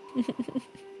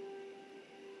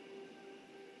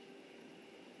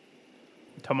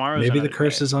 Tomorrow's Maybe the another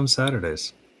curse day. is on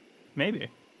Saturdays. Maybe.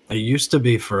 It used to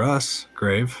be for us,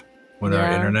 Grave, when our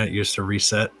Yeah. internet used to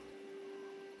reset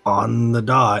on the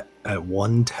dot at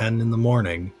 1:10 in the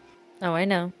morning. Oh, I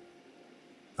know.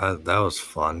 That was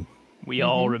fun. We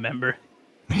all remember.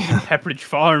 Even Pepperidge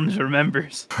Farms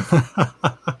remembers.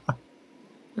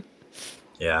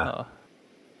 Yeah.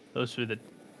 Those were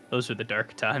the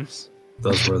dark times.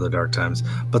 Those were the dark times.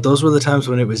 But those were the times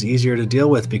when it was easier to deal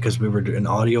with because we were an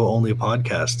audio-only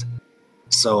podcast.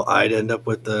 So I'd end up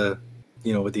with the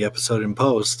episode in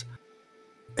post,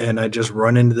 and I just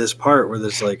run into this part where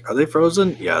there's like, are they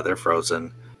frozen? Yeah, they're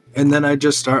frozen. And then I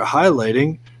just start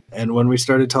highlighting, and when we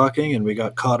started talking and we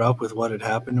got caught up with what had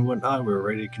happened and whatnot, we were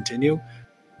ready to continue,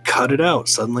 cut it out.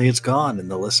 Suddenly it's gone, and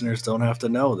the listeners don't have to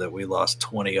know that we lost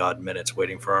 20-odd minutes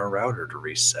waiting for our router to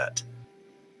reset.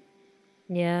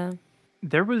 Yeah.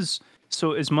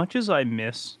 So as much as I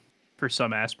miss, for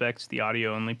some aspects, the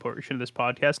audio-only portion of this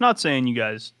podcast, not saying you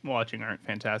guys watching aren't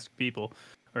fantastic people,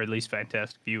 or at least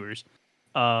fantastic viewers,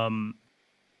 there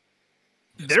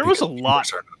was a lot.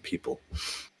 Viewers are not people.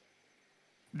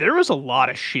 There was a lot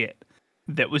of shit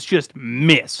that was just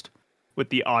missed with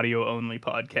the audio-only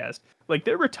podcast. Like,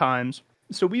 there were times.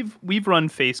 So we've run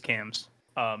face cams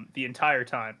the entire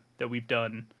time that we've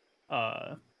done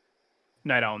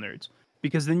Night Owl Nerds,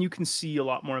 because then you can see a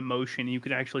lot more emotion. You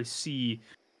can actually see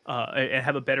and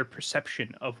have a better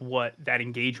perception of what that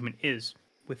engagement is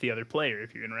with the other player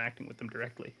if you're interacting with them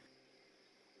directly.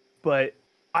 But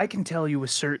I can tell you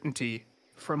with certainty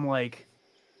from like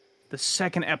the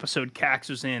second episode Cax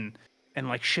was in and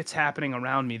like shit's happening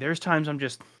around me, there's times I'm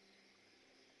just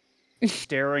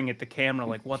staring at the camera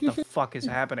like, what the fuck is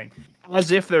happening?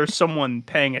 As if there's someone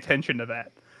paying attention to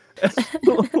that.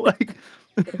 Like,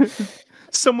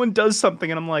 someone does something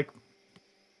and I'm like,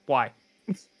 why?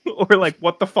 Or like,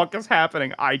 what the fuck is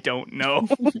happening? I don't know.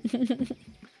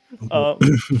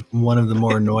 One of the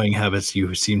more annoying habits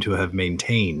you seem to have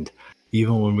maintained,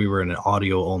 even when we were in an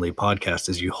audio-only podcast,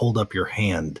 is you hold up your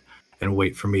hand and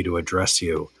wait for me to address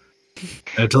you.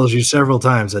 I've told you several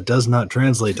times that does not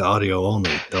translate to audio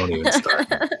only. Don't even start.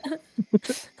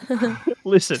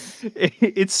 Listen,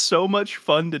 it's so much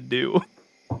fun to do.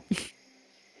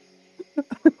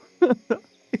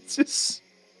 It's just,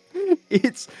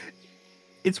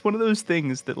 it's one of those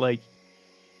things that, like,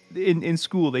 in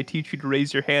school they teach you to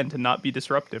raise your hand to not be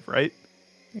disruptive, right?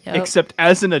 Yep. Except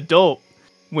as an adult,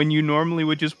 when you normally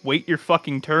would just wait your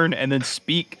fucking turn and then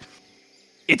speak,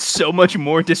 it's so much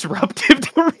more disruptive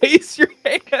to raise your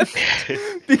hand.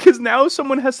 Because now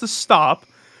someone has to stop,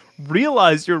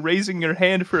 realize you're raising your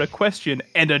hand for a question,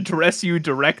 and address you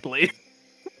directly.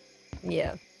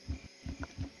 Yeah.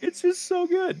 It's just so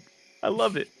good. I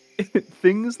love it.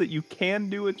 Things that you can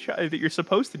do that you're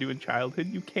supposed to do in childhood,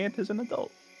 you can't as an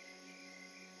adult.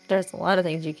 There's a lot of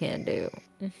things you can do.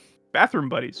 Bathroom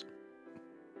buddies.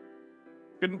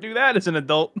 Couldn't do that as an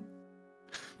adult.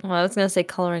 Well, I was gonna say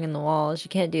coloring in the walls. You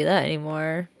can't do that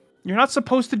anymore. You're not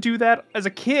supposed to do that as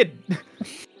a kid.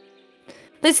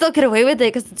 They still get away with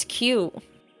it because it's cute.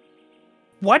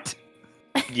 What?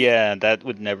 Yeah, that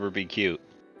would never be cute.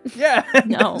 Yeah.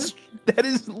 No. That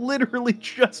is literally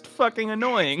just fucking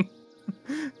annoying.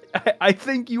 I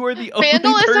think you are the only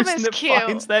Vandalism person is that cute.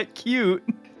 finds that cute.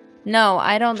 No,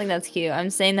 I don't think that's cute.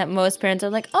 I'm saying that most parents are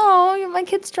like, "Oh, my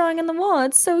kid's drawing on the wall.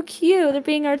 It's so cute. They're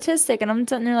being artistic," and I'm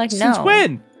sitting there like, "No." Since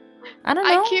when? I don't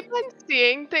know. I keep on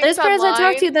seeing things There's parents I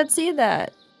talk to online. that see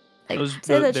that. Like,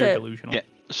 say that They're shit. delusional. Yeah.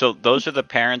 So those are the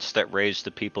parents that raise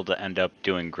the people to end up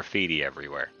doing graffiti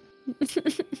everywhere.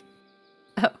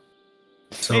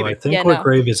 So Maybe. I think Yeah, what no.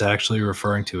 Grave is actually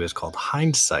referring to is called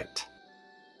hindsight.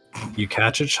 You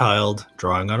catch a child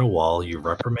drawing on a wall, you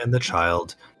reprimand the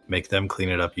child, make them clean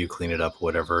it up, you clean it up,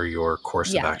 whatever your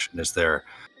course of Yeah. action is there.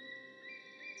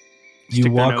 Stick You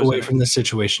their walk nose away in it. from the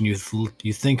situation, you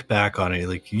think back on it,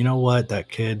 like, you know what, that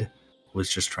kid was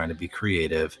just trying to be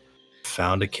creative,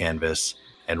 found a canvas,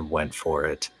 and went for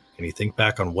it. And you think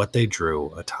back on what they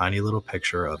drew, a tiny little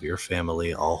picture of your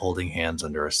family all holding hands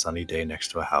under a sunny day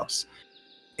next to a house.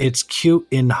 It's cute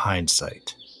in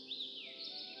hindsight.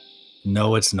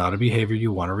 No, it's not a behavior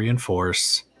you want to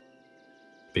reinforce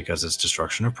because it's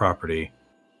destruction of property,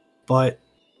 but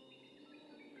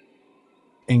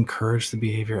encourage the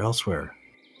behavior elsewhere.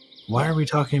 Why are we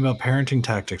talking about parenting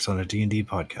tactics on a D&D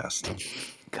podcast?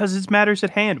 Because it's matters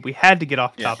at hand. We had to get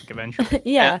off Yeah. topic eventually.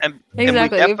 Yeah, And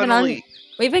exactly. we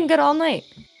We've been good all night.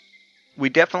 we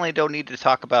definitely don't need to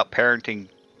talk about parenting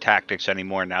tactics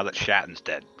anymore now that Shatten's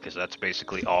dead, because that's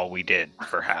basically all we did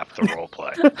for half the role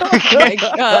play. Oh my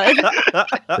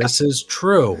god. This is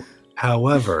true.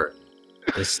 However,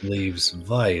 this leaves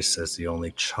Vice as the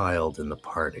only child in the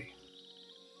party.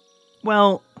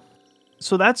 Well,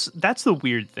 So that's the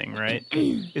weird thing, right?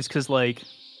 Is because like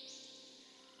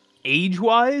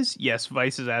age-wise, yes,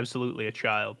 Vice is absolutely a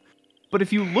child. But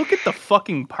if you look at the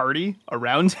fucking party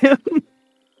around him,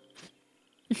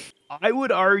 I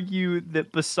would argue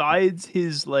that besides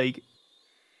his like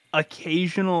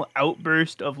occasional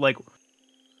outburst of like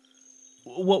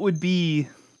what would be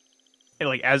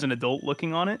like as an adult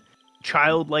looking on it,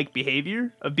 childlike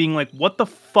behavior of being like, what the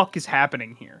fuck is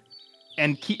happening here?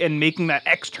 And making that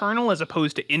external as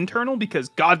opposed to internal, because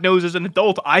God knows as an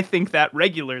adult I think that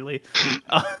regularly.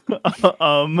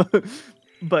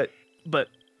 But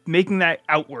making that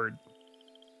outward,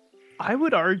 I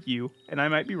would argue, and I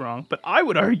might be wrong, but I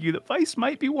would argue that Vice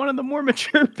might be one of the more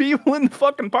mature people in the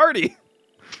fucking party.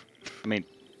 I mean,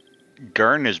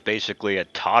 Gurn is basically a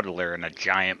toddler in a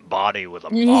giant body with a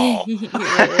ball. He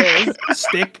really is.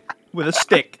 Stick with a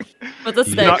stick. With a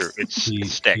He stick. is- It's He, a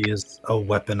stick. he is a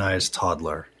weaponized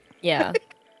toddler. Yeah.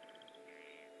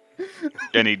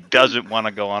 And he doesn't want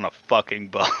to go on a fucking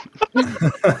boat.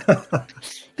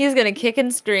 He's gonna kick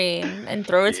and scream and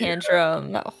throw a Yeah.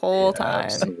 tantrum that whole Yeah, time.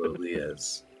 absolutely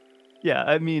is. Yeah,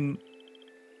 I mean,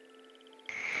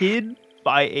 kid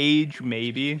by age,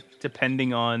 maybe,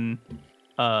 depending on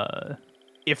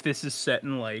if this is set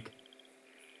in like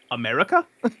America.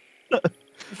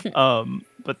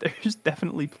 But there's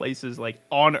definitely places like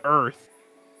on Earth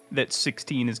that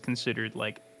 16 is considered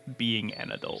like being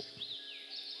an adult.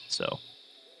 So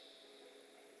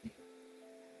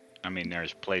I mean,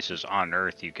 there's places on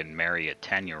Earth you can marry a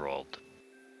 10-year-old.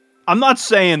 I'm not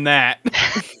saying that.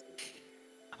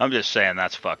 I'm just saying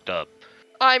that's fucked up.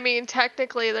 I mean,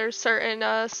 technically, there's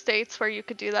certain states where you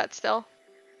could do that still.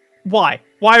 Why?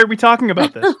 Why are we talking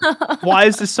about this? Why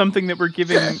is this something that we're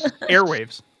giving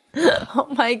airwaves? Oh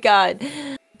my god.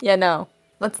 Yeah, no.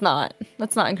 Let's not.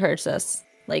 Let's not encourage this.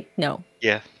 Like, no.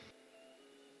 Yeah.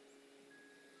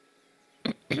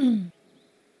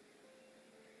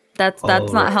 That's not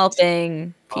Alright.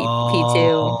 helping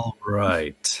P2. All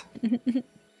right.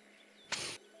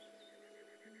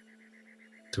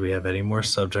 Do we have any more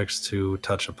subjects to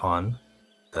touch upon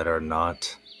that are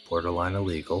not borderline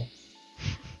illegal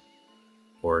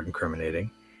or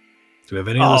incriminating? Do we have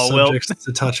any other Oh, well. subjects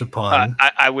to touch upon?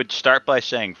 I would start by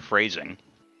saying phrasing.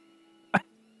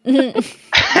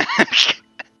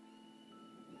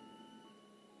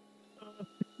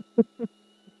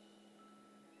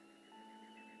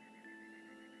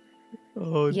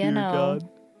 Oh You dear know. God.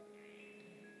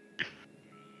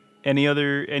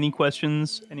 Any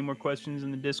questions? Any more questions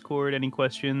in the Discord? Any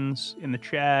questions in the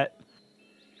chat?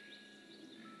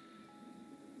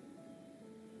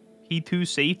 P2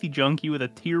 Safety Junkie with a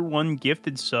tier 1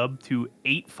 gifted sub to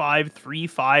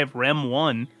 8535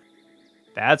 Rem1.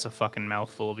 That's a fucking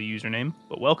mouthful of a username.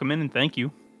 But welcome in and thank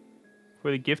you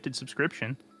for the gifted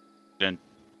subscription. Then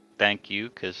thank you,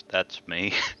 because that's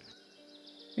me.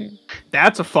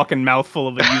 That's a fucking mouthful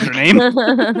of a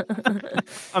username.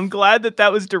 I'm glad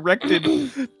that was directed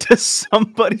to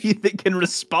somebody that can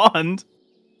respond.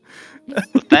 Well,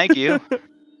 thank you.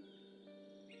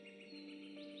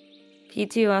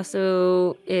 P2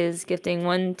 also is gifting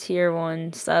 1 tier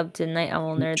 1 sub to Night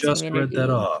Owl You Nerds just community. read that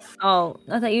off. Oh,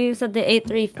 I thought you said the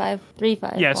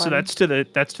 83535. Yeah, so that's to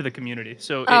the community.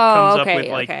 So it Oh, comes okay, up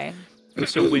with like okay.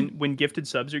 so when gifted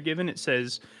subs are given, it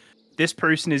says this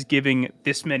person is giving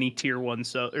this many tier 1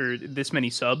 sub or this many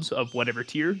subs of whatever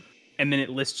tier, and then it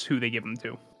lists who they give them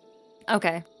to.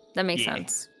 Okay, that makes Yeah.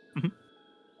 sense.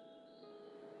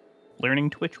 Learning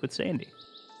Twitch with Sandy.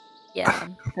 Yeah,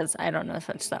 because I don't know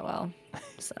Twitch that well.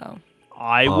 So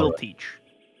I will Alright. teach.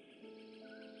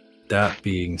 That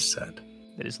being said,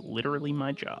 That is literally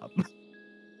my job.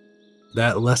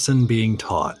 that lesson being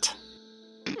taught,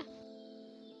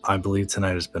 I believe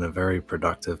tonight has been a very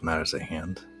productive matters at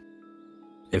hand.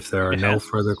 If there are It no has.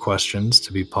 further questions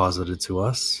to be posited to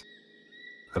us,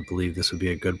 I believe this would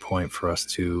be a good point for us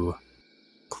to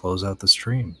close out the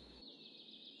stream.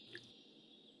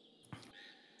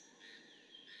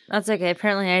 that's okay.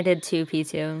 Apparently, I did too,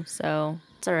 P2. So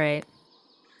it's all right.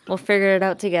 We'll figure it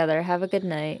out together. Have a good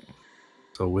night.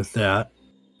 So with that,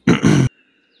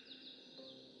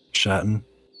 Schatten,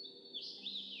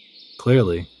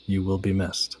 clearly you will be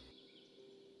missed.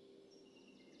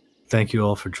 Thank you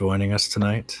all for joining us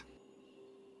tonight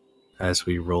as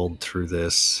we rolled through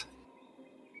this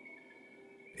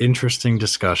interesting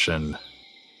discussion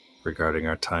regarding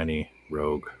our tiny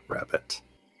rogue rabbit.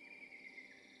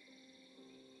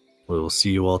 We will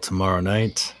see you all tomorrow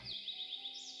night,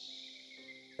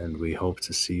 and we hope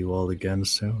to see you all again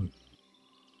soon.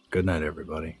 Good night,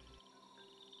 everybody.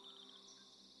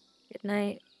 Good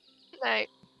night. Night.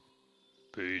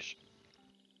 Peace.